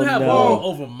 Hell you have no. her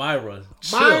over Myra.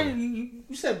 Chill. Mine,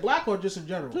 you said black or just in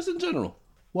general? Just in general.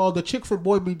 Well, the chick from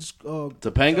Boy Meets Topanga.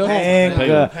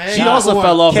 Topanga. She also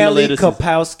fell off in the Kelly latest season.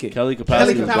 Kapowski. Kelly Kapowski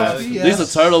Kelly was Kapowski, bad. yes.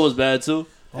 Lisa Turtle was bad too.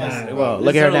 Well,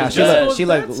 look at her now. Turtle She was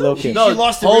like bad. low kid. No, She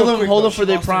lost it hold real them, quick, hold though. them for She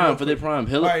their lost it prime, real for their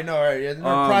prime. All right, no, all right. Yeah, in her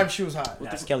prime, she was hot.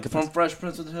 That's Kelly From Kapowski. Fresh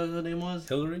Prince, what the hell her name was?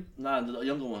 Hillary? Nah, the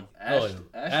younger one. Ashley.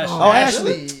 Oh,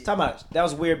 Ashley. Ashley. Talk about that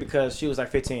was weird because she was like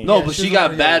 15. No, Yeah, but she she was got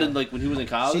already bad young. in like when he was in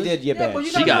college. She did get Yeah, bad. but you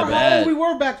She gotta got remember how bad. old we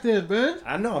were back then, man.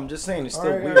 I know. I'm just saying it's All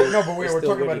still right, weird. No, but It's we're still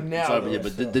talking about weird. it now. Sorry, but yeah, though,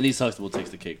 but so. Denise Huxtable takes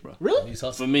the cake, bro. Really? Denise For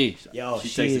Huxtable. me, Yo, she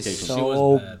she takes the is cake. so She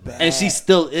was bad. and she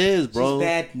still is, bro. She's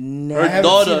bad Her now. haven't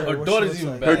daughter- seen Her what daughter's she even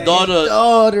looks bad. Her daughter,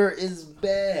 daughter is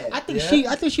bad. I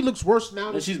think she looks worse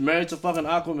now. and she's married to fucking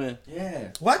Aquaman. Yeah.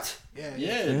 What? Yeah.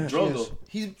 Yeah, she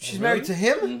Drogo. She's married to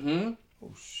him? Mm-hmm.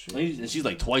 Oh shit. And she's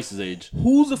like twice his age.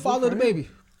 Who's the father of the baby?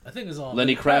 I think it's on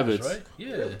Lenny Kravitz. right?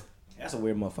 Yeah. That's a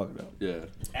weird motherfucker though.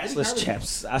 Yeah. Assless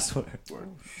chaps. I swear.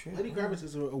 Lenny Kravitz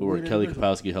is a Where weird Kelly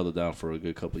individual. Kapowski held it down for a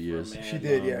good couple years, She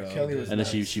did, yeah. Kelly was. and then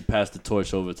she passed the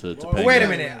torch over to Topanga. Wait a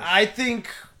minute. I think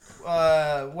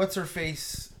what's her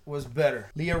face was better.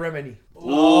 Leah Remini.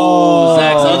 Oh,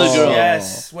 Zach's other girl.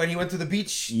 Yes, when he went to the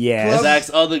beach. Yes. club. Zach's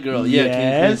other girl. Yeah, King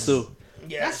Yes. Queen too.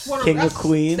 Yes. That's one of King of that's,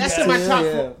 Queens. That's in my Yeah. top.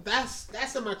 Yeah.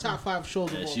 That's in my top 5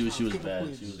 shows. Yeah, of all she was time, King of bad.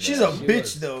 Queens. She was She's bad. a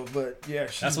bitch though, but yeah,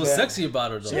 she's That's what's bad. sexy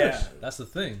about her, though. Yeah. That's the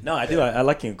thing. No, I do. I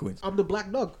like King of Queens. I'm the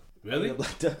Black Doug. Really?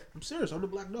 Black Duck. I'm serious. I'm the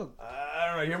Black Doug. I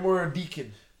don't know. You're more a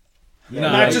deacon. Yeah,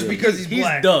 Nah, Not yeah, just yeah. because he's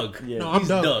black. Doug. Yeah. No, I'm He's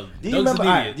Doug. Doug. Do you Doug's remember? an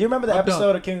Alright, idiot. do you remember the I'm episode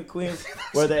done. of King of Queens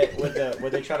where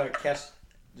they try to catch,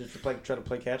 just to try to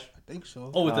play catch? I think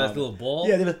so. Oh, with that little ball?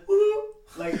 Yeah, they're like, woo,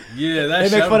 like Yeah, they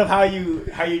that's make fun of how you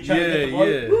try to get the ball.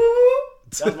 Yeah. Woo.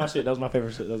 That was my shit. That was my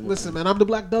favorite shit. That was my Listen, man, I'm the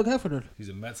Black Doug Heffernan. He's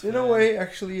a Mets In fan. a way,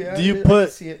 actually, yeah. Do you I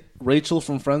put- see it? Rachel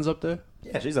from Friends up there?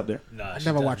 Yeah, she's up there. Nah, I she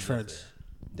never definitely watched is Friends.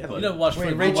 there. You never watched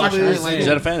Friends. Rachel You watched is- Roseanne.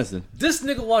 Jennifer Aniston. This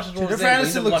nigga watches Roseanne. Jennifer but he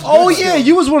Aniston never looks- watched Oh Roseanne. yeah,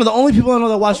 you was one of the only people I know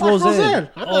that watched Watch Roseanne. Roseanne.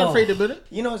 I'm not Oh. afraid to admit it.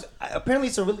 You know, apparently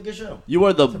it's a really good show. You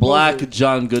are the black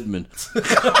John Goodman.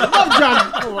 I love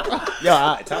John.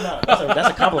 Yo, time out. That's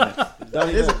a compliment. Don't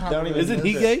is a even, don't even. Isn't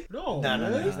he gay? No, No,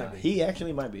 man. he's not. He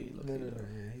actually might be.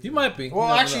 He might be. Well,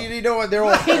 You never actually, know. you know what? They're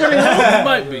all he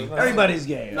might be. Everybody's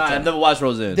gay. Nah, I've never watched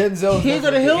Roseanne. Denzel. King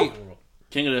of the Hill.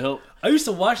 King of the Hill. I used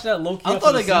to watch that low key. I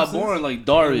thought it got boring like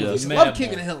Daria. Man, Love King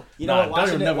of the Hill. You know Nah, what? Watching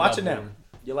Dario it, never watch got it now. bored.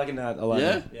 You're liking that a lot.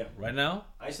 Yeah? now. Yeah. Right now?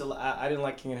 I didn't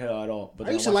like King of Hill at all. But I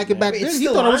then used to watched like it back It's then. He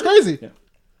still thought it was on? crazy. Yeah.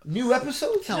 New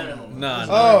episodes? Nah.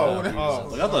 Oh. nah.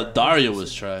 Like, I thought Daria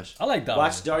was trash. I like that.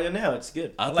 Watch Daria now. It's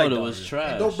good. I like thought it Daria. was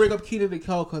trash. Don't bring up Keenan and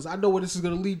Kel because I know where this is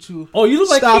going to lead to. Oh, you look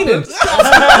like Stop Keenan. it.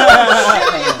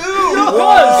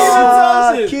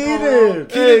 Keenan. Keenan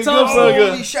Hey, Thompson.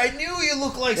 Holy shit, I knew you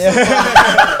looked like somebody.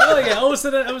 Oh yeah, I always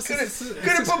said that. I was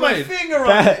Couldn't put my finger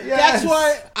on it. That's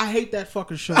why I hate that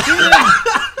fucking show.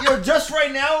 Yo, just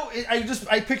right now,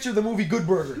 I picture the movie Good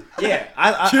Burger. Yeah,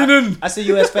 I Keenan. I see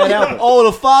you as Fat Albert. Oh,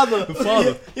 the father.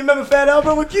 The You remember Fat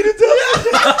Albert with Keenan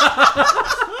Thompson?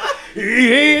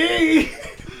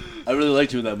 I really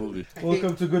liked you in that movie.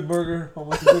 Welcome to Good Burger. Home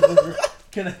with the Good Burger.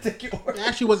 Can I take your order? It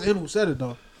actually wasn't him who said it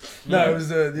though. No, it was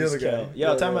the other guy.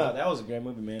 Yo, time out. That was a great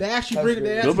movie, man. They actually bring it.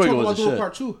 They actually Good Burger talk was about the doing shit.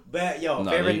 part 2. Bad, yo,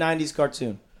 Nah, favorite they- 90s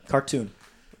cartoon.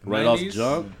 Right off 90s?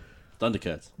 jump.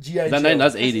 Thundercats. G.I. That's Joe. 80s.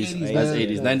 80s, That's man.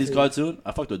 80s. Yeah, 90s cartoon.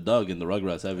 I fucked with Doug in the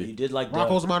Rugrats You heavy. did like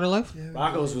Rocco's Modern Life.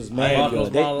 Rocco's was mad Rocco's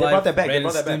good. They Modern brought Life, that back. They Ren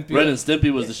brought that and back. Ren and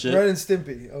Stimpy was the shit. Ren and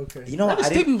Stimpy. Okay. You know what?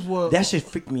 Ren and Stimpy was- That shit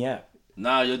freaked me out.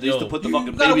 Nah, they used to put the you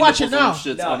fucking gotta baby watch nipples it now. and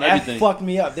shit No, on that everything. fucked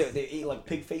me up. They eat like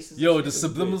pig faces. Yo, and the shit.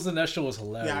 subliminals in that show was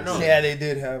hilarious. Yeah, I know. Yeah, they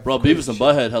did have. Bro, Beavis and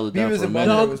Butthead held it down Beavis for a and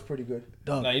minute. Butthead was pretty good.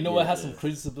 Now you know what has some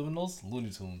crazy subliminals? Looney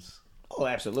Tunes. Oh,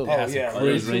 absolutely. Oh, Has some yeah. Oh,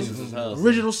 it was crazy racist as hell.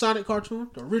 Original Sonic cartoon.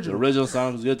 The The original. original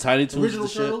song was good. Tiny Toons Original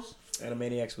was the shit. Turtles.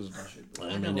 Animaniacs was my shit.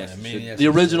 Bro. Maniacs The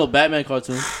original Batman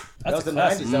cartoon. That was the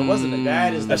classic. 90s. That wasn't the guy.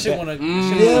 That shit wanna.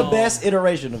 The best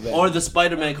iteration of that. Or the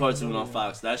Spider-Man cartoon on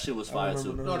Fox. That shit was fire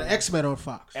too. No, the X-Men on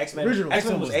Fox. X-Men. Original.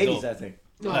 X-Men was was 80s, dope. I think.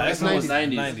 No, Nah, that's X-Men was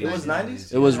 90s. 90s. It was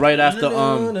 90s? It was right after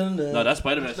No, that's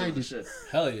Spider-Man. That's 90s. Shit.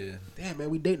 Hell yeah. Damn, man,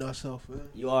 we dating ourselves, man.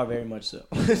 You are very much so.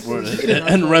 Word.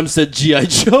 And Rem said G.I.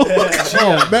 Joe.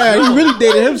 Oh, man, he really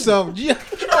dated himself. G.I.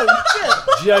 Joe,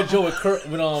 shit. G.I. Joe with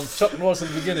Chuck Norris in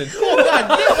the beginning. Oh, God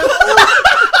damn.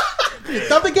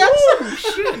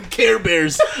 Thundercats? Care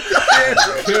Bears.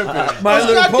 My Those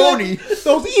Little goddamn- Pony.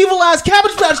 Those evil ass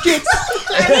Cabbage Patch Kids.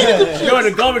 Yo, and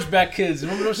the Garbage Bag Kids.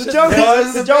 Remember those shit? Those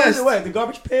are the best. Wait, the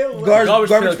garbage pail?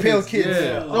 Garbage Pail Kids.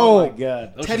 Yeah. Oh my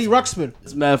god. Teddy Ruxpin.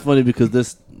 It's mad funny because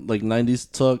this like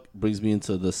 90s talk brings me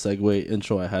into the segue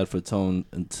intro I had for Tone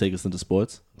and take us into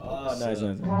sports. Oh, nice.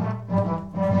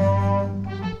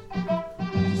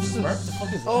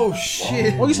 Oh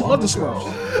shit. Oh, you used to love the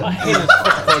Smurfs. I hated this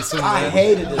fucking cartoon, I man.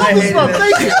 hated this. Smurf,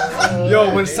 thank you.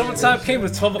 Yo, when summertime came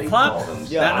at 12 o'clock,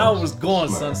 that hour was gone,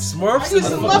 son. Smurfs I used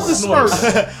to love the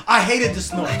Smurfs. I hated the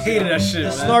Snorks. I hated that shit,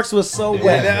 man. Snorks was so Yeah,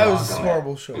 wet. that was a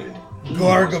horrible show.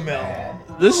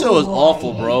 Gargamel. This show is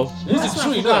awful, bro. This is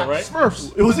true, you know, right?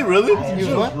 Smurfs. Was it really? He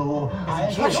was what? Oh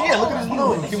shit, look at his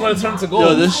nose. He wanted to turn to gold.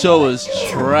 Yo, this show is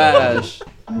trash.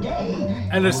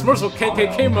 And the Smurfs were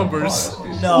KKK members.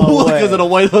 No way. Because of the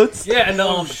white hoods? Yeah, and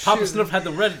Papa Smurf had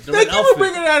the red Thank you for outfit.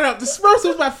 bringing that up. The Smurfs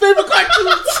was my favorite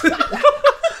cartoon.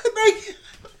 Thank you.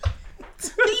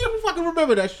 You fucking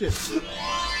remember that shit.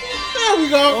 There we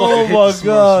go. Oh my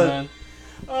god. Man.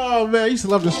 Oh man, I used to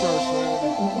love the Smurfs,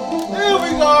 man. There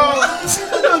we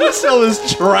go. This show is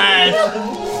trash.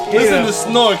 Listen to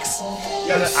Snorks.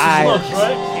 Smurfs,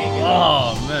 right?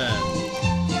 Oh, man.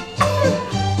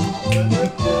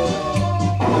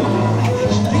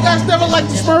 You guys never liked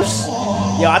the Smurfs?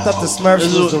 Yo, I thought the Smurfs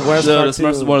was the worst The cartoon.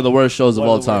 Smurfs is one of the worst shows of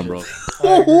all time, bro.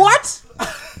 Oh, what?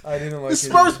 I didn't like The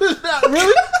it. Smurfs was not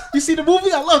really? You see the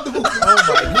movie? I love the movie.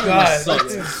 Oh my god, sucked.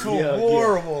 that is so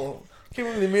horrible. Can't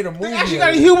believe they made a movie. They actually of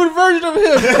got a it. human version of him.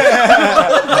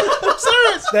 I'm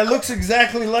serious. That looks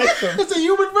exactly like him. It's a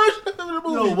human version of him in the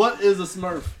movie. Yo, what is a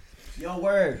Smurf? Yo,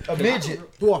 word. A midget.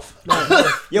 Dwarf.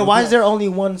 No, Yo, why is there only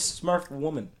one Smurf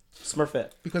woman?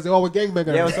 Smurfette. because they all were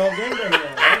gangbangers. Yeah, it was all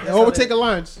gangbanging. They all were taking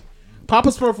lines. Papa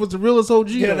Smurf was the realest OG.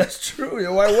 Yeah, though. that's true.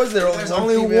 Yo, why was there only There's one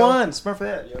only female? one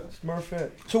Smurfette. Yo.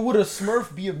 Smurfette. So would a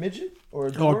Smurf be a midget or a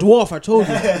Oh, dwarf? dwarf, I told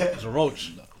you. It's a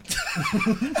roach.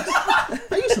 I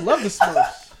used to love the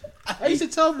Smurfs. I used to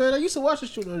tell man, I used to watch this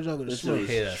shit when I was younger. The Smurfs.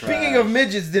 Hate that. Speaking of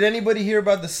midgets, did anybody hear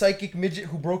about the psychic midget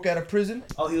who broke out of prison?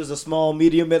 Oh, he was a small,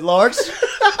 medium, mid, large.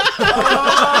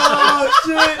 Oh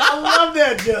shit! I love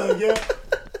that joke, yo.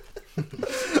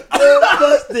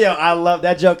 Yo, I love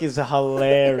that joke. Is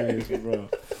hilarious, bro.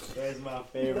 That's my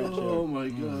favorite joke. my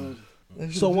god.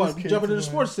 So what? We jumping into the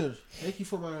sports center. Thank you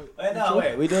for my. Wait, no,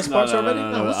 wait. We doing No, sports already?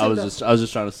 let's I save was that.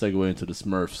 just trying to segue into the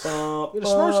Smurfs. The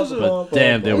Smurfs is a- But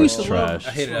damn, they I were used to love- trash.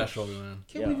 I hated that show, man.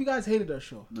 Can't believe you guys hated that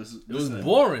show. It was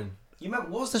boring. You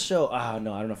remember what was the show? Ah,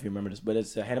 no, I don't know if you remember this, but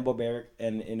it's Hanna-Barbera,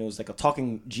 and it was like a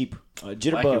talking Jeep, Wacky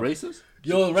Jitterbug. racist?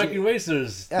 Yo, the Wacky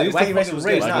Racers. Yeah, They used Wacky to Racers fucking was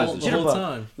race good. Nah, the whole Jitterbug.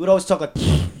 time. He would always talk like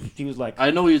he was like. I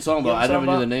know what you're talking You know about. what I I'm never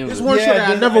knew talking the name There's of one it. show that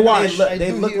I never watched. They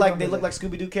do look hear like about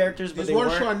Scooby Doo characters, but There's they one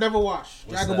weren't. show I never watched.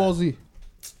 Dragon that? Ball Z.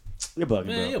 You're bugging,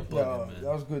 Man, you're bro. bugging, No, man.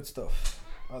 that was good stuff.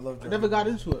 I loved it. I never got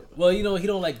into it. Well, you know, he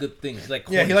don't like good things. He like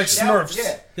Yeah, he corny likes shit. Smurfs.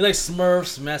 Yeah. He likes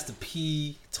Smurfs, Master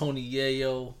P, Tony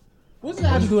Yayo. What does that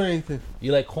have to do with anything?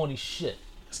 You like corny shit.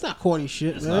 It's not corny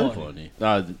shit, It's man. not. Funny.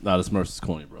 Nah, the Smurfs is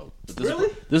corny, bro. But this Really?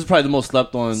 This is probably the most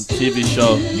slept on TV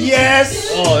show. Yes.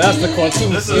 Oh, that's the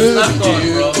cartoon. This is slept on,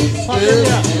 bro. Fuck it,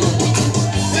 yeah.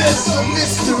 There's a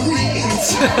mystery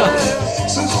inside.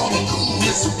 So call me cool,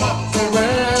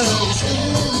 Mr.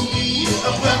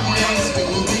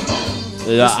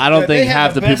 Yeah, I don't They think had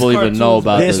half the the people best even know cartoons.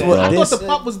 about This this, was- bro. I This- thought the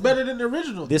pop was better than the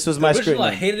original. This was The my original, screen I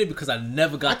name. hated it because I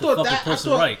never got the thought fucking that- I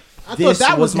person thought- right. I thought This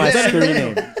that was my better. screen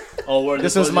name. Oh, word,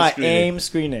 This was your my screen name. AIM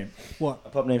screen name. What? A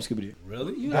pup named Scooby Doo.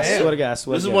 Really? I swear to God. I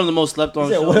swear This to is God. one of the most slept on Is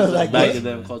that shows what it was like back this? in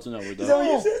the Cartoon Network. Is that what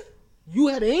Though. you said? You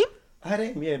had AIM? I had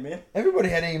AIM, yeah, man. Everybody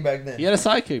had aim back then. He had a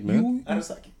sidekick, man. I had a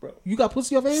psychic, bro. You got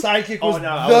pussy off AIM? Sidekick was the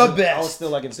I was best. still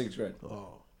like in 6th grade.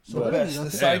 The best. The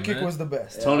Yeah, sidekick man. was the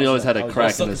best. Tony always had a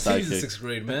crack in Sucking his titties in sidekick. 6th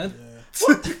grade, man.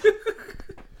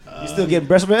 You still getting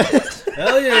breast milk?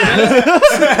 Hell yeah,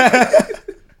 man.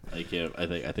 I can't. I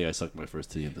think I sucked my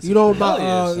first tee in this. You know, Hell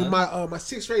yeah, son. my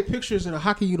 6th grade pictures in a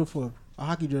hockey uniform, a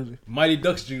hockey jersey. Mighty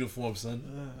Ducks uniform, son.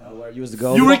 You was the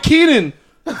goal. You were Keenan.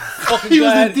 Fucking He was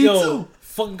guy in had, yo, D2.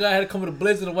 fucking guy had to come with a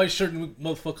blazer and a white shirt and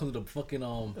motherfucker comes with a fucking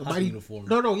hockey Mighty uniform.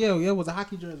 No, yeah, it was a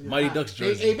hockey jersey. Mighty Ducks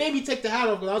jersey. Hey, made me take the hat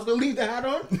off because I was gonna leave the hat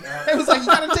on. It was like you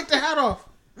gotta take the hat off.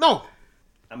 No,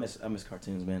 I miss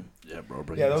cartoons, man. Yeah, bro.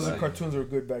 Bring Yeah, it those back. cartoons were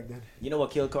good back then. You know what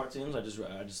killed cartoons? I just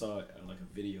saw like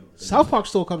a video. South Park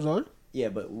still comes on. Yeah,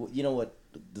 but you know what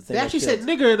the thing. They that actually said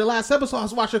killed. nigger in the last episode I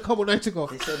was watching a couple nights ago.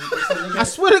 They said nigger. I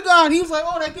swear to God, he was like,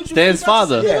 "Oh, that gives you." Dan's free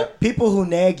father. justice." Yeah, people who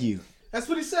nag you. That's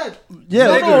what he said. Yeah,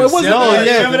 No, it wasn't. Oh, that.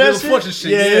 yeah. Remember that Fortune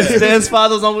shit? Yeah, Stan's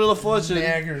father's on Wheel of Fortune.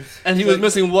 Naggers. And he was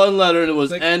missing one letter, and it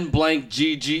was like- N blank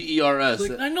G G E R S.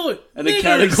 Like, I know it. And the Niggers.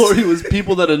 category was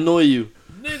people that annoy you.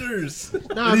 Niggers.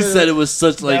 Nah, And he man, said it was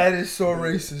such That is so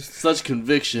racist. such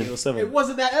conviction. it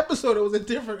wasn't that episode. It was a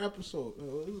different episode. It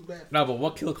was bad. Nah, but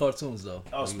what killed cartoons though?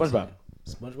 Oh, SpongeBob.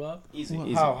 SpongeBob? Easy.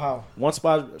 How? Once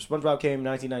SpongeBob came in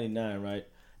 1999, right?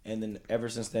 And then ever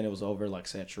since then, it was over like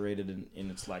saturated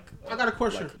and it's like. I got a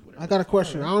question. like, whatever. I got a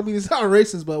question. I don't mean to sound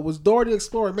racist, but was Dora the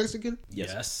Explorer Mexican?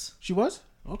 Yes. She was.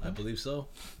 I believe so.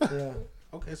 Yeah.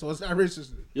 Okay, so it's not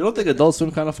racist. You don't think Adult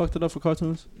Swim kind of fucked it up for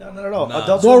cartoons? No, not at all. Nah.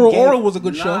 Adult Swim Dora gave, Aura was a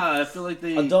good show. I feel like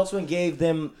Adult Swim gave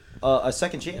them a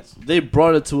second chance. they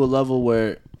brought it to a level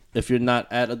where if you're not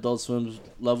at Adult Swim's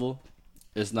level,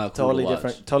 it's not cool Totally to watch.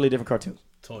 different. Totally different cartoons.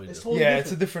 Totally It's different. totally Yeah, different.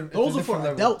 it's a different. Those it's a are for different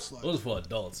level. adults. Like, Those are for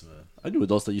adults, man. I knew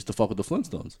adults that used to fuck with the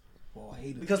Flintstones. oh, I hate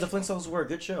it. Because the Flintstones were a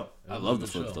good show. I love the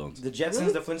Good show. Flintstones. The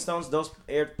Jetsons, the Flintstones, those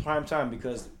aired prime time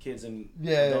because kids and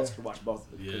Yeah, adults yeah. could watch both.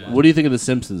 Yeah. What do you think of The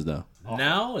Simpsons, though?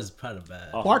 Now is kind of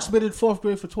bad. Bart's been in 4th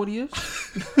grade for 20 years.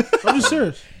 I'm just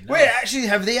serious. Wait, actually,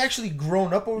 have they actually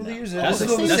grown up over the years? They're That's,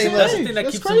 still the, the that's, same that's level. the thing that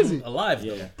That's keeps crazy. them alive.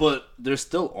 Yeah. Though. But they're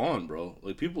still on, bro.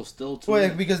 Like, people still tune Well,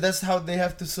 in. because that's how they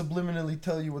have to subliminally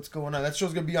tell you what's going on. That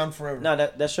show's gonna be on forever. No,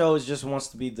 that show is just wants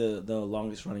to be the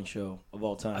longest running show of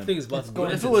all time. I think it's about to go.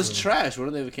 But if it was trash,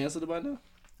 wouldn't they have canceled it by now?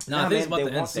 Nah, I think it's about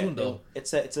to end soon, though.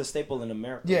 It's a staple in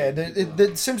America. Yeah,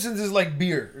 the Simpsons is like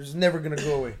beer. It's never gonna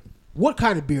go away. What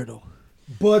kind of beer though?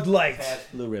 Bud Light.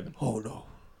 Blue Ribbon. Oh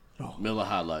no. Miller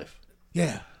High Life.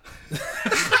 Yeah.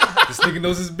 This nigga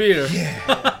knows his beer.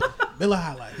 Miller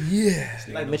High Life. Yeah.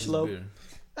 Like Michelob.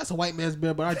 That's a white man's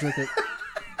beer, but I drink it.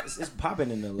 It's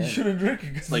popping in the You shouldn't drink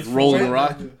it. Like Rolling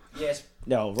Rock. Yes.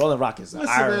 No, Rolling Rock is Listen,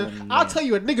 Ireland. man, I'll tell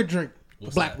you a nigga drink.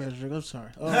 What's Black that? man's drink. I'm sorry.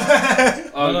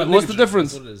 What's the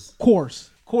difference? What it is. Coors.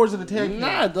 Coors in the tank.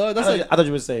 Nah, dog. I thought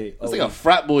you would say. That's like a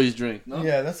frat boy's drink. No?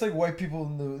 Yeah, that's like white people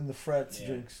in the frats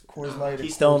drinks. Coors Light. and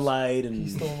Keystone Coors- Light and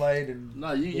Keystone Light and.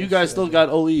 Nah, you guys still got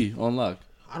OE on lock.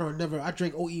 I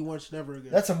drink OE once, never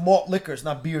again. That's a malt liquor. It's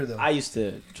not beer though. I used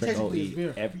to drink Technically it's OE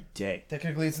beer. every day.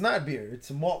 Technically, it's not beer. It's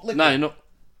a malt liquor. Nah, you know,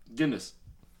 Guinness,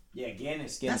 Yeah,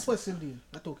 Guinness. That's West Indian.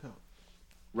 That don't count.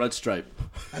 Red Stripe.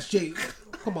 That's Jay.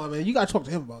 Come on, man. You gotta talk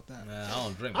to him about that. Nah, I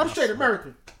don't drink. I'm straight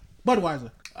American.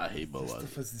 Budweiser. I hate Budweiser.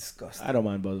 Stuff is disgusting. I don't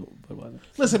mind Budweiser.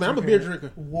 Listen, man. I'm a beer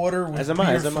drinker. Water with As am beer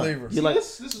I. As am I. flavor. You like?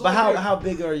 This is But all beer. how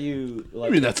big are you? I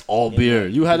Like, mean, that's all beer.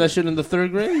 You had that shit in the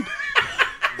 3rd grade?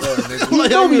 You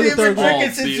know me in the You've been third grade. drinking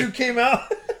All since beer. you came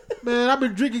out. Man, I've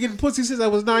been drinking and pussy since I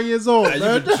was 9 years old, You've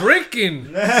man. been drinking.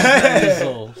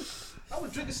 So, I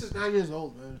was drinking since 9 years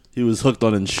old, man. He was hooked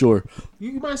on Ensure.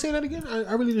 You mind saying that again?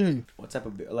 I really didn't hear you. what type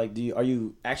of beer? Like, are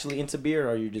you actually into beer,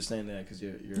 or are you just saying that because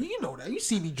you're? You know that. You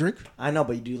see me drink. I know,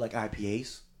 but you do like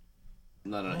IPAs.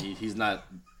 No, he's not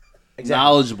Exactly.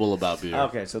 knowledgeable about beer.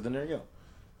 Okay, so then there you go.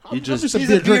 He just just a He's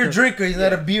beer a beer drinker. drinker. He's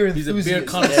not a beer he's a enthusiast. beer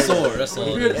connoisseur. That's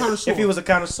all. Beer it is. connoisseur. If he was a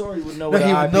connoisseur, he would know No, what he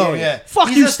an would IPA know. is. Yeah. Fuck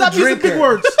He's you. just Stop a using big drinker.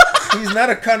 words. He's not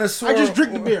a connoisseur. I just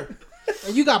drink the beer.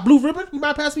 And you got blue ribbon? You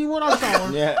might pass me one. I'll try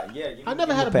one. Yeah. I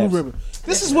never had a blue ribbon.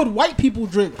 This is what white people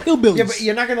drink. Hillbillies. Yeah, but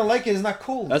you're not gonna like it. It's not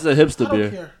cool. That's a I hipster don't beer.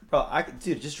 care. Bro,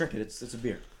 dude, just drink it. It's a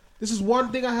beer. This is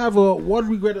one thing I have one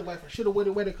regret in life. I should have went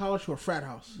away to college to a frat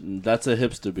house. That's a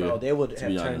hipster beer. Bro, they would to have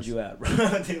be turned honest. you out, bro.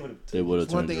 They would. They would have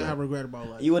It's one turned thing you I have out. regret about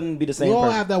life. You wouldn't be the same We all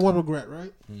person. have that one regret,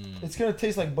 right? It's gonna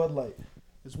taste like Bud Light.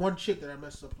 There's one chick that I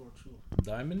messed up on too.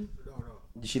 Diamond. No.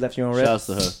 She left you on red. Shouts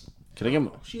to her. Can I get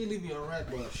my... She didn't leave me on red,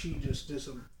 but she just did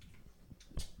some.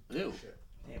 Ew.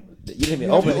 You didn't even You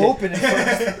have open to it. open it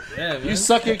first. Yeah, man. You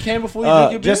suck your can before you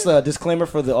drink your beer? Just a disclaimer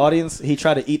for the audience. He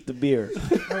tried to eat the beer.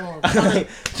 I'm He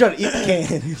tried to eat the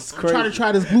can. It's crazy. trying to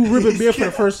try this blue ribbon beer for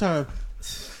the first time.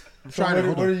 I'm So trying what, to.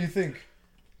 what Hold do on. you think?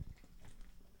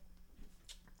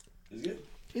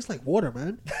 Tastes like water,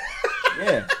 man.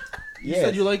 Yeah. You Yeah.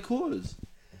 said you like Coors.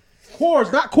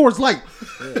 Coors, not Coors Light.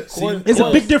 See, It's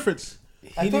a big difference. He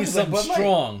thought it needs was like something Bud Light.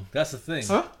 strong. That's the thing.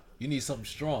 Huh? You need something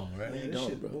strong, right? You This don't,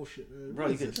 shit bro. bullshit, man. Bro, What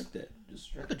you is can this? drink that. Just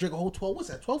I drink. could drink a whole 12. What's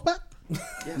that? 12 pack?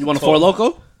 You want a Four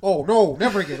Loko? Oh no,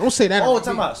 never again. Don't say that. Oh, about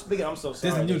talking me. about. Speaking, I'm so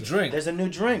sorry. There's a new drink. There's a new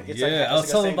drink. It's Yeah, like I was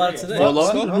it's telling a about it sangria. today. Four It's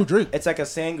a Loko? new drink. It's like a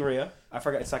sangria. I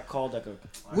forgot. It's like called like a.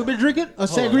 We've been drinking a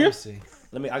Hold on, let me sangria. see.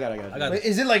 Let me. I got it. Wait,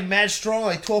 is it like mad strong,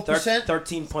 like 12%?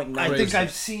 13.9. I think Crazy.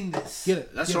 I've seen this. Get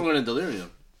it. That's Get stronger than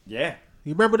Delirium. Yeah.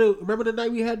 You remember the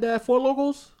night we had that Four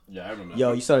Locals? Yeah, I remember.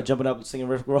 Yo, you started jumping up and singing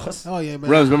Rick Ross. Oh yeah, man.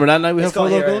 Rams, remember that night we had It's Four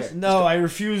called- here, Locos? here. No, I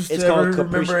refuse to it's ever called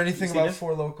remember Capriccio. anything You seen about it?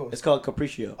 Four Locos. It's called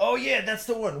Capriccio. Oh yeah, that's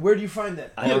the one. Where do you find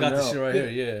that? I I don't got this know. shit right here.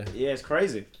 Yeah. Yeah, it's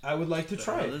crazy. I would like to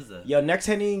try What it. is that? Yo, next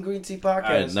Henny and Green Tea podcast.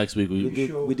 All right, next week we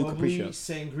we do Bubbly Capriccio.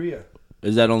 Sangria.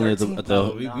 is that only at 13 the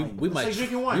Oh, we It's might like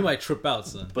drinking wine. we might trip out,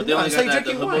 son. but they No, only it's got like that at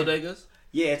the drinking hood wine. bodegas.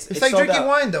 Yeah, It's like sold drinking out.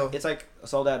 wine though. It's like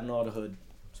sold out in all the hood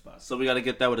spots. So we gotta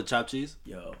get that with a chopped cheese.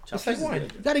 Yo, It's like wine.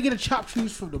 You gotta get a chopped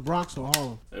cheese from the Bronx or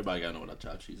Harlem. Everybody gotta know what a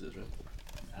chopped cheese is, right?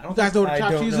 You guys know what a I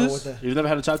chopped don't cheese know is? what the. You've never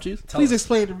had a chopped cheese? Please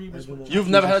explain to Remus. what a chopped You've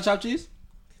cheese never is. had a chopped cheese?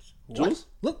 Jules?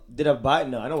 Look, Did I buy it?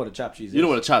 No, I know what a chopped cheese is. You know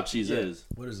what a chopped cheese is?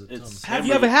 What is it? It's have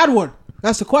you ever had one?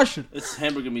 That's the question. It's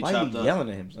hamburger meat Why are chopped you up. yelling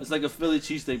at him? Son? It's like a Philly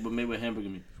cheesesteak but made with hamburger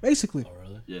meat. Basically, Oh,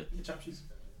 really? Yeah.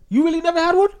 you really never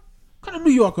had one? What kind of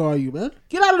New Yorker are you, man?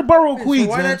 Get out of the borough of So Queens,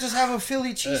 why man. not just have a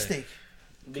Philly cheesesteak?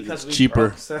 Because we cheaper.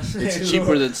 broke, son. It's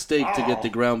cheaper than steak to get the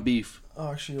ground beef.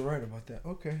 Oh, actually, you're right about that.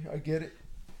 Okay, I get it.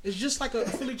 It's just like a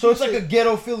Philly cheesesteak. So it's like a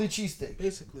ghetto Philly cheesesteak.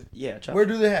 basically. Yeah, chopped Where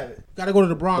do they have it? Gotta go to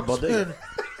the Bronx. The bodega. man.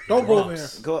 Don't go over there.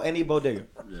 Go any bodega.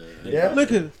 Yeah.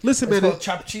 Listen, It's man. called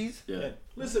chopped cheese. Yeah.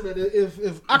 Listen, man.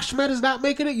 If Ahmed is not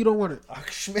making it, you don't want it.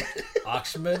 Ahmed.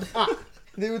 Ahmed.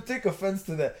 They would take offense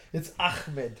to that. It's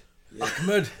Ahmed.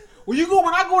 Ahmed. When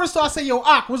I go to the store, I say, "Yo,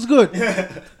 Ak, what's good?"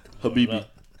 Habibi.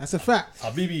 That's a fact.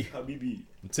 Habibi.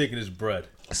 I'm taking his bread.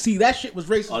 See, that shit was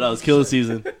racist. Oh, that was Killer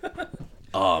Season.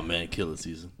 Oh man, Killer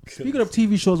Season. Speaking of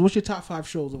TV shows, what's your top 5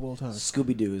 shows of all time?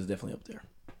 Scooby Doo is definitely up there.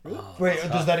 Wait,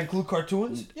 does that include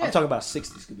cartoons? Yeah. I'm talking about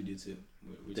 60 Scooby Doo too.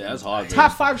 Yeah, that's hard. Man.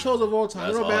 Top 5 shows of all time.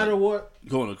 That's It don't hard. matter what.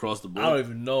 Going across the I board. don't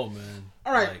even know, man.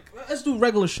 All right, Like, let's do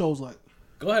regular shows like.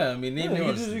 go ahead. I mean, name Yeah, you,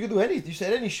 yours. could do anything. You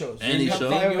said any shows. Any Top show?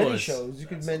 five Name any yours. shows. You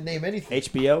could name anything.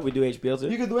 HBO, we do HBO too.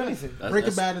 You could do anything.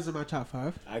 Breaking Bad is in my top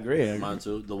 5. I agree. Mine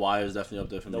too. The Wire is definitely up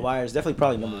there for me. The Wire is definitely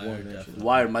probably number Wire, one. man. definitely. The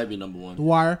Wire might be number one. The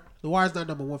Wire. The Wire's not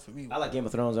number 1 for me. I like Game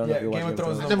of Thrones. I don't know Yeah, if you watch Game of Thrones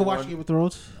I is never number watched one. Game of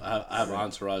Thrones. I have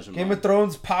Entourage in Game mind. of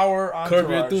Thrones, Power, Curb Your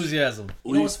Entourage. Enthusiasm.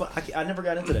 You know what's fun? I never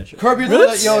got into that shit. Curb Your Really?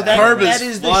 Enthusiasm. Yo, that, Curb that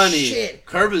is is funny. the shit.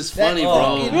 Curb is That- funny, oh,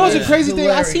 bro. You know what's the Yeah. crazy thing? I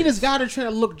Hilarious. seen this guy that trying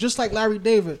to look just like Larry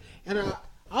David, and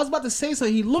I was about to say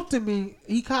something. He looked at me.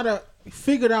 He kind of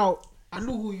figured out. I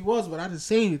knew who he was, but I didn't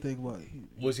say anything. But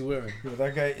What's he wearing? Yo,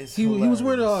 that guy is he was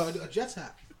wearing hilarious. a Jets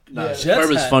hat. Nah, Yeah. Jets Curb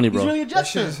is hat. funny, He's bro. really a That Jets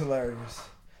shit fan. is hilarious.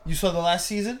 You saw the last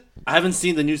season? I haven't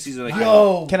seen the new season. That came out.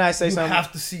 Yo, Can I say you something?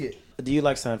 have to see it. Do you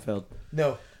like Seinfeld?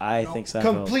 No, I think Seinfeld.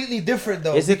 completely different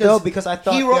though. Is it though? Because I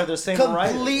thought he they're wrote the same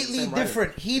writer. completely Same writer.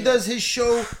 different. He does his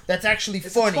show that's actually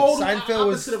It's funny. total Seinfeld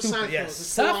was opposite of stupid. Seinfeld. Yes.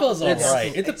 It's total Seinfeld's opposite.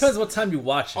 alright. It depends what time you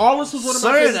watch it. All this was one of my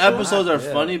Certain favorite shows. episodes are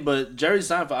Yeah. funny, but Jerry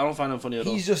Seinfeld, I don't find him funny at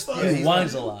all. He's just He he's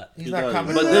whines not, a lot. He's He not does.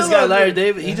 comedy. But this guy, Larry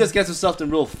David, he just gets himself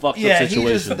in real fucked Yeah, up he just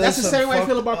situations. does That's the some same way I feel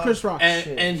fucked about up Chris Rock.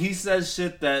 shit. And he says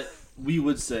shit that we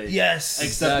would say. Yes.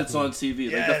 Except it's on TV.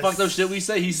 Like the Yes. fucked up shit we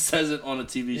say, he says it on a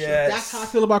TV show. Yes. That's how I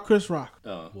feel about Chris Rock.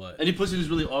 What? And he puts you in these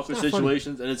really awkward It's not funny.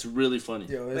 situations, and it's really funny.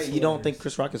 Yo, it's Wait, you don't hilarious. think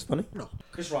Chris Rock is funny? No.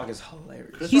 Chris Rock is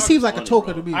hilarious. Chris He Rock seems is like a funny,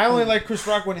 token bro. to me. I only like Chris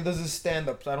Rock when he does his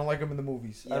stand-ups. I don't like him in the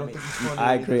movies. I don't think he's funny. I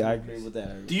when he agree. does I the agree movies. with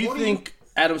that. Do you think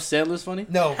Adam Sandler's funny?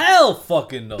 No, Hell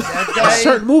fucking no. that In guy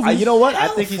certain movies. You know what? I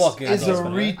Hell think he's. fucking is a no,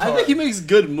 man. retard. I think he makes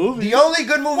good movies. The only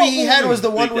good movie he had was the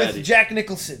one Big with Daddy. Jack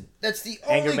Nicholson. That's the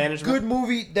Anger only Management? good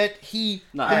movie that he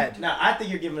Nah. had. Now I think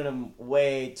you're giving him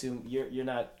way too. You're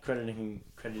not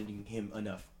crediting him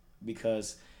enough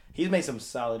because he's made some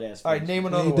solid ass. All right, films. name he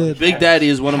another one. did. Big Daddy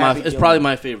is one of my. Happy It's Gilmore. probably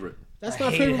my favorite. That's I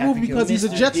my hated favorite Happy movie because he's a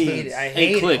Gilmore. Jets I fan. hated it. I Hey,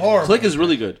 hated Click. it. Horrible. Click is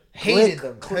really good. Hated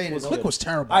them. Click Hated was them. Click was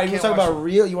terrible. All right, you Can't want to talk watch about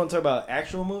real? You want to talk about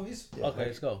actual movies? Okay,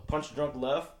 let's go. Punch Drunk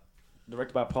Love,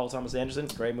 directed by Paul Thomas Anderson.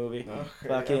 Great movie. Okay,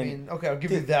 Fucking. I mean, okay, I'll give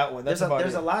you that one. That's There's about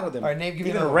a it. lot of them. All right, name. Give me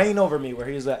Even another Rain Over Me, where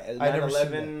he was a I never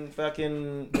 9/11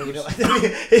 fucking. You know,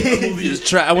 Movie is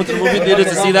tra- I went to the movie theater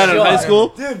to see that in high school.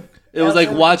 dude. It was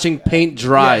like watching paint one.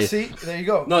 dry. Yeah, see, there you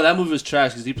go. No, that movie was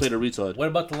trash because he played a retard. What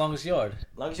about The Longest Yard?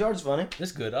 Longest Yard's funny.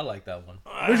 It's good. I like that one.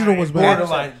 Original was better.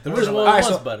 Borderline. The original All one right, was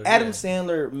so better. Adam yeah.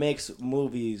 Sandler makes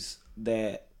movies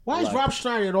that. Why is like, Rob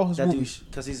Schneider in all his that movies?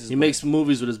 Because he's his He makes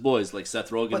movies with his boys, like Seth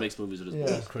Rogen But- makes movies with his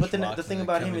Yeah. boys. Chris But then Rock the thing and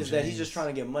about him Kevin is that he's James. just trying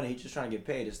to get money. He's just trying to get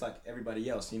paid. It's like everybody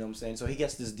else. You know what I'm saying? So he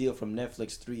gets this deal from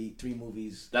Netflix, three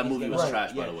movies. That He's movie getting- was Right,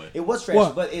 trash, by yeah. the way. It was trash,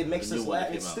 What? but it makes The new us one that laugh.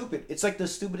 came It's out. stupid. It's like the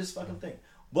stupidest fucking thing.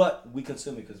 But we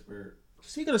consume it because we're.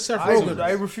 Speaking of Seth I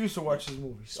Rogen, refuse to watch his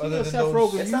movies. Speaking Other of than Seth those,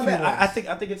 Rogen, It's you not bad. know I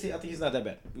think he's not that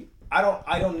bad. I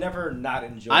don't never not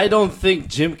enjoy. I it. don't think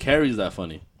Jim Carrey's that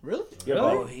funny. really? You're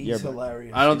Oh, right. he's You're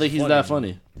hilarious. I don't think he's that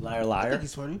funny. liar, I liar. think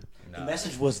he's funny. The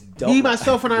Message was dope. Me,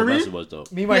 Myself, and The Irene. Message was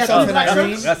dope. Me, Myself, and Black Irene.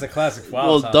 Trucks? That's a classic. For our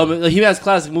Well, time. Dumb. He has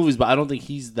classic movies, but I don't think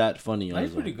he's that funny. On He's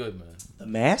his own. pretty good, man. The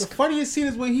The Mask. funniest scene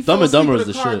is when he Dumb fell and asleep Dumber in is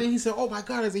the the car, shit. and then he said, "Oh my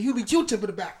God, there's a human Q-tip in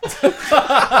the back." Was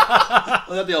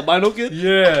that the albino kid?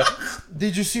 Yeah.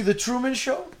 Did you see the Truman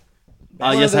Show?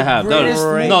 Yes, I have. That was,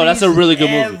 Greatest no, that's a movies really good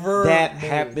movie. ever That made.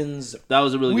 happens. That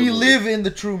was a really We good movie. live in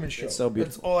the Truman Show. It's so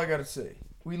beautiful. That's all I gotta say.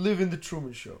 We live in the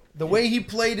Truman Show. The way he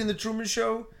played in the Truman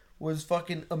Show was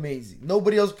fucking amazing.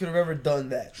 Nobody else could have ever done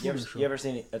that. You ever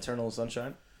seen Eternal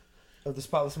Sunshine? Of the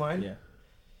Spotless Mind? Yeah.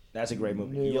 That's a great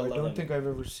movie. No, You'll I love don't that think movie. I've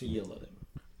ever seen You'll it. love it.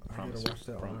 I Promise. gotta watch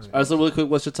that one. Promise. All right, so really quick,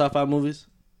 what's your top 5 movies?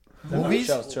 Movies?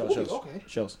 Shows. Okay.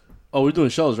 Shows. Oh, we're doing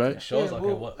shows, right? Shows. Yeah, Okay.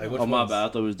 well- What? Like, which Oh, my ones? bad. I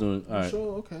thought we was doing. All right, So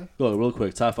okay. go real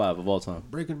quick. Top 5 of all time.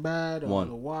 Breaking Bad, One.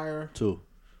 The Wire, 2.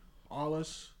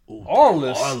 Arliss,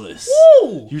 Arliss. Arliss.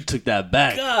 Woo! You took that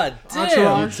back. God damn. You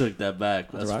Entourage. took that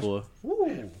back. That's Entourage. 4.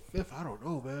 Woo. Fifth, I don't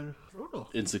know, man. I don't know.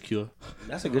 Insecure.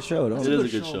 That's a good show, though. It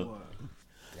is a good show.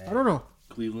 I don't know.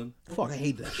 Cleveland. Fuck, I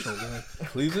hate that show, man.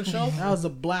 Cleveland show. That was a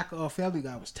black Family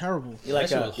Guy. It was terrible. You like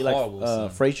That shit was you like horrible, son.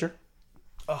 Frasier?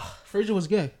 Frasier was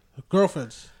gay.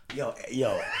 Girlfriends. Yo,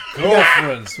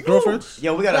 Girlfriends. Girlfriends.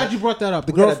 yo, we Glad gotta you brought that up.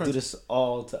 The we gotta do girlfriends. this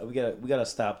all time. We gotta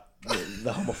stop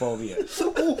the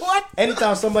homophobia. What?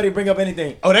 Anytime somebody bring up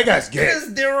anything, oh, that guy's gay.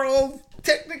 Because they're all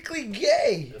technically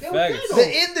gay. Faggots.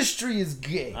 The industry is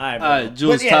gay. All right, All bro. right,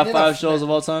 Jules, But yeah, top they're 5 not- shows of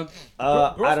all time.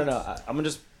 I don't know. I'm gonna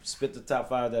just spit the top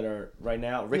 5 that are right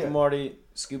now. Rick Yeah. and Morty,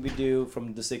 Scooby Doo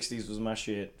from the '60s was my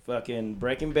shit. Fucking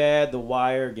Breaking Bad, The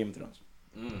Wire, Game of Thrones.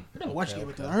 I never watched Game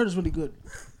of Thrones. I heard it's really good.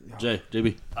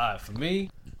 JB. All right, for me,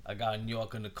 I got New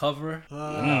York Undercover. I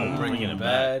got Breaking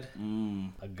Bad.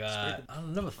 I got. I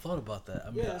never thought about that.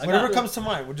 I mean, I Whatever got, comes to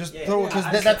mind. We'll just Yeah, throw yeah, it because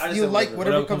I just that's said you like whatever.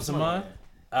 whatever comes to mind.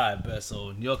 All right, bet.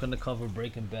 So New York Undercover,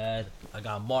 Breaking Bad. I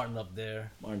got Martin up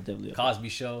there. Martin definitely. Cosby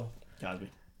Show. Cosby.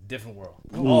 Different world.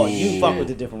 Oh, you fuck with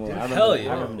the different world. I remember Hell that.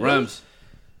 yeah. I remember that. Rams.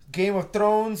 Game of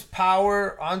Thrones,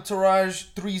 Power, Entourage,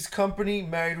 Three's Company,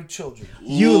 Married with Children.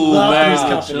 You Ooh, love Married Three's with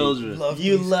Company. Children. Love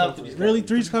You Three's love Company. Three's Really,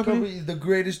 Three's Company? Company is the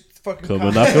greatest fucking Come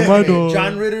comedy and knock on my ever made. door.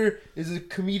 John Ritter is a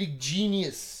comedic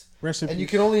genius. Rest in And you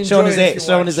peace. can only enjoy Showing his it if age. you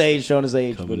Showing watch. his age. Showing his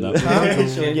age. Coming But, up.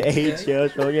 showing your age. Yo,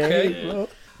 showing your Okay. age, bro.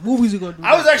 Movies are gonna do.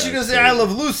 I was that. actually gonna say I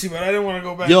Love Lucy, but I didn't want to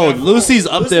go back. Yo, that far. Lucy's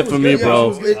up there for me, good,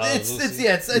 bro. yo. It's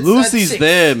Lucy's six.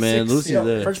 there, man. Six, Lucy's yeah.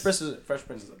 there. Fresh Prince is.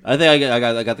 I think I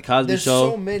got the Cosby There's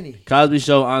Show. so many. Cosby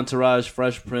Show, Entourage,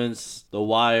 Fresh Prince, The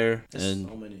Wire, So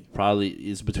and many. probably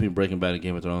it's between Breaking Bad and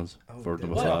Game of Thrones for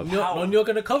number What? 5. No New York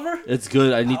Undercover? It's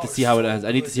good. I need to see how it ends.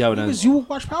 I need to see how it Niggas, ends. you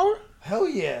watch Power? Hell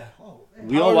yeah.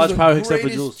 We all watch the Power except for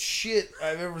greatest Jules. Shit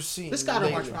I've ever seen. This guy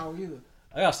don't watch Name it. Power either.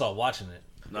 I gotta start watching it.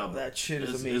 No, That shit is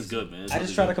it's amazing. good, man. It's I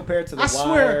just really try to good. compare it to the I Wire.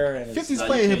 swear, And 50's Nah,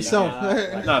 playing you himself.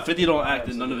 can't. Nah, 50 don't act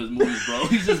in none of his movies, bro.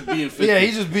 He's just being 50. Yeah,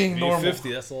 he's just being Being normal.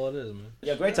 50, that's all it is, man.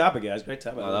 Yeah, great topic, guys. Great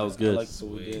topic. Nah, that was good. I like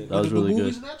what we did. That was The really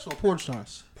movies good. and that, so porn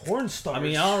stars. Porn stars. I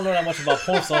mean, I don't know that much about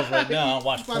porn stars right now. I don't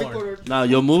watch porn. Now,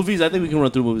 your movies, I think we can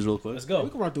run through movies real quick. Let's We go.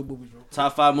 can run through movies, bro.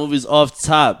 Top 5 movies off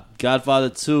top. Godfather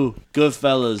 2,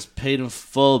 Goodfellas, Paid in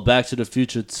Full, Back to the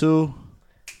Future 2.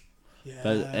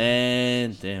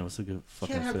 And damn, what's a good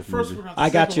fucking Can't have the fifth first movie? one. Without the I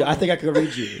got second you. one. I think I could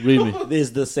read you. Read me. This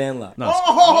is The Sandlot. No,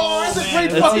 Oh, that's a great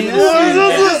That's fucking easy. movie.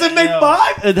 Does it make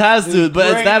 5? it has to,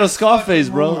 but it's that or Scarface,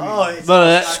 bro. Oh, it's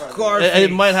But Scarface.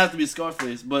 it might have to be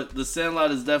Scarface, but The Sandlot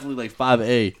is definitely like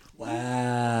 5A.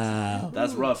 Wow.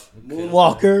 That's rough.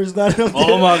 Moonwalker's not up there.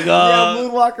 Oh my God. Yeah,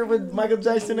 Moonwalker with Michael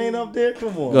Jackson ain't up there. Come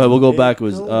on. Go ahead, we'll go man.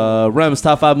 backwards. Rams,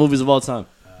 top 5 movies of all time.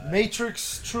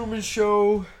 Matrix, Truman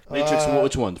Show. Matrix,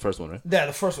 which one? The first one, right? Yeah,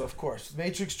 the first one, of course.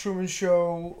 Matrix, Truman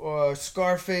Show,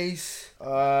 Scarface.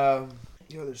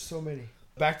 There's so many.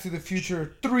 Back to the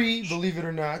Future 3, believe it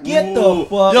or not. Get the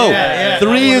fuck. Yo, yeah.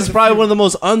 3 is probably one of the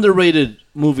most underrated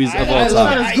movies of all I time.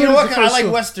 love it. Not as You good know as what? the I first like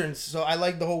one. westerns, so I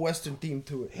like the whole western theme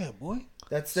to it. Yeah, boy.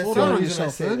 That's Slow the down only on reason I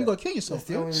yourself, say man. that. You gonna kill yourself, That's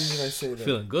the man. only reason I say that.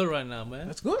 Feeling good right now, man.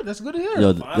 That's good. That's good to hear.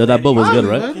 Yo, that boat was good,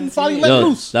 Finally, right? man. Finally let Yo,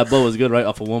 loose. that boat was good, right?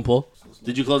 Off of one pole.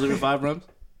 Did you close it with 5, Rams?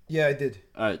 Yeah, I did.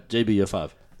 All right, JB, you're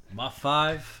 5. My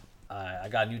 5, I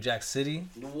got New Jack City.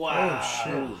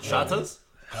 Shotas?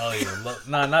 Hell yeah.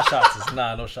 Nah, not shots.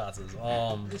 Nah, no shots.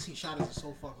 This he shot is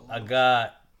so fucking. I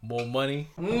got More Money.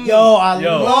 Yo, I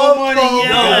love money, Mo.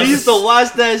 I used to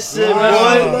watch that shit,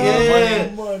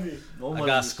 man. Money. I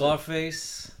got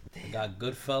Scarface. I got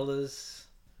Goodfellas.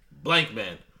 Blank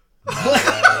Man.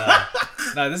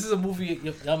 Nah, this is a movie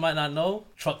y'all might not know.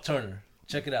 Truck Turner.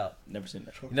 Check it out. Never seen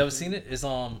that. You never seen it? It's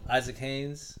Isaac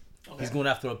Hayes. He's going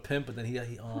after a pimp, but then he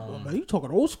Oh, man, you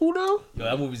talking old school now? yo,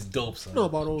 that movie's dope, son. know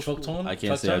about old Truck school. Turner? I can't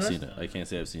Truck say I've Turner? seen it. I can't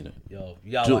say I've seen it. Yo,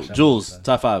 y'all watch that Jules, movie, son.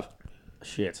 top 5.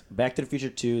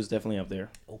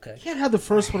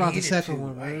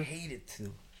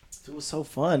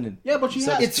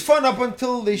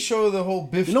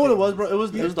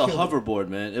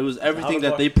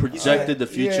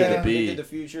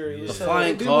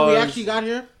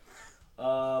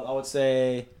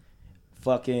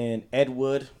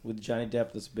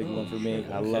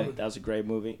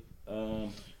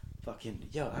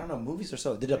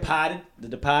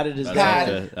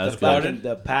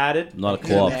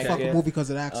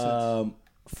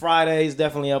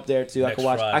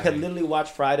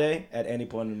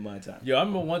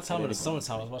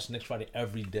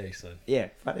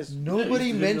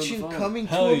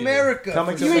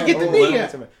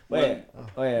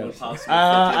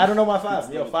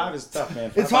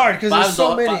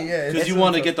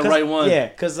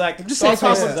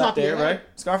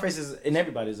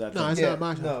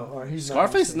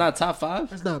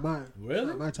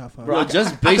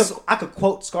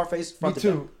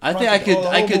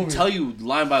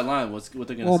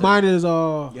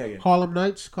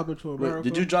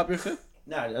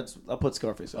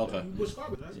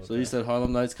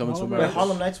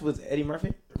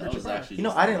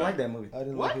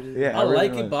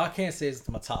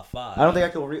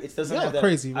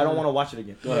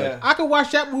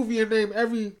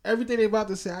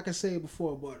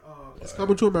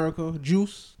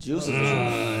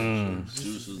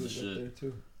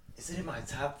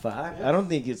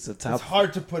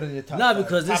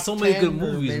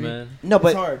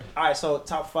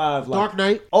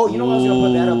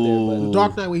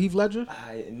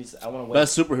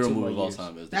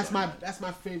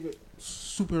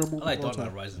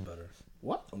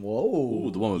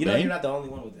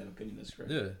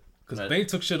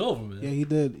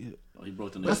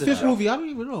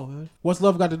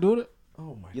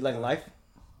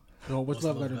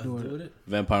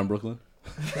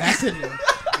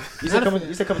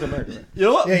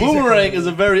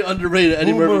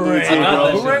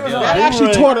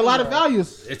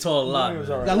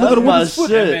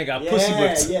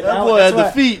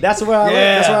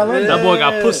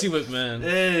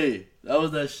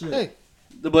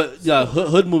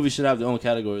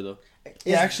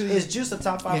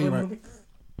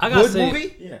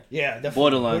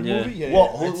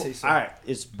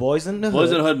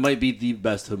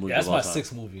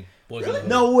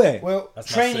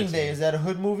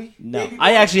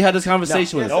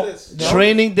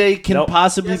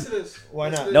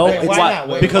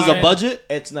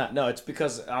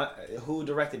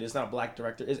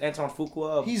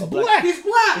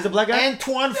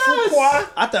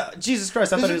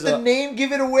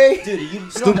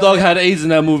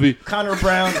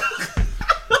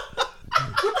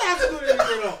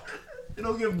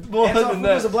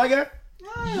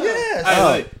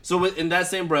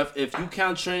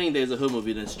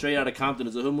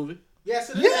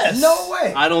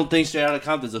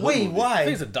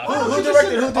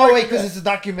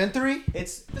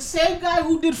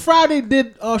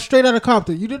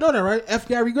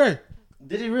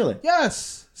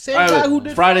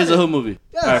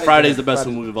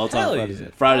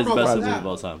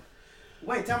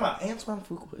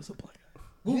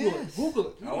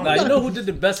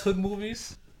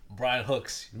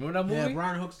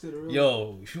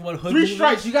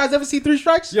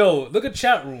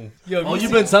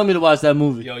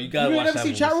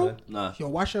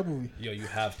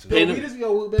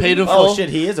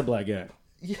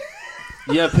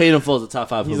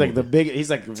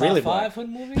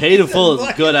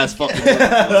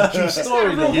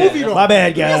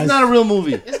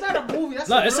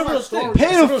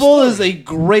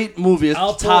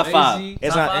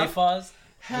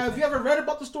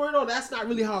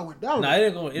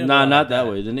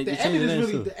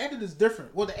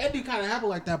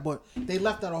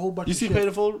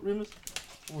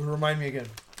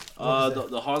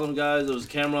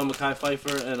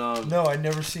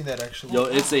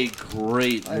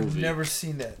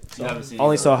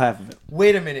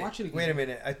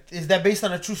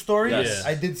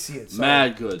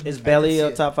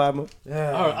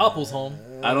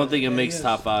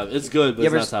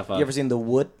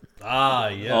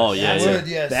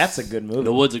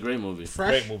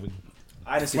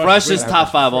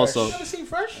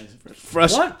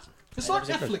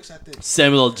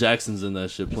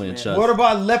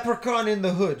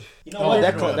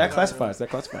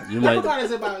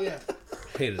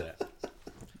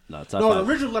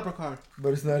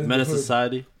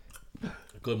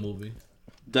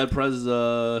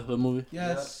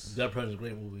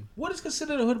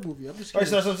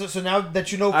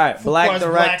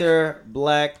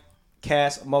 black,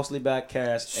 cast, mostly black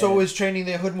cast. So and is Training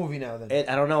Day a hood movie now then?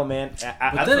 I don't know, man.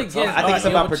 But then again, I think it's alright,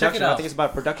 about yo, check it production. I out. think it's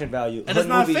about production value. And Hood it's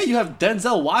not movies- fair. You have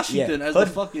Denzel Washington as hood,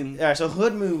 the fucking. All right, so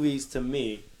hood movies to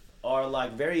me are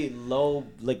like very low,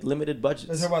 like limited budgets.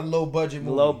 Let's talk about low budget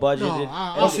movie. Low budgeted.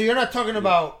 No, Oh, so you're not talking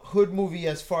about hood movie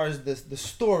as far as the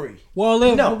story. Well,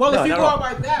 if, No, well, no, if you not go at out all.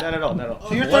 like that, Not at all. Not at all.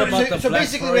 So you're What talking. about So, the so Black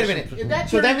basically, wait a minute. Exploration if that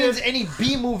So that Training means Day- any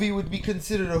B movie would be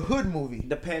considered a hood movie.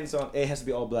 Depends on. It has to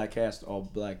be all black cast, all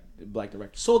black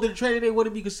directors. so then Training Day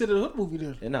wouldn't be considered a hood movie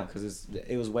then. Yeah, no, because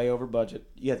it was way over budget.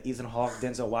 You had Ethan Hawke,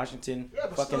 Denzel Washington. Yeah,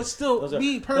 but fucking, still, those are-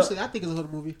 me personally, I think it's a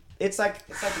hood movie. It's like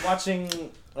watching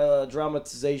a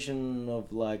dramatization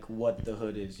of like what the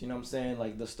hood is. You know what I'm saying?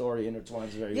 Like the story intertwines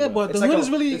very Yeah, well. but It's the like hood a- is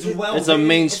really- it's, well It's a written.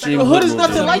 mainstream The hood hood is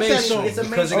nothing movie. like that Mainstream, though. It's a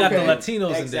because they got the mainstream- Latinos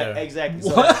in Exact- there. Exactly.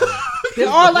 So, There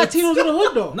are Latinos in the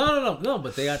hood though. No,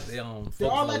 but they got the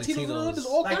There are Latinos in the hood. There's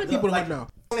all kind of people in the hood now.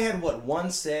 They had what, one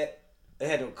set? They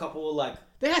had a couple like.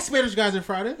 They had Spanish guys in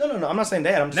Friday. No. I'm not saying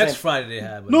that. I'm just Next saying. Friday they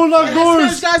have. No locked They had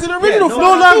Spanish doors. guys in the Yeah, original. no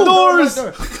Friday, locked too. doors. No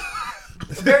locked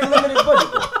doors. Very limited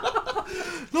budget.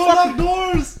 Though. No locked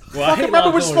doors. Well, I Fucking hate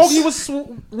remember when locked doors.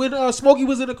 Smokey was Smokey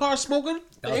was in the car smoking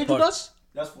That the was Angel part- Dust?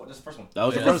 That's the first one. That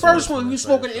was Yeah, the The first one. first one, he was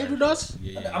smoking Angel Dust.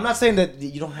 Yeah. I'm not saying that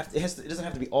you don't have to. It doesn't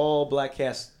have to be all black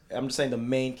cast. I'm just saying the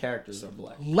main characters are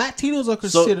black. Latinos are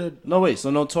So considered no wait. So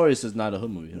Notorious is not a hood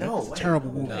movie. Right? No, it's a wait,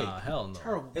 terrible no, movie. wait. Nah, hell no.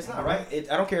 Terrible. It's not right.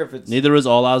 I don't care if it's. Neither is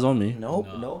All Eyes on Me,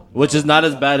 No. which is not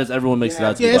as bad as everyone makes it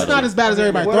out to be. Yeah, it's by the not way. as bad as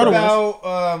everybody What thought it was.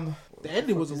 about The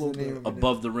ending was a little bit.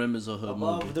 Above the Rim is a hood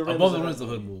movie. Above the Rim. Above is the a- Rim's the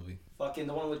hood movie. Fucking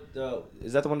the one with.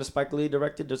 Is that the one that Spike Lee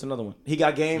directed? There's another one. He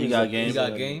Got Game. He is Got a- Game. is He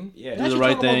Got a- Game? Yeah. Do the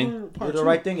right thing. Do the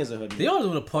right thing is a hood. They always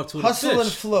doing a part two of Hustle the and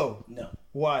Fish. Flow? No.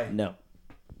 Why? No.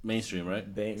 Mainstream, right?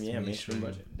 Mainstream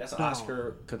budget. That's an No.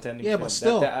 Oscar contending. Yeah, film. but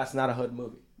still. that's not a hood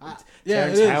movie. Yeah,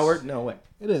 Terrence it is. Howard. No way.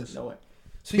 It is. No way.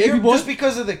 So Baby you're Boy? just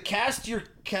because of the cast, you're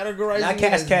categorizing. Not it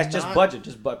cast, as just not- budget,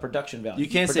 just production value. You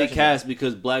can't say Production cast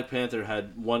because Black Panther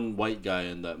had one white guy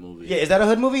in that movie. value. Yeah, is that a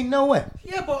hood movie? No way.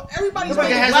 Yeah, but everybody's But it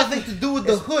making has black. nothing to do with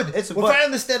the hood. it's- Well, if I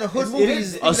understand a hood it movie,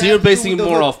 is- it Oh, so has you're to do basing it with the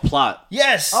more hood. off plot.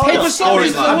 Yes. Oh, Paper no. Soldiers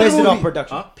is a I hood based it movie. off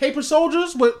production. Huh? Paper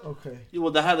Soldiers, but Okay. Yeah,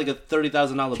 well, that had like a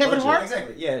 $30,000 Kevin budget. Hart?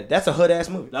 Exactly. Yeah, that's a hood ass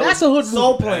movie. that's a hood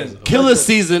Soul movie. Plane. Killer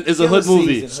Season is a Killer hood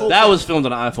movie. Season. That was filmed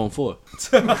on an iPhone 4.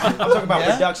 I'm talking about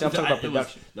Yeah? production. I'm talking about It was-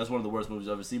 production. that's one of the worst movies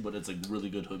I've ever seen, but it's a really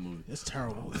good hood movie. It's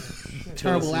terrible.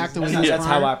 Terrible actor. That's, When he's that's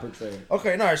how I crying. portray it.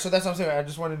 Okay, no, so that's what I'm saying. I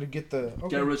just wanted to get the. Okay.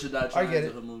 Get Rich or Die I Trying get is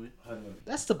it. a hood movie.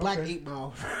 That's the Black 8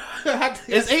 Mile.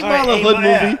 Is 8 All right, Mile a hood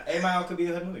movie? 8 Mile could be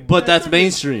a hood movie. But that's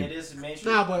mainstream. It is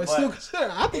mainstream. Nah, but it's still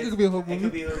considered. I think it could be a hood It could movie.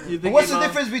 be a hood You movie. think What's 8 the Mile-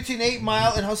 difference between 8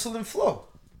 Mile and Hustle and Flow?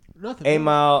 Nothing. 8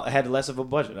 Mile had less of a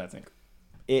budget, I think.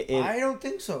 I don't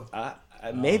think so.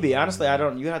 Maybe, honestly, I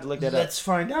don't. You have to look that up. Let's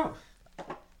find out.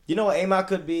 You know what 8 Mile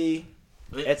could be?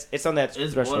 It's on that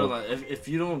It's threshold. borderline. If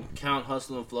you don't count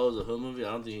Hustle and Flow as a hood movie,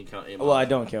 I don't think you can count 8 Mile. Well, I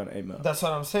don't count 8 Mile. That's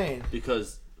what I'm saying.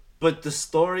 But the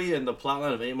story and the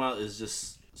plotline of 8 Mile is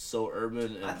just so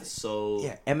urban and so.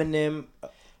 Yeah, Eminem. All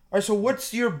right, so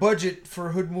what's your budget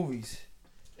for hood movies?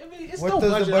 I mean, it's What no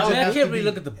does the budget. budget I mean, I has can't to really be?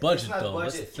 look at the budget not though.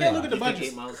 That's the budget. thing. Can't look at the You think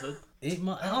budget. 8 Mile's hood? 8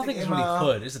 Mile. I don't think think it's 8 really Mile-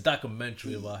 hood. It's a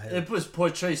documentary about him. It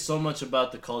portrays so much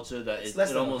about the culture that It's it, less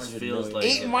it than almost 100 feels million.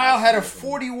 like 8 Mile had a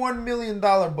 $41 million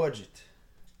budget.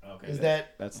 Okay, Is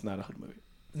that that's not a hood movie.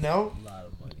 no? A lot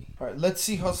of money. All right, let's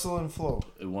see Hustle and Flow.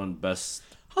 it won best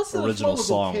Hustle and original Flow was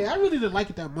song okay. I really didn't like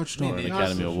it that much though. for to an be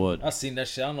honest Academy with you. Award. I seen that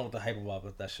shit. I don't know what the hype about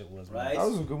what that shit was. Man. Right. That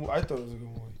was a good. I thought it was a good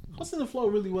movie. Hustle and Flow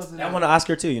really wasn't. That won an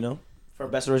Oscar too, you know, for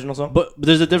best original song. But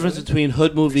there's a difference between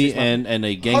hood movie and a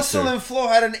Hustle gangster. and Flow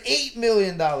had an $8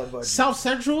 million budget. South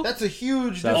Central. That's a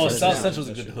huge Oh, difference. South Central's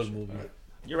a good hood movie.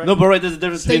 You're right. No, but right, there's a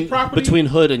difference State property? between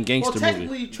hood and Well, gangster movie.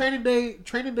 technically,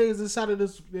 Training Day is inside of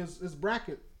this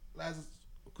bracket. As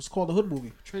it's called the hood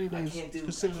movie. Training Day is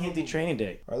considered a hood movie. Training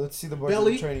Day. All right, let's see the budget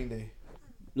Belly. of Training Day.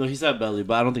 No, he said Belly,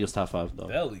 but I don't think it's top 5 though.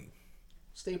 Belly.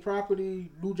 State Property,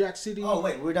 New Jack City. Oh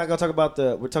wait, we're not gonna talk about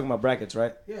we're talking about brackets,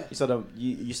 right? Yeah. You saw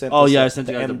you sent. Oh us yeah, I the sent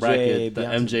you guys the MJ, bracket, the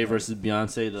Beyonce. MJ versus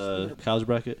Beyonce, the college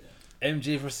bracket.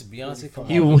 MJ versus Beyonce. Come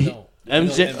He- on, he- no.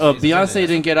 MJ, No, Beyonce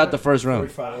didn't get out the first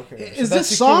round. 45, okay. Is that's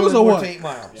this songs or equivalent what? to 8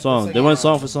 Mile. Song. That's They 8 went Mile.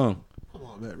 song for song. Come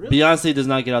on, man. Really? Beyonce does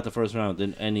not get out the first round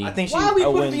in any. I think she. Why are we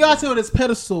putting wins. Beyonce on its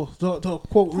pedestal to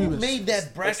quote Who Remus? made that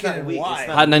It's bracket not and weak, why? it's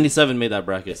not- Hot 97 made that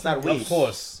bracket. It's not weak. Of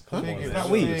course. Come on, Figures. man. Not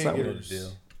weak. It's not Figures. weak.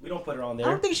 We don't put it on I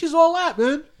there. don't think she's all that,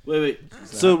 man. Wait.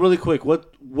 So really quick,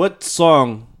 what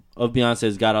song of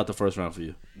Beyonce's got out the first round for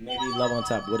you? Maybe Love on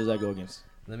Top. What does that go against?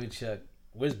 Let me check.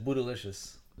 Where's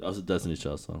Bootylicious? That was a Destiny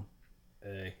Child song.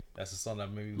 Hey, that's a song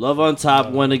that made me. Love on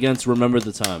Top went against Remember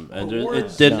the Time, and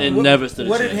it didn't. It never stood a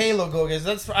What chance. did Halo go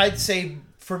against? I'd say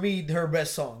for me, her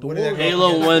best song. What Warrior. did that go Halo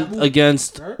against? went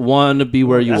against "Wanna Be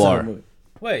Where You That's not a Are." movie.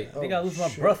 Wait, they gotta lose my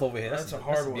breath over here. That's a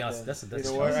hard one. Beyonce. then. That's a You know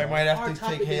Beyonce what? I song. might have Hard to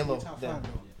topic take in Halo. top then. five, though.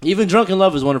 Even "Drunken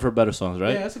Love" is one of her better songs,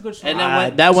 right? Yeah, that's a good song. And I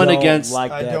that went don't against,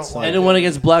 like I that don't song. like and it went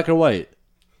against "Black or White."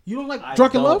 You don't like I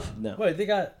Drunken don't- Love? No. Wait, they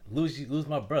got lose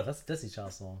my breath. That's a Destiny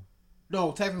Child song.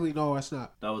 No, technically, no, that's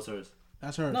not. That was hers.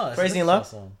 That's hers. No, it's Crazy a in Destiny Love? Child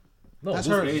song. No, That's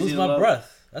lose, her. lose Crazy in my Love?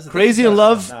 breath. That's a "Crazy Destiny in Child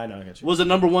Love" song. I know, I get you. was the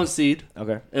number 1 seed.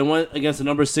 Okay. It went against the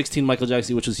number 16 Michael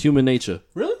Jackson, which was "Human Nature,"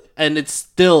 Really? and it's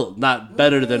still not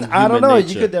better than "Human I don't know. Nature."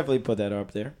 You could definitely put that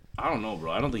up there. I don't know,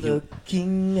 bro. I don't think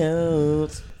Looking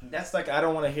out. That's like I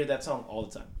don't want to hear that song all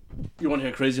the time. you want to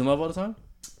hear "Crazy in Love" all the time.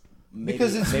 Maybe-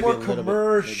 Because it's maybe more a little bit.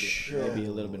 commercial. Maybe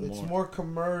a little bit It's more. more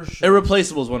commercial.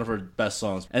 "Irreplaceable" is one of her best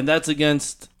songs, and that's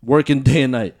against "Working Day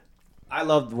and Night." I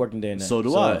love Working Day and Night. So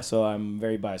do I. So I'm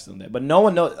very biased on that. But no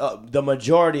one knows. The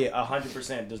majority,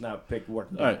 100%, does not pick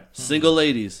Working Day. All right, "Single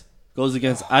Ladies" goes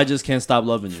against "I Just Can't Stop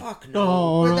Loving You." Fuck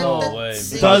No, no. no. No way.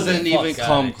 Sing- Doesn't Fuck even outta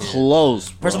come here. close.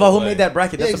 Bro. First of all, who way. made that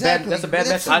bracket? Yeah, That's exactly. a bad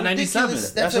That's matchup. a Hot 97.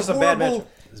 ridiculous- That's a just a bad horrible- matchup.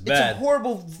 It's It's bad. a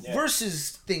horrible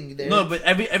versus thing there. No, but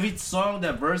every song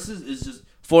that verses is just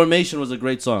 "Formation" was a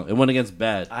great song. It went against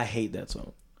 "Bad." I hate that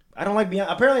song. I don't like Beyonce.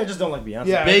 Apparently, I just don't like Beyonce.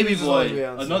 Yeah. "Baby just Boy," like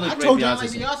Beyonce. another I great told you I Beyonce like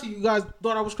song. Beyonce. You guys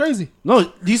thought I was crazy. No,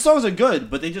 these songs are good,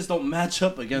 but they just don't match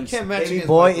up against. Can't match Baby against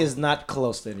Boy Michael. is not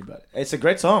close to anybody. It's a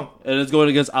great song. And it's going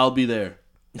against "I'll Be There."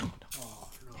 Hell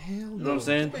You know what I'm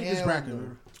saying? Make this Hell bracket. no.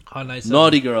 man. Hot night.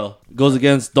 "Naughty Girl" goes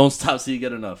against "Don't Stop Till You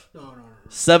Get Enough." No, no, no.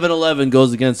 7-Eleven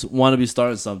goes against "Wanna Be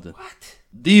Starting Something." What?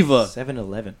 Diva.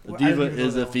 7-Eleven. The I Diva didn't even know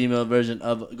is that a one. female version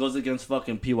of goes against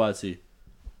fucking PYT.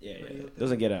 Yeah.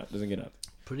 Doesn't get out. Doesn't get out.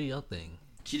 Pretty up thing.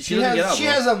 She She doesn't get has, out. she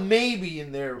bro. has a maybe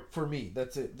in there for me.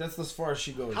 That's it. That's as far as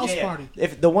she goes. House Party.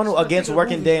 If the one against good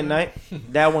Working movies, Day and man.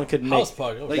 Night, that one could make. House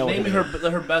Party. Like That name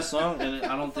one- her best song, and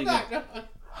I don't think it,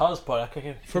 House Party. I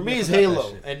can't. For me, I it's forgot that Halo,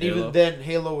 shit. and Halo. even then,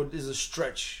 Halo is a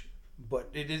stretch. But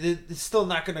it's still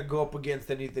not gonna go up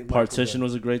against anything. Michael "Partition"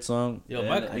 was a great song. Yo, and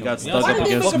Michael- it got Beyonce- stuck Why up did they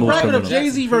against make a "Smooth bracket of Criminal." Jay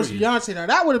Z versus Beyonce? Now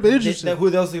that would have been interesting.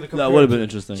 Who else is gonna compare? That would have to? been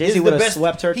interesting. Jay-Z He's would've the best-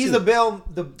 swept her, He's too.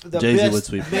 the Jay-Z would best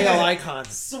sweep. male icon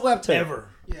Swept her. ever.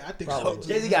 Yeah, I think Probably. so.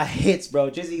 Jay Z got hits, bro.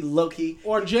 Jay Z low key.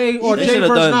 Or Jay They versus should've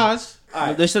done- Nas.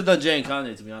 Alright. They should have done Jay and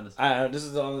Kanye, to be honest. This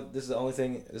is the only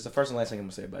thing. This is the first and last thing I'm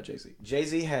gonna say about Jay Z. Jay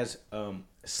Z has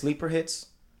sleeper hits,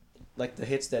 like the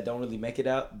hits that don't really make it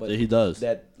out, but Yeah, he does.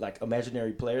 that like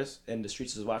imaginary players in the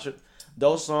streets is watching.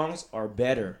 Those songs are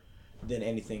better than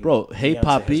anything. Bro, Hey Beyonce has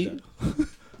Poppy. done.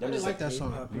 I didn't like that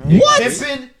song.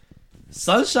 Pimpin',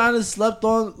 Sunshine is slept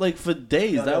on like for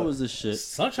days. No, that no. was the shit.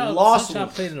 Sunshine. Lost Sunshine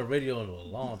one. played in the radio in a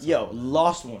long time. Yo,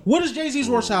 lost one. What is Jay Z's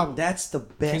worst album? That's the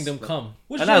best. Kingdom Come.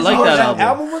 Which And I Jay-Z like worst that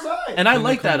album. was alright. And I Kingdom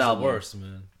like that Come's the album. worst,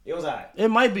 man. It was alright. It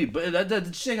might be, but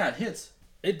that shit got hits.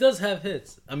 It does have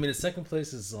hits. I mean, the second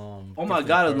place is Oh Gift my of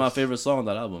god, the it's my First. favorite song on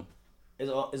that album.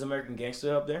 Is American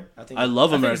Gangster up there? I think. I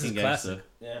love I think American it's a Gangster. classic.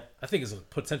 Yeah. I think it's a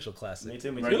potential classic. Me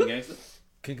too. Me American too. Gangster.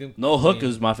 Kingdom, No Hook I mean,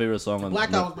 is my favorite song on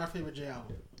Black the Album was my favorite J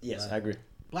album. Yes, I agree.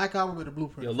 Black Album and the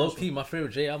Blueprint. Yo, the low first key, one. my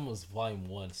favorite J album was Volume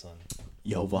 1, son.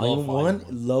 Yo, Volume Volume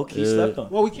 1, low key Yeah. slept on.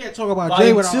 Well, we can't talk about Jay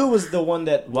Volume without. 2 was the one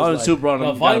that. Volume was 2 like, brought him, No,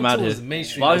 got Volume him out 2 of was here.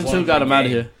 mainstream. Volume That's 2 one got of him the out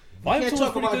of game. here. Volume We 2 can't was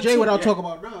talk pretty about good Jay too. without Yeah. talking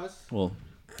about Nas. Well,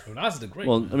 Nas is the great.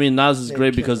 I mean, Nas is Same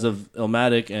great kid. because of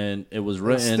Illmatic and it was it's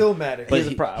written. still Matic. but Here's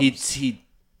the problem. he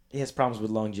He has problems with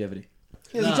longevity.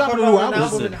 He's Nah. dropping a Put new out an album.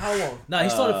 album in how long? Nah, he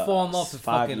started falling off the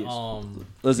 5 fucking years.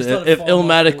 listen. He started If falling off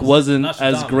Illmatic with wasn't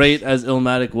Nostradamus. as great as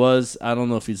Illmatic was, I don't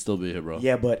know if he'd still be here, bro.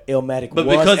 Yeah, but Illmatic But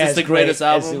was because it's as the greatest great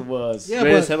as album. it was. Yeah,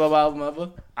 Greatest but hip hop album ever.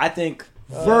 I think.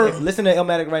 Ver- if you listen to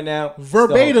Illmatic right now.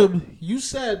 verbatim, you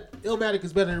said Illmatic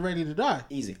is better than Ready to Die.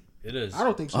 Easy. It is. I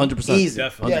don't think so. 100%. Easy.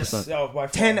 Definitely. 100%. Yes, oh, by far.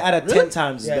 10 out of 10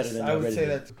 times is Yes, better than I would Ready say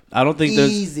to Die. that. I don't think there's.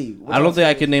 Easy. I don't think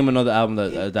I can name another album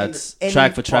In that's any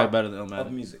track for track part better than of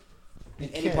Illmatic. music. In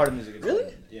any can't. part of music.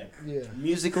 Really? Yeah. Yeah.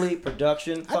 Musically,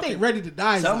 production. I think Ready to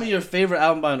Die is Tell like, me your favorite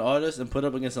album by an artist and put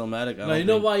up against Illmatic. No, you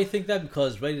know why you think that?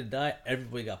 Because Ready to Die,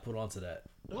 everybody got put onto that.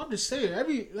 No, I'm just saying.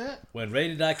 When Ready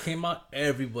to Die came out,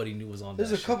 everybody knew it was on There's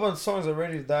that a shit. couple of songs that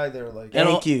Ready to Die. They're like And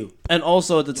Thank you. And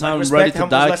also at the time, Like, Ready respect. to How-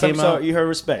 Die last came episode out. You heard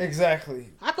Respect. exactly.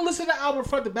 I can listen to the album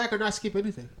front to back or not skip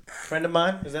anything. Friend of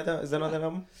mine. Is that on that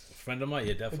album? Friend of mine,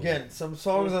 yeah, definitely. Again, some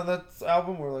songs on that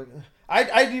album were like.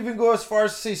 I'd even go as far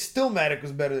as to say Stillmatic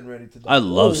was better than Ready to Die. I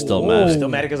love Stillmatic.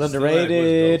 Stillmatic is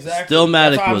underrated.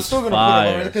 Stillmatic was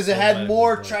fire. because it Stillmatic had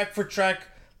more was track for track,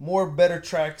 more better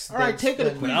tracks. All right, take it a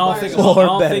than- quick But I don't think. Or I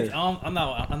don't better. think I'm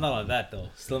not on that though.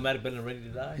 Stillmatic better than Ready to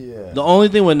Die. Yeah. The only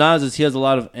thing with Nas is he has a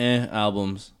lot of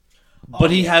albums,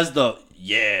 but he has the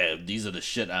yeah, these are the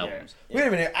shit albums. Wait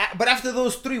a minute. But after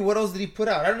those 3, what else did he put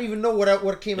out? I don't even know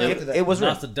what came after that. It was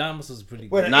written. Nostradamus was pretty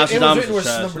Wait, good. Nostradamus it was was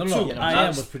written trash. was number 2. I Am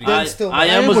was pretty Then good. still, I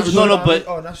Am was no, but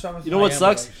Nostradamus. you know what I Am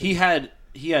sucks? was He had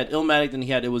Illmatic, then he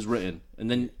had It Was Written,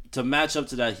 and then to match up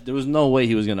to that, there was no way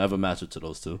he was gonna ever match up to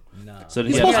those two. Nah. So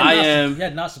then he had I Am. He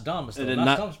had Nostradamus. Though. And then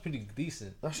Nostradamus was pretty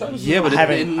decent. Yeah, but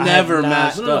it never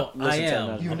matched up. I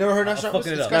Am. You've never heard Nostradamus?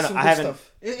 fucking it It's up. got No, some I good haven't.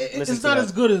 stuff. It's not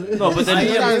as good as. No, but then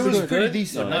it was good. pretty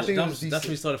decent. No, I think it was Nostradamus, that's when he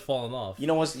decent. started falling off. You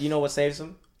know what saves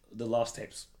him? The lost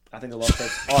tapes. I think the lost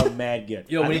tapes are mad good.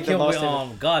 Yo, I when he think the came with Lost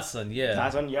Tapes- Godson, yeah.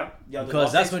 Godson, yeah. The Because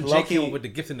Lost that's Tapes, when Jay low-key, came with the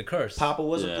gift and the curse. Papa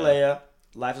was Yeah. a player.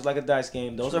 Life is like a dice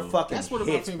game. Those are fucking That's one of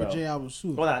my hits, favorite bro. J albums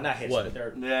too. Well, not hits, What? but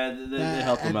they're Yeah, they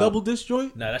helped him And out. Double Disc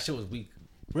Joint. Nah, that shit was weak.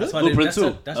 Really? That's why Blueprint that's 2.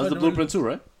 why That was the they Blueprint 2,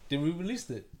 right? They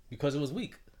re-released it because it was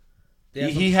weak. They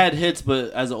had He had hits,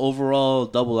 but as an overall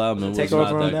double album, it was take not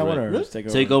over on that that one, great. or Really?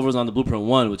 Takeover's on the Blueprint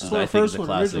 1, which is So I the think is first a one,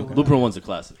 classic. original. Blueprint 1's a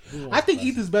classic. I think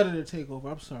Ether's better than Takeover.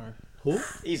 I'm sorry.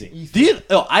 easy.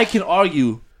 I can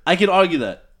argue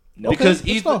that. Because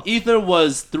Okay, let's go. Ether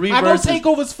was 3 I know verses.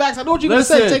 Takeover's facts. I know what you're gonna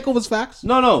say. Listen. Takeover's facts.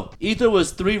 No. Ether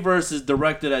was 3 verses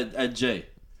directed at Jay.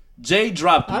 Jay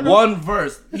dropped I know. 1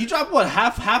 verse. He dropped what?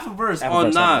 Half a verse Half a on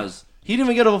verse on Nas. He didn't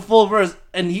even get a full verse,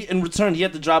 and in return he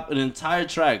had to drop an entire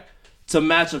track to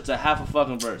match up to half a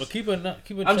fucking verse. But keep it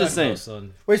I'm just saying. though,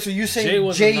 son. Wait, so you Jay saying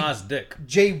was Jay Nas' dick.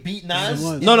 beat Nas? He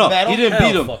was. in No, the battle? he didn't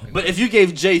Hell beat him. fucking But if you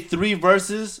gave Jay 3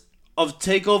 verses of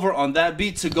Takeover on that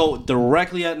beat to go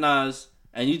directly at Nas,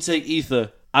 and you take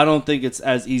Ether, I don't think it's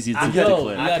as easy to I get could- it Yo,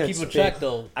 clear. you I gotta could keep a spit- track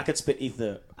though. I could spit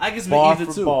Ether I can spit bar Ether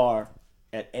for too. bar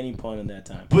at any point in that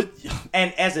time. But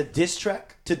And as a diss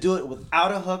track, to do it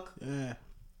without a hook, Yeah.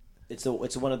 it's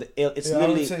one of the it's Yeah, I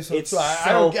literally would say so it's too. I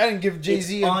so didn't give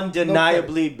Jay-Z it's no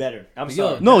undeniably better. I'm Yo,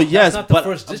 sorry. No, that's yes, not the but-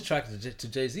 first diss track to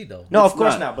Jay Z though. No, It's of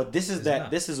course not. not. But this is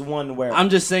not. This is one where I'm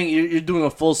just saying you're doing a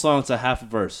full song to half a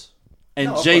verse. And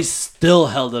No, of Jay course. still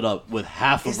held it up with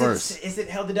half a verse. Is it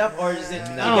held it up or is it?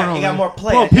 don't It know, got more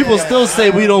play. Bro, people Yeah. still say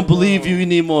we don't believe you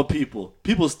need more people.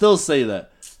 People still say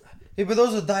that. Yeah, but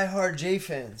those are diehard Jay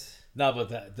fans. Nah,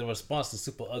 but the response to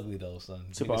Super Ugly though, son.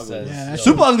 Super Nigga Ugly. says, Yeah, yo, that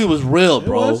Super Ugly was real, It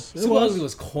bro. was. It Super was. Ugly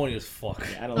was corny as fuck.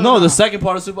 I don't No, the second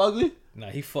part of Super Ugly? Nah,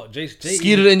 he fucked Jay.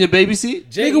 Skeeted in your baby seat?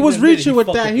 Jay Nigga was even admitted reaching he with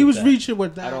fucked that. up He with was that. reaching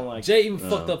with that. I don't like. Jay even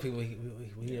fucked up when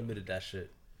he admitted that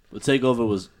shit. But Takeover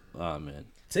was, oh man.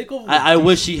 Takeover. I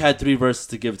wish he had 3 verses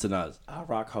to give to Nas. I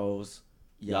rock hoes.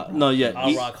 Yeah, no, yeah. I'll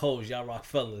he- rock hoes, y'all rock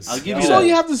fellas. I'll give That's you all you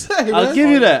that. have to say, man. I'll give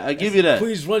you that. I'll give you that.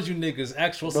 Queens runs you niggas.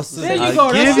 Ask Russell Simmons. There you I'll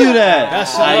go. give That's you it. that.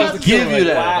 That's I'll what was give killer you right that.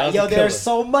 there. Wow, was yo, a there's killer.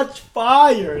 so much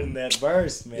fire in that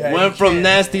verse, man. Yeah, Went you from can't,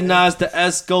 Nasty man. Nas to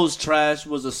Esco's trash.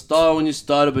 Was a star when you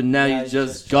started, but now Yeah, you you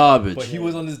just just- garbage. But he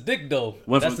was on his dick though.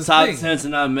 Went That's from the top thing. 10 to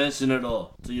not mention it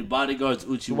all. To your bodyguards,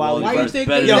 Uchi Why Wally you verse think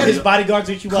better that- Yo, than his you. bodyguards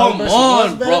with you. Come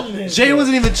on, bro. Jay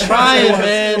wasn't even trying,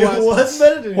 man. It was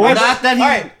better than Not that. that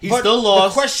Alright, he but still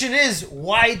lost. The question is,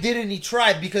 why didn't he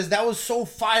try? Because that was so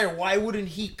fire. Why wouldn't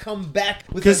he come back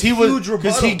with a Because huge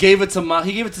rebuttal? he gave it to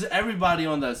he gave it to everybody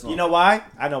on that song. You know why?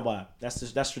 I know why. That's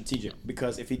strategic.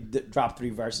 Because if he dropped 3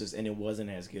 verses and it wasn't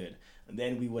as good,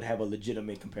 then we would have a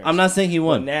legitimate comparison. I'm not saying he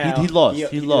won. But now He lost. He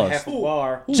He did lost. half a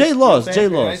bar. Jay lost. Jay You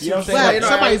know what I'm lost. saying? You know what I'm Slap, saying?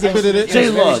 somebody's admitted it. Jay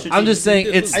It's very lost. I'm just saying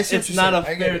strategic. it's I see what it's you're not a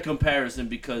saying. I get fair it. comparison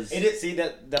because It is. See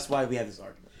that's why we have this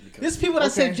argument. Because There's people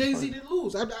that say Okay, Jay Z fine. didn't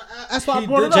lose. That's why I He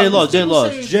brought did. it up. Jay lost, There's Jay people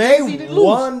lost. saying Jay didn't lose.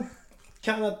 won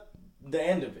kind of the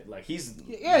end of it. Like he's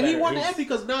Yeah, he better. won the He's- end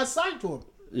because Nas signed to him.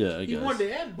 yeah, I He guess. won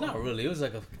the end. bro. Not really. It was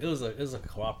like a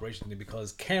cooperation thing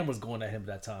because Cam was going at him at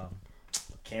that time.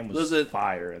 Cam was Listen,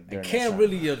 fire. during that Cam time.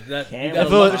 really that Cam you gotta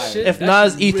If, love it- his shit. if That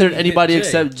Nas shit ethered really anybody hit Jay.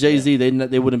 except Jay Z,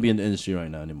 they wouldn't be in the industry right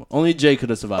now anymore. Only Jay could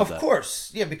have survived Of that.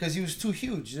 course, yeah, because he was too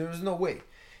huge. There was no way.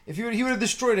 If he would have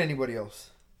destroyed anybody else.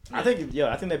 I think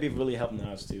that beef really helped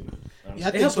Nas too. Yeah, I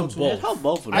It think helped so them too. both. Help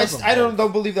both of I, them. I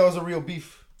don't believe that was a real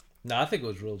beef. No, I think it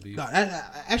was real beef Nah,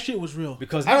 that shit was real.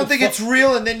 because I don't niggas think fuck- it's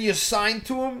real, and then you sign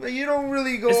to him. You don't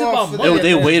really go It's off. about of money. that.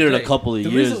 They at the waited end a of the couple of day.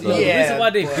 years, The reason, though. the reason why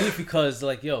they but- beef because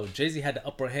like Jay Z had the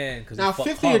upper hand because Now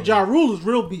 50 and Ja Rule is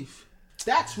real beef.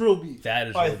 That's real beef. That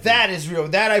is All real right, that is real.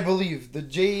 That I believe. The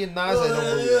Jay and Nas, I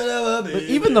don't believe. But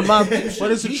even the Mob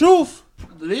But it's the truth.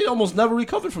 they almost never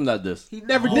recovered from that diss. He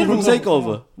never From did recover.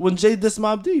 Takeover when Jay dissed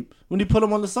Mob Deep when he put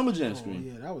him on the Summer Jam Oh,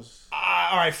 screen. yeah, that was.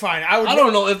 All right, fine. I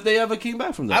don't know if they ever came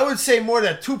back from that. I would say more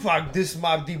that Tupac dissed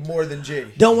Mobb Deep more than Jay.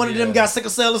 Don't one of them got sickle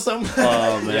cell or something?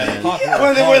 Oh man,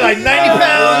 When they were like 90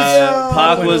 pounds.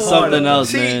 Pac was something else,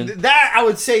 See, man. that I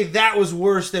would say that was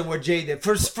worse than what Jay did.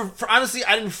 For honestly,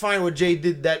 I didn't find what Jay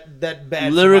did that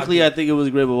bad. Lyrically, I think it was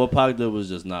great, but what Pac did was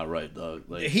just not right, dog.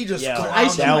 Like he just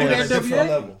Ice Cube clowned did at a different NWA?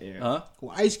 level. huh?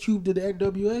 Well, Ice Cube did the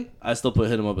NWA. I still put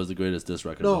Hit 'Em Up as the greatest diss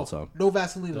record of all No, time. no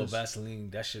Vaseline. No Vaseline.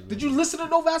 That shit. Did you listen to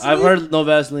No Vaseline? I've heard No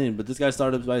Vaseline, but this guy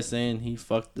started by saying he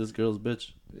fucked this girl's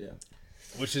bitch. Yeah.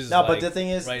 Which is No, like, but the thing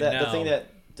is, right that now, the thing that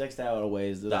takes that out away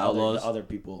is the Outlaws. other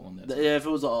people on that. Yeah, if it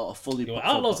was a fully. Yo, full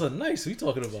Outlaws Pac. are nice. What you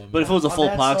talking about? Man? But if it was a On full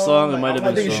that Pac song, song, it like, might have I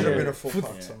been think it should stronger. have been a full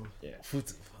Pac song. Feel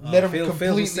Let him the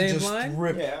completely same just line?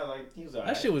 rip. Yeah, like he was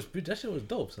alright. That shit was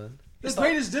dope, son. The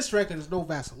greatest diss record is No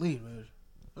Vaseline, man.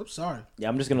 I'm sorry. Yeah,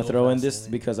 I'm just gonna throw in this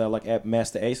because I like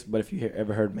Master Ace. But if you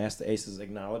ever heard Master Ace's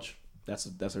 "Acknowledge," that's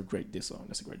a great diss song.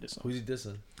 That's a great diss song. Who's he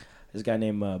dissing? This guy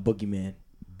named Boogeyman.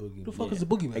 Boogie. Who the fuck is the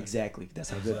Boogeyman? Exactly. That's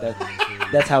how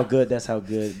good That's how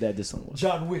good that diss song was.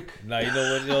 John Wick. Nah, you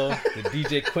know what, yo? The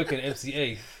DJ Quick and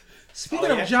MCA.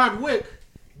 Speaking of John Wick,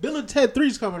 Bill and Ted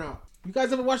 3's coming out. You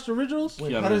guys ever watched the originals?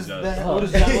 Wait, how does that? What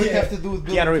does John Wick have to do with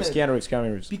Bill and Ted?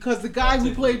 Keanu Reeves. Because the guy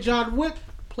who played John Wick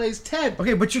plays Ted.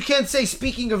 Okay, but you can't say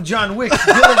speaking of John Wick,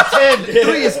 Bill and Ted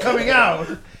 3 is coming out.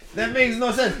 That makes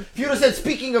no sense. If you'd have said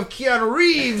speaking of Keanu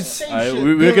Reeves, Alright,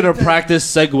 we're gonna practice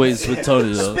segues with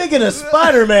Tony though. Speaking of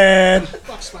Spider-Man,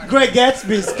 Fuck Spider-Man. Great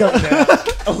Gatsby's coming out.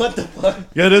 What the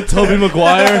fuck? Get it, Tobey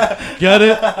Maguire? Get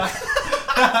it?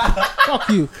 Fuck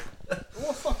you.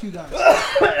 Well, fuck you guys.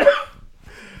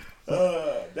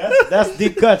 That's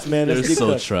deep cuts, man. That's They're deep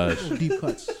so cuts. trash. Deep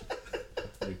cuts.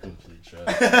 They're complete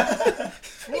trash.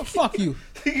 Well, fuck you.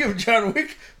 speaking of John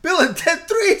Wick, Bill and Ted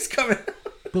 3 is coming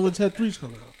out. Bill and Ted 3's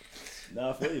coming out.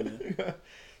 Nah, I feel you, man.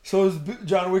 So is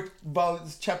John Wick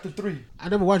chapter 3. I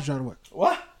never watched John Wick.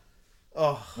 What?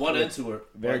 Oh, 1 and 2 are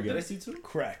Very good. Did I see 2?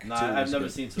 crack. Nah, I've never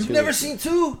seen 2. You've never seen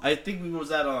 2? I think we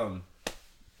was at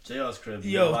JR's crib.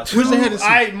 Yo, Where's the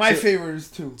Hennessy? my favorite is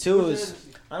 2. Two is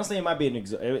honestly it might be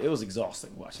it was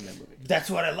exhausting watching that movie. That's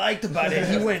what I liked about it.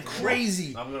 He went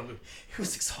crazy. It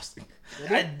was exhausting.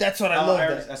 That's what I Oh, love.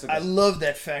 Eric, that's That. a I good- love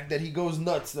that fact that he goes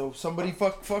nuts though. Somebody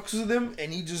fucks with him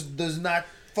and he just does not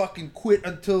fucking quit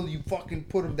until you fucking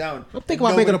put him down. I'm thinking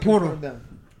about making a porno.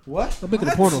 What? I'm making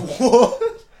a porno.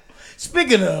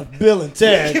 Speaking of Bill and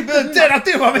Ted, Bill and Ted, I'm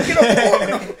thinking about making a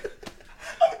porno.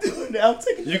 dude, I'm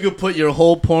taking You could put your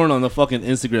whole porn on the fucking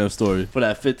Instagram story for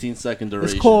that 15-second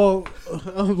duration. It's called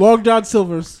Long John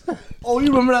Silver's. Oh, you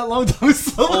remember that long time ago?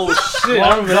 Oh shit! I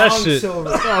remember that shit.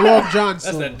 Long John That's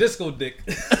Silver. that disco dick.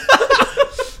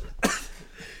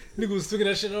 Nigga was swinging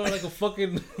that shit on like a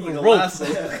fucking rope.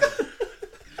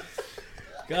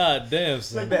 God damn,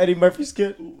 son. Like the Eddie Murphy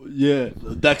skit. Yeah,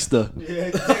 Dexter.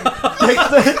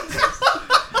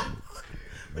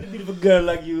 What a beautiful girl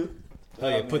like you. Oh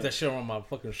yeah, put that shit on my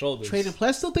fucking shoulders. Trading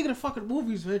Places. Still thinking of fucking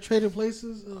movies, man. Trading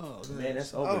Places. Oh, Man,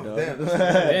 that's over, Oh, dog. damn.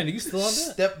 Man, you still on that?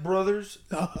 Step Brothers.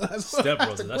 that's Step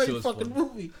that's a Brothers, that great shit was fucking funny.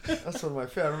 movie. That's one of my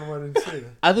favorite. I don't know why I didn't say that.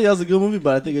 I think that was a good movie,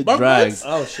 but I think it Bug drags.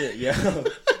 Oh shit, yeah.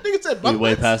 Nigga said We Bug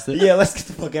way Bites. past it. Yeah, let's get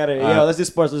the fuck out of here. Alright. Yeah, let's do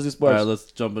sports. Let's do All sports. right,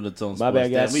 let's jump into Tone My Sports.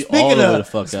 bad, guys. Damn, we all the way the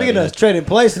fuck Speaking out of trading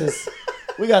places,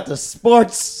 we got the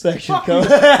sports section coming.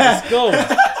 Let's go.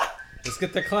 Let's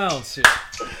get the clown shit.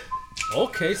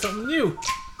 Okay, something new.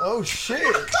 Oh shit!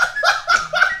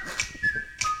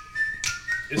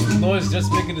 It's the noise just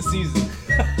making the season.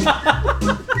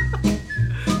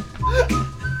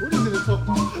 What is it to talk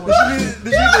about?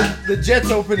 This should be the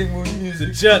Jets opening The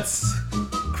music. Jets,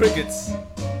 crickets.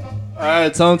 All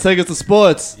right, Tone, take us to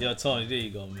sports. Yo, Tony, there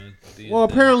you go, man. Do your Well,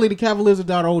 thing. apparently the Cavaliers are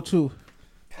down 0-2.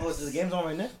 Oh, is the game's on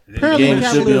right now? Apparently Game the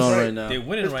should be Cavaliers. on right now. They're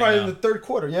winning It's right probably now. in the third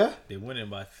quarter. Yeah. They're winning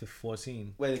by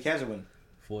 14. Wait, the Cavs are winning.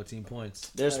 14 points.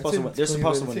 They're supposed to win. They're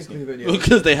supposed to win this game.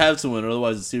 Because they have to win,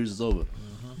 otherwise the series is over.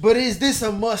 But is this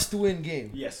a must-win game?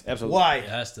 Yes, absolutely. Why? It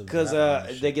has to. Because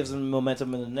that gives them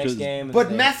momentum in the next 'Cause- game. and But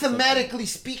then- mathematically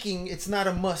speaking, it's not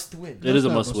a must-win. It is a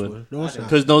not must win. No, it's not.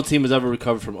 Because no team has ever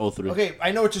recovered from 0-3. Okay,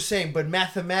 I know what you're saying, but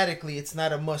mathematically, it's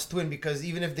not a must-win because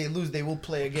even if they lose, they will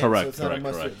play again. Correct, So it's not correct, a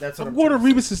must-win. correct. That's what I'm I'm going to trying to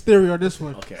Rebus's theory on this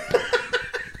one. Okay.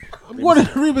 I'm going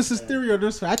to Rebus's theory on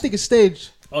this one. I think it's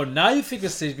staged. Oh, now you think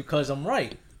it's staged because I'm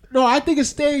right. No, I think it's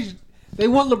staged. They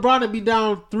want LeBron to be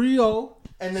down 3-0.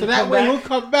 And then So that come way back. he'll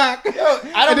come back. Yo, I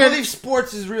don't And then- believe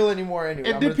sports is real anymore anyway.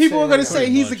 And I'm then gonna people say are going to that. say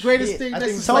he's the much. greatest Yeah, thing I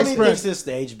next think to Tony sliced thinks bread. this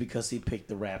stage because he picked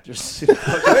the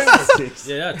Raptors.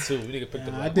 Yeah, that too. We need to pick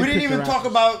the I ball. did We didn't pick even the talk Raptors.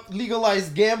 about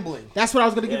legalized gambling. That's what I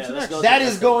was going to get Yeah, to let's next. go. That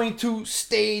is going to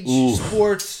stage Ooh.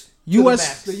 sports to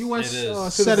U.S. the The max. U.S. It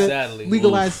is. Senate Sadly.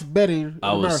 legalized betting. in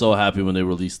I was America. so happy when they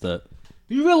released that.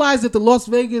 Do you realize that the Las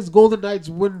Vegas Golden Knights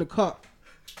win the cup?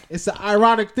 It's an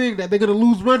ironic thing that they're gonna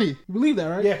lose money. You believe that,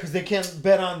 right? Yeah, because they can't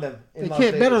bet on them. They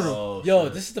can't bet on them. Oh, Yo,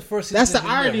 shit. this is the first season. That's the they've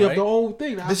been irony there, of the whole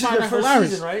thing. I This is find their that first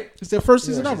hilarious. season, right? It's their first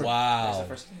season ever. Wow.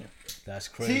 That's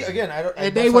crazy. See, again, I don't.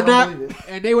 And that's they why were I don't not, believe it.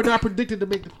 and they were not predicted to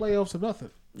make the playoffs or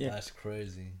nothing. That's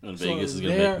crazy. And So Vegas is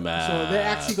gonna they're- make mad. So they're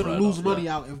actually gonna bread lose off money that.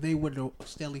 out if they win the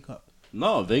Stanley Cup.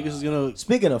 No, Vegas is gonna.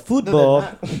 Speaking of No, football, they're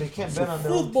not. They can't bet on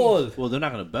their own team. Football. Well, they're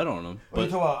not gonna bet on them. What are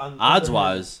you But talking about? odds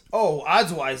wise, Oh,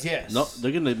 odds wise, yes. no,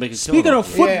 they're gonna make it. Speaking of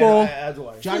football, odds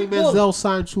wise. Johnny Manziel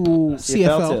signed to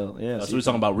CFL. Yeah, that's what we're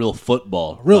talking about. Real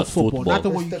football. Real not football, not the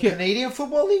one you the kick. Canadian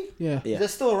Football League. Yeah. Yeah. Is that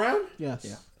still around? Yes.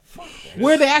 Yeah.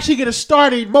 Where they actually get to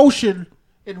start a motion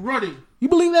in running. You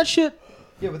believe that shit?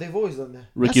 Yeah, but they've always done that.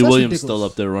 Ricky That's Williams ridiculous. still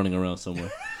up there running around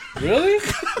somewhere. Really?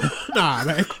 Nah,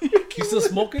 man. You still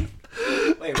smoking?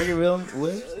 Wait, Ricky Williams,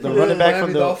 the running back Miami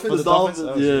from the Dolphins? for the Dolphins.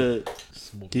 Oh, shit.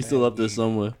 Yeah, he's still up there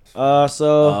somewhere. So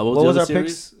what was what the was other our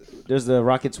series? picks? There's the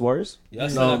Rockets Warriors. Yeah, I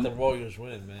still got the Warriors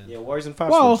win, man. Yeah, Warriors and 5.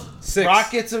 Well, Six.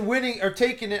 Rockets are winning, are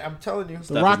taking it. I'm telling you. the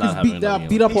Steph is Rockets not having beat another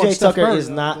beat game. up on PJ Steph Tucker Curry. is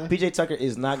not. PJ Tucker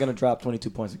is not gonna drop 22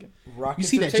 points again.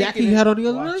 Rockets You see are that taking jacket he it. had on the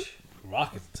other Watch. night?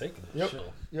 Rockets taking it. Yep. Sure.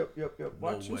 Yep.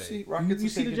 Watch. You way. see, Rockets You are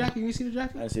see the taking jacket? You see the I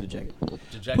jacket? didn't see the jacket.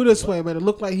 The Jack- Put it this way, man. It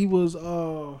looked like he was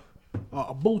a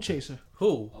bull chaser.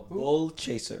 Who? A bull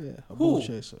chaser. Yeah, a bull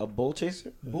chaser. A bull chaser?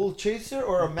 it. Bull chaser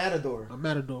or a matador? A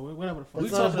matador, whatever the fuck.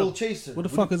 That's you not a talking bull about? chaser. What the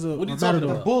fuck is a what are you talking matador?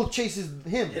 The about? bull chases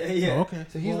him. Yeah. Oh, okay.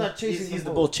 So he's not chasing. He's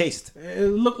the bull chased. It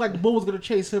looked like the bull was gonna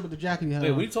chase him with the jacket he had. Wait,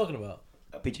 on. what are you talking about?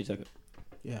 PJ Tucker.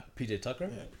 Yeah. PJ Tucker?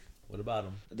 What about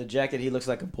him? The jacket, he looks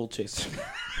like a bull chaser.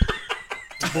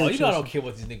 Oh, you know I don't care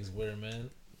what these niggas wear, man.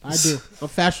 I do. I'm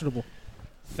fashionable.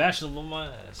 Fashionable my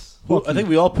ass. I think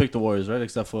we all picked the Warriors, right?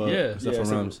 Except for Yeah,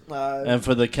 Rams. Uh, And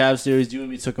for the Cavs series, you and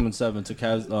me took them in 7. Took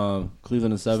Cavs,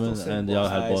 Cleveland in 7, and y'all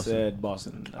had I Boston. said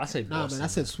Boston. I say Nah, Boston. man. I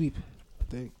said sweep. I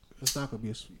think it's not gonna be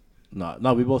a sweep.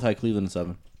 No, we both had Cleveland in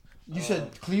 7. you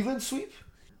said Cleveland sweep?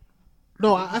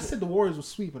 No, I said the Warriors were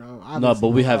sweeping. No, but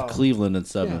we have Oh. Cleveland in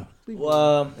 7. Yeah. Cleveland.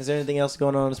 Well, is there anything else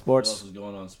going on in What sports? else is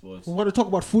going on in sports? We want to talk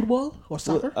about football or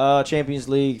soccer? Champions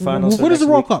League finals. When is the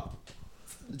World Cup?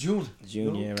 June.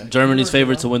 June, yeah, right. Germany's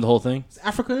favorite to win the whole thing? Is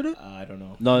Africa in it? I don't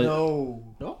know. No,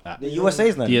 No. The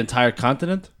USA's not. the entire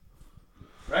continent?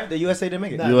 Right? The USA didn't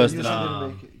make it. Nah, US the nah.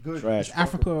 didn't make it. Good. Trash. Is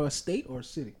Africa a state or a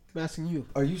city? I'm asking you.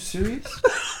 Are you serious?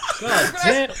 God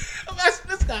damn. I'm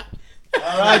asking this guy.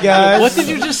 All right, guys. What did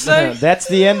you just say? That's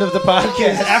the end of the Is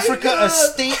podcast. Africa a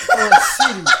state or a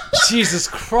city? Jesus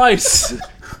Christ.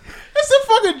 It's a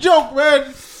fucking joke,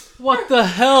 man. What the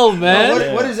hell,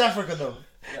 man? What is Africa though?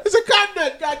 It's a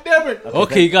continent. God damn it.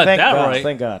 Okay, you got Thank that God, right.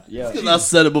 Thank God. Yeah. I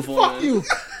said it before. Fuck you.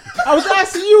 I was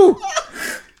asking you.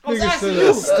 I was asking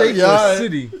you.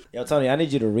 City. Yo, Tony, I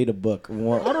need you to read a book I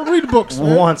once, don't read books,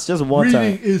 man. just one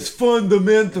time. is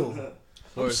fundamental.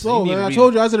 Slow, man. I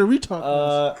told you I was in a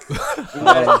retard.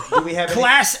 Do we have any?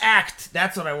 Class Act.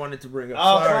 That's what I wanted to bring up.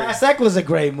 Oh, Sorry. Class Act was a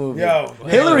great movie. Yo.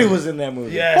 Hillary was in that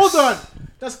movie. Yes. Hold on.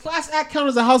 Does Class Act count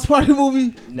as a house party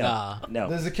movie? No. Nah. No.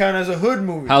 Does it count as a hood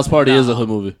movie? House Party is a hood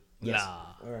movie. Nah.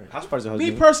 House Party's a house Me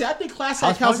movie. personally, I think Class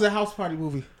Act counts as a house party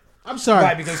movie. I'm sorry.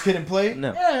 Why? Because Kid and Play?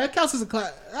 No. Yeah, it counts as a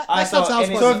class. That I counts as a saw house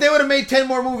any- party. So if they would have made 10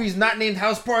 more movies not named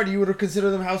House Party, you would have considered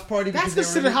them House Party That's because they were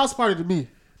considered in it? house party to me.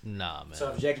 Nah, man.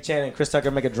 So if Jackie Chan and Chris Tucker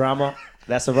make a drama,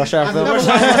 that's a Rush Hour I've film. never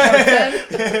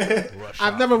watched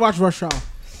I've never watched Rush Hour.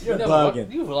 You're never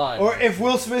bugging. You lied. Or if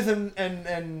Will Smith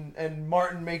and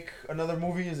Martin make another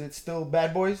movie, is it still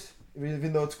Bad Boys?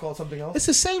 Even though it's called something else? It's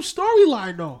the same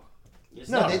storyline though.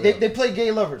 No, they play gay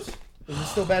lovers. Is it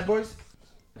still Bad Boys?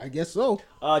 I guess so.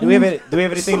 Do we have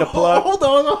anything to plug? Hold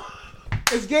on.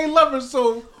 It's gay lovers,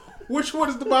 so which one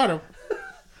is the bottom?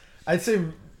 I'd say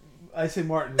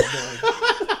Martin is going.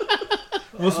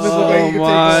 Will Smith Oh look like he could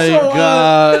my take So,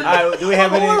 god. All right, do we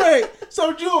have any? Wait.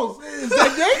 So Jules, is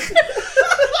that gay?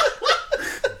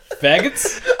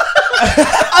 Faggots?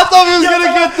 I thought we was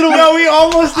gonna get through. No, we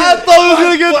almost did. I thought we was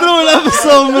gonna get through an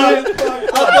episode, man.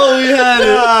 I thought we had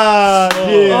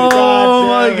it. Oh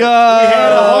my god. We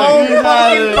had a whole We had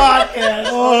fucking it.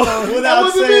 podcast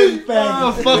without saying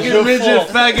Oh, faggot. fucking rigid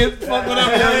faggot. Fuck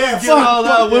whatever. Get all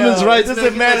that women's rights.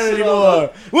 Doesn't matter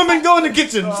anymore. Women go in the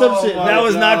kitchen. Some shit. That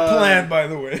was not planned, by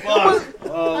the way.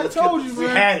 I told you, We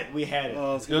man. had it. We had it.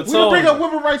 Good We didn't bring up tone.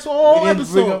 women rights all We didn't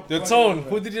bring episode. up- Good tone.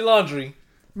 Who did your laundry?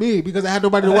 Me, because I had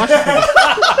nobody to watch it for.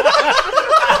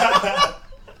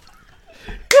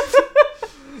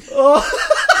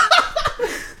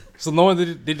 So no one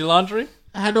did your laundry?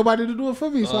 I had nobody to do it for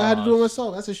me, so I had to do it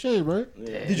myself. That's a shame, right?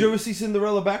 Did you ever see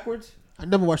Cinderella backwards? I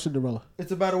never watched Cinderella.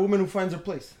 It's about a woman who finds her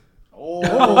place.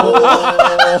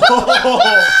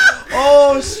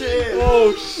 Oh shit!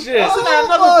 Oh shit! I got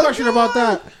another question about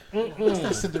that. That's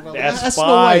not Cinderella. That's Snow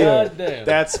White. fire. Goddamn.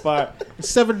 That's fire.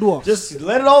 Seven Dwarfs. Just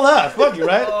let it all out. Fuck you,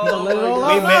 right? let it all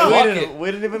we, out.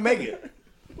 we didn't even make it.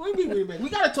 What do you mean, man? We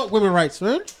gotta talk women rights,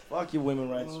 man. Fuck you, women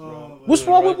rights, bro. What's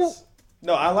wrong with women?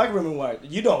 No, I like women rights.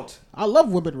 You don't. I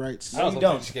love women rights. I also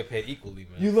don't. think you should get paid equally,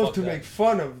 man. You love Fuck to that. make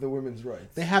fun of the women's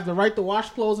rights. They have the right to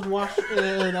wash clothes and wash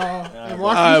and wash.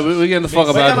 All right, we're getting the fuck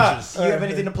Wait, about come it. on. You have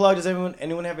anything to plug? Does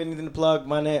anyone have anything to plug?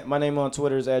 My name on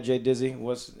Twitter is @JDizzy.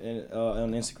 What's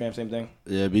on Instagram? Same thing.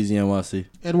 Yeah, BZNYC.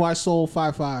 NY Soul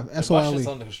 55 My shit's SOLE.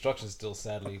 under construction still,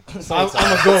 sadly. I'm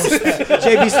a ghost.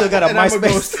 JB still got a And I'm a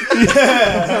MySpace.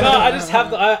 No, I just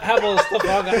have I have all the stuff.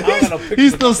 I don't got no pictures.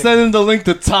 He's still sending the link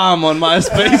to Tom on MySpace.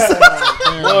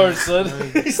 Lord, son.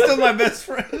 He's still my best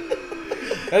friend.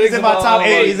 He's in my top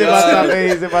 8. He's in my top 8.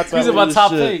 He's in my top 8. He's in my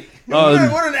top shit. 8.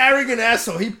 What an arrogant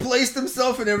asshole. He placed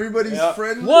himself in everybody's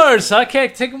friend. Words, so I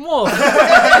can't take him off.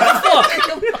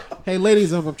 Hey,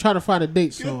 ladies, I'm trying to find a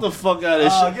date. Get So the fuck out of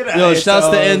this shit. get outta Yo, here, shouts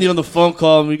to so- Andy on the phone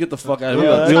call. We get the fuck out of here.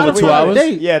 We Yeah, over 2 we hours? got a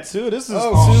date. Yeah, 2. This is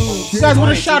 2. you guys want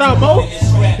to shout out Mo?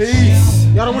 Peace.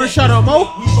 Y'all don't want to shout out Mo?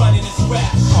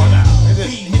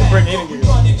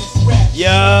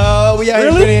 Yo, we out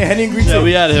here getting Henny and Green Yeah, too.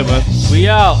 we out of here, man. We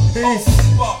out.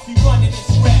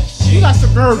 You got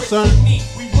some nerve, son.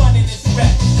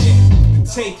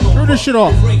 Turn this shit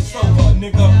off.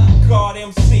 God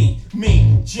MC,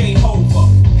 me, Jehovah.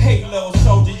 Hey, little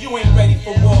soldier, you ain't ready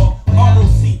for war.